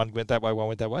it, and one went that way, one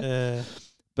went that way.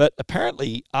 But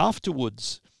apparently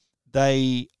afterwards,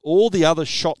 all the other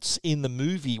shots in the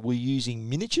movie were using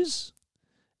miniatures,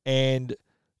 and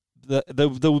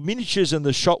the miniatures and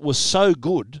the shot was so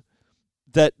good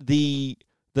that the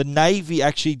Navy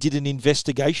actually did an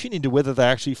investigation into whether they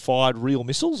actually fired real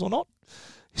missiles or not.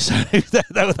 So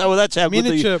that's how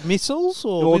miniature missiles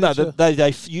or well, miniature? no,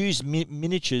 they use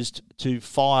miniatures to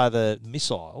fire the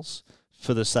missiles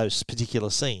for those particular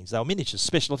scenes. They were miniatures,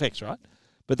 special effects, right?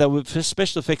 But they were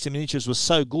special effects and miniatures were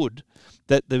so good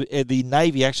that the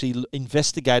Navy actually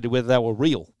investigated whether they were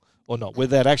real or not,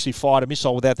 whether they'd actually fired a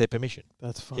missile without their permission.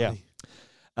 That's funny.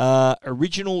 Yeah.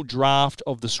 Original draft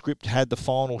of the script had the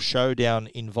final showdown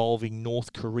involving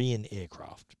North Korean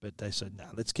aircraft, but they said, no,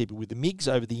 let's keep it with the MiGs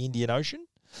over the Indian Ocean.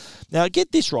 Now,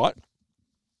 get this right.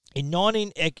 In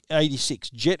 1986,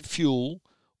 jet fuel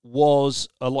was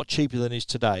a lot cheaper than it is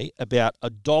today, about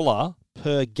 $1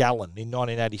 per gallon in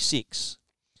 1986.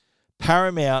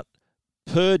 Paramount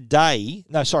per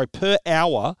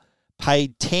hour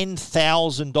paid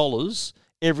 $10,000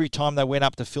 every time they went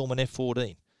up to film an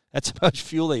F-14. That's how much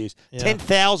fuel they used. Yeah.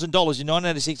 $10,000 in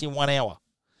 1986 in 1 hour.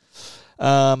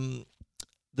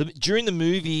 During the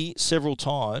movie, several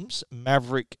times,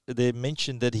 Maverick, they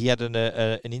mentioned that he had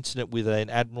an incident with an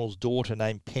admiral's daughter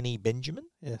named Penny Benjamin.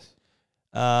 Yes.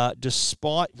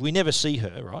 Despite, we never see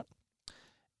her, right?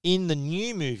 In the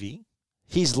new movie,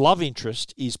 his love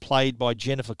interest is played by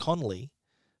Jennifer Connelly.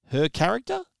 Her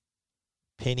character,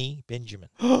 Penny Benjamin,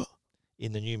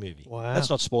 in the new movie. Wow. That's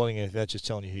not spoiling anything. That's just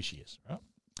telling you who she is, right?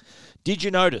 Did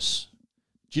you notice?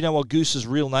 Do you know what Goose's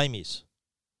real name is?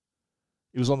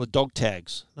 It was on the dog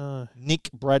tags. No.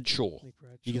 Nick Bradshaw.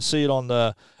 You can see it on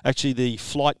the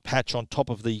flight patch on top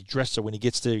of the dresser when he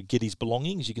gets to get his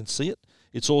belongings. You can see it.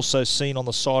 It's also seen on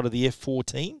the side of the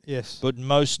F-14. Yes. But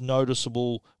most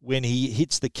noticeable when he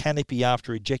hits the canopy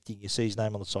after ejecting, you see his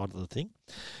name on the side of the thing.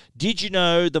 Did you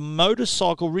know the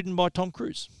motorcycle ridden by Tom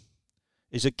Cruise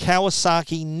is a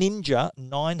Kawasaki Ninja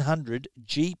 900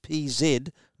 GPZ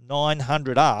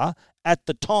 900R, at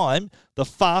the time, the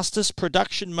fastest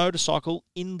production motorcycle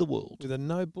in the world. With a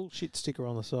no bullshit sticker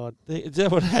on the side. Is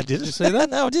that what I did? Did you see that?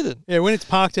 No, I didn't. Yeah, when it's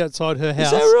parked outside her house.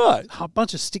 Is that right? A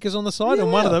bunch of stickers on the side,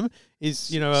 and one of them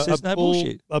is,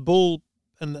 a bull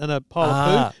and a pile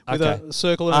of poo with a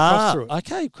circle and a cross through it.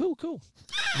 Okay, cool.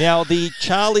 Now, the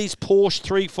Charlie's Porsche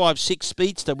 356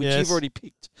 Speedster, which you've already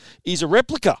picked, is a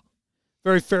replica.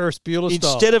 Very Ferris Bueller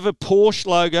style. Instead of a Porsche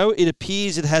logo, it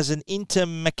appears it has an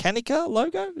Intermeccanica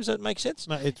logo. Does that make sense?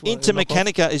 No,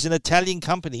 Intermeccanica is an Italian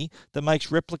company that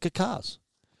makes replica cars.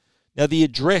 Now, the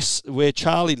address where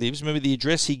Charlie lives, remember the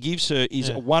address he gives her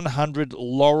is 100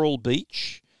 Laurel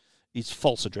Beach. It's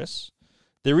false address.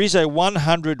 There is a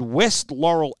 100 West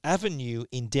Laurel Avenue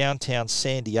in downtown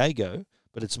San Diego,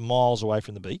 but it's miles away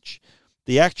from the beach.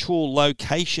 The actual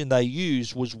location they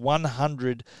used was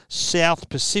 100 South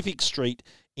Pacific Street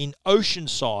in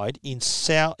Oceanside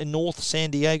in North San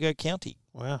Diego County.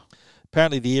 Wow.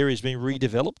 Apparently the area has been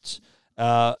redeveloped,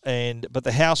 but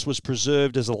the house was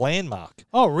preserved as a landmark.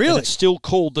 Oh, really? And it's still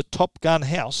called the Top Gun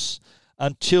House.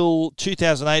 Until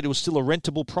 2008, it was still a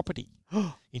rentable property.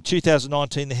 In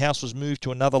 2019, the house was moved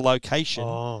to another location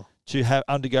to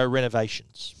undergo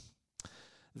renovations.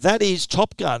 That is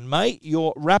Top Gun, mate.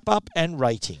 Your wrap-up and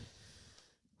rating.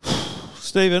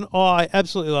 Stephen, I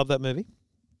absolutely love that movie.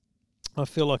 I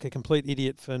feel like a complete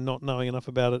idiot for not knowing enough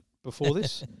about it before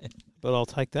this, but I'll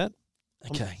take that.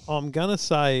 Okay. I'm going to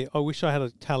say I wish I had a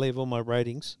tally of all my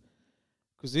ratings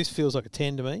because this feels like a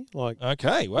 10 to me.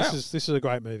 Okay, wow. This is a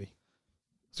great movie.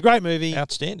 It's a great movie.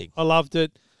 Outstanding. I loved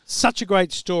it. Such a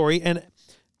great story, and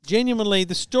genuinely,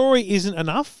 the story isn't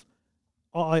enough.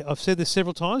 I've said this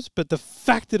several times, but the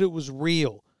fact that it was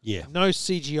real, no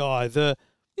CGI,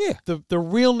 the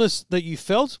realness that you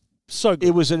felt, so good.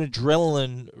 It was an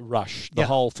adrenaline rush. The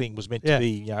whole thing was meant to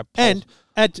be,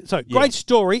 great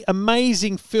story,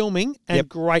 amazing filming, and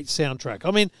great soundtrack.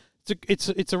 I mean,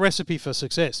 it's a recipe for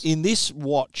success. In this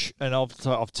watch, and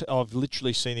I've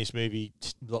literally seen this movie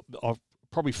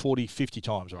probably 40, 50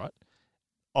 times, right?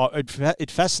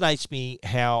 It fascinates me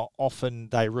how often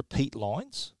they repeat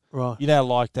lines. Right. You know,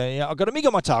 like I've got a MiG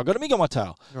on my tail.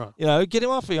 Right. You know, get him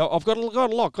off me. I've got a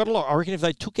lock. I reckon if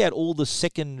they took out all the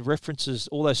second references,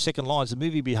 all those second lines, the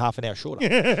movie would be half an hour shorter.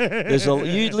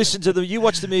 You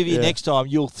watch the movie next time,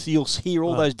 you'll hear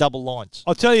all those double lines.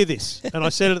 I'll tell you this, and I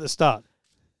said it at the start.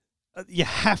 You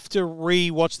have to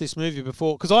re-watch this movie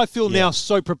before, because I feel now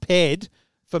so prepared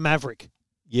for Maverick.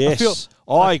 Yes,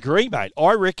 I agree, mate.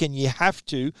 I reckon you have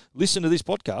to listen to this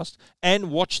podcast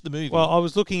and watch the movie. Well, I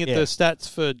was looking at the stats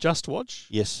for Just Watch.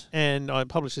 Yes. And I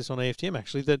published this on EFTM,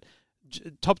 actually, that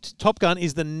Top Gun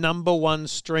is the number one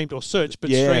streamed or searched but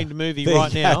streamed movie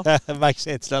right now. It makes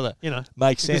sense, doesn't it? You know,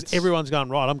 makes because sense. everyone's going,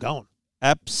 right, I'm going.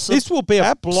 Absolutely. This will be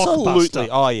a blockbuster.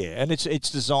 Oh, yeah. And it's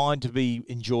designed to be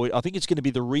enjoyed. I think it's going to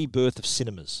be the rebirth of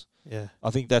cinemas. Yeah. I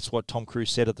think that's what Tom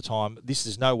Cruise said at the time.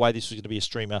 There's no way this was going to be a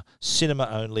streamer, cinema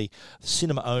only.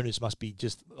 Cinema owners must be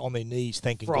just on their knees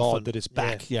thanking Frothing. God that it's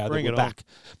back. Yeah, Bring that it we're on. back.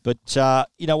 But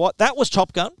you know what? That was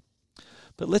Top Gun.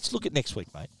 But let's look at next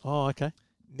week, mate. Oh, okay.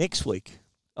 Next week.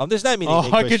 There's no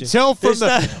millionaire I question. can tell from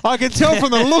I can tell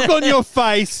from the look on your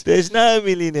face. There's no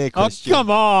millionaire question. Oh, come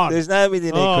on. There's no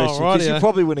millionaire question because you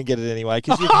probably wouldn't get it anyway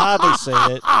because you've hardly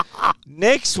seen it.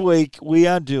 Next week we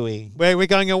are doing. We're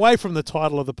going away from the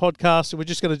title of the podcast and we're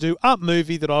just going to do a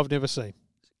movie that I've never seen.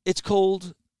 It's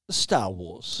called Star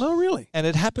Wars. Oh, really? And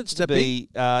it happens to be.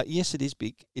 big? Yes, it is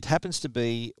big. It happens to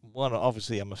be one.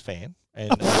 Obviously, I'm a fan. And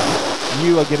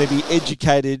you are going to be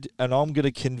educated, and I'm going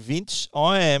to convince.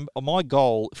 My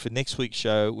goal for next week's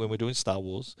show when we're doing Star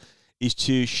Wars is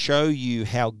to show you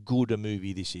how good a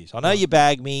movie this is. I know you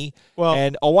bag me,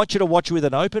 and I want you to watch it with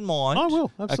an open mind. I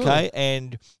will, absolutely. Okay,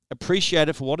 and appreciate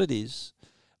it for what it is.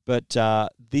 But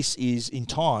this is in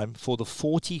time for the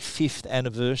 45th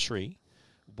anniversary.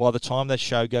 By the time that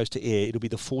show goes to air, it'll be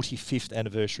the 45th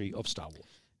anniversary of Star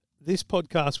Wars. This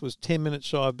podcast was 10 minutes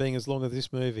shy of being as long as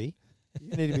this movie.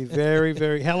 You need to be very,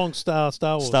 very... How long Star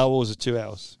Wars? Star Wars is 2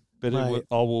 hours. But Mate.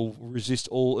 I will resist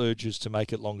all urges to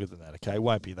make it longer than that, okay? It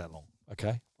won't be that long,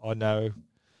 okay? I know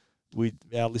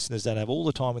our listeners don't have all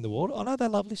the time in the world. I know they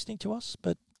love listening to us,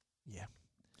 but yeah.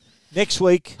 Next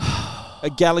week, a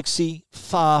galaxy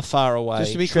far, far away.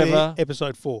 Just to be Trevor, clear,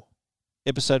 episode 4.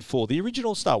 Episode 4, the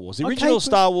original Star Wars. The Okay, original good.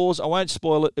 Star Wars, I won't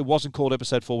spoil it. It wasn't called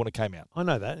episode 4 when it came out. I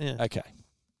know that, yeah. Okay.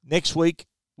 Next week,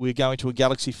 we're going to a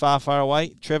galaxy far, far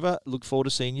away. Trevor, look forward to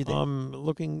seeing you there. I'm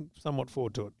looking somewhat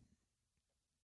forward to it.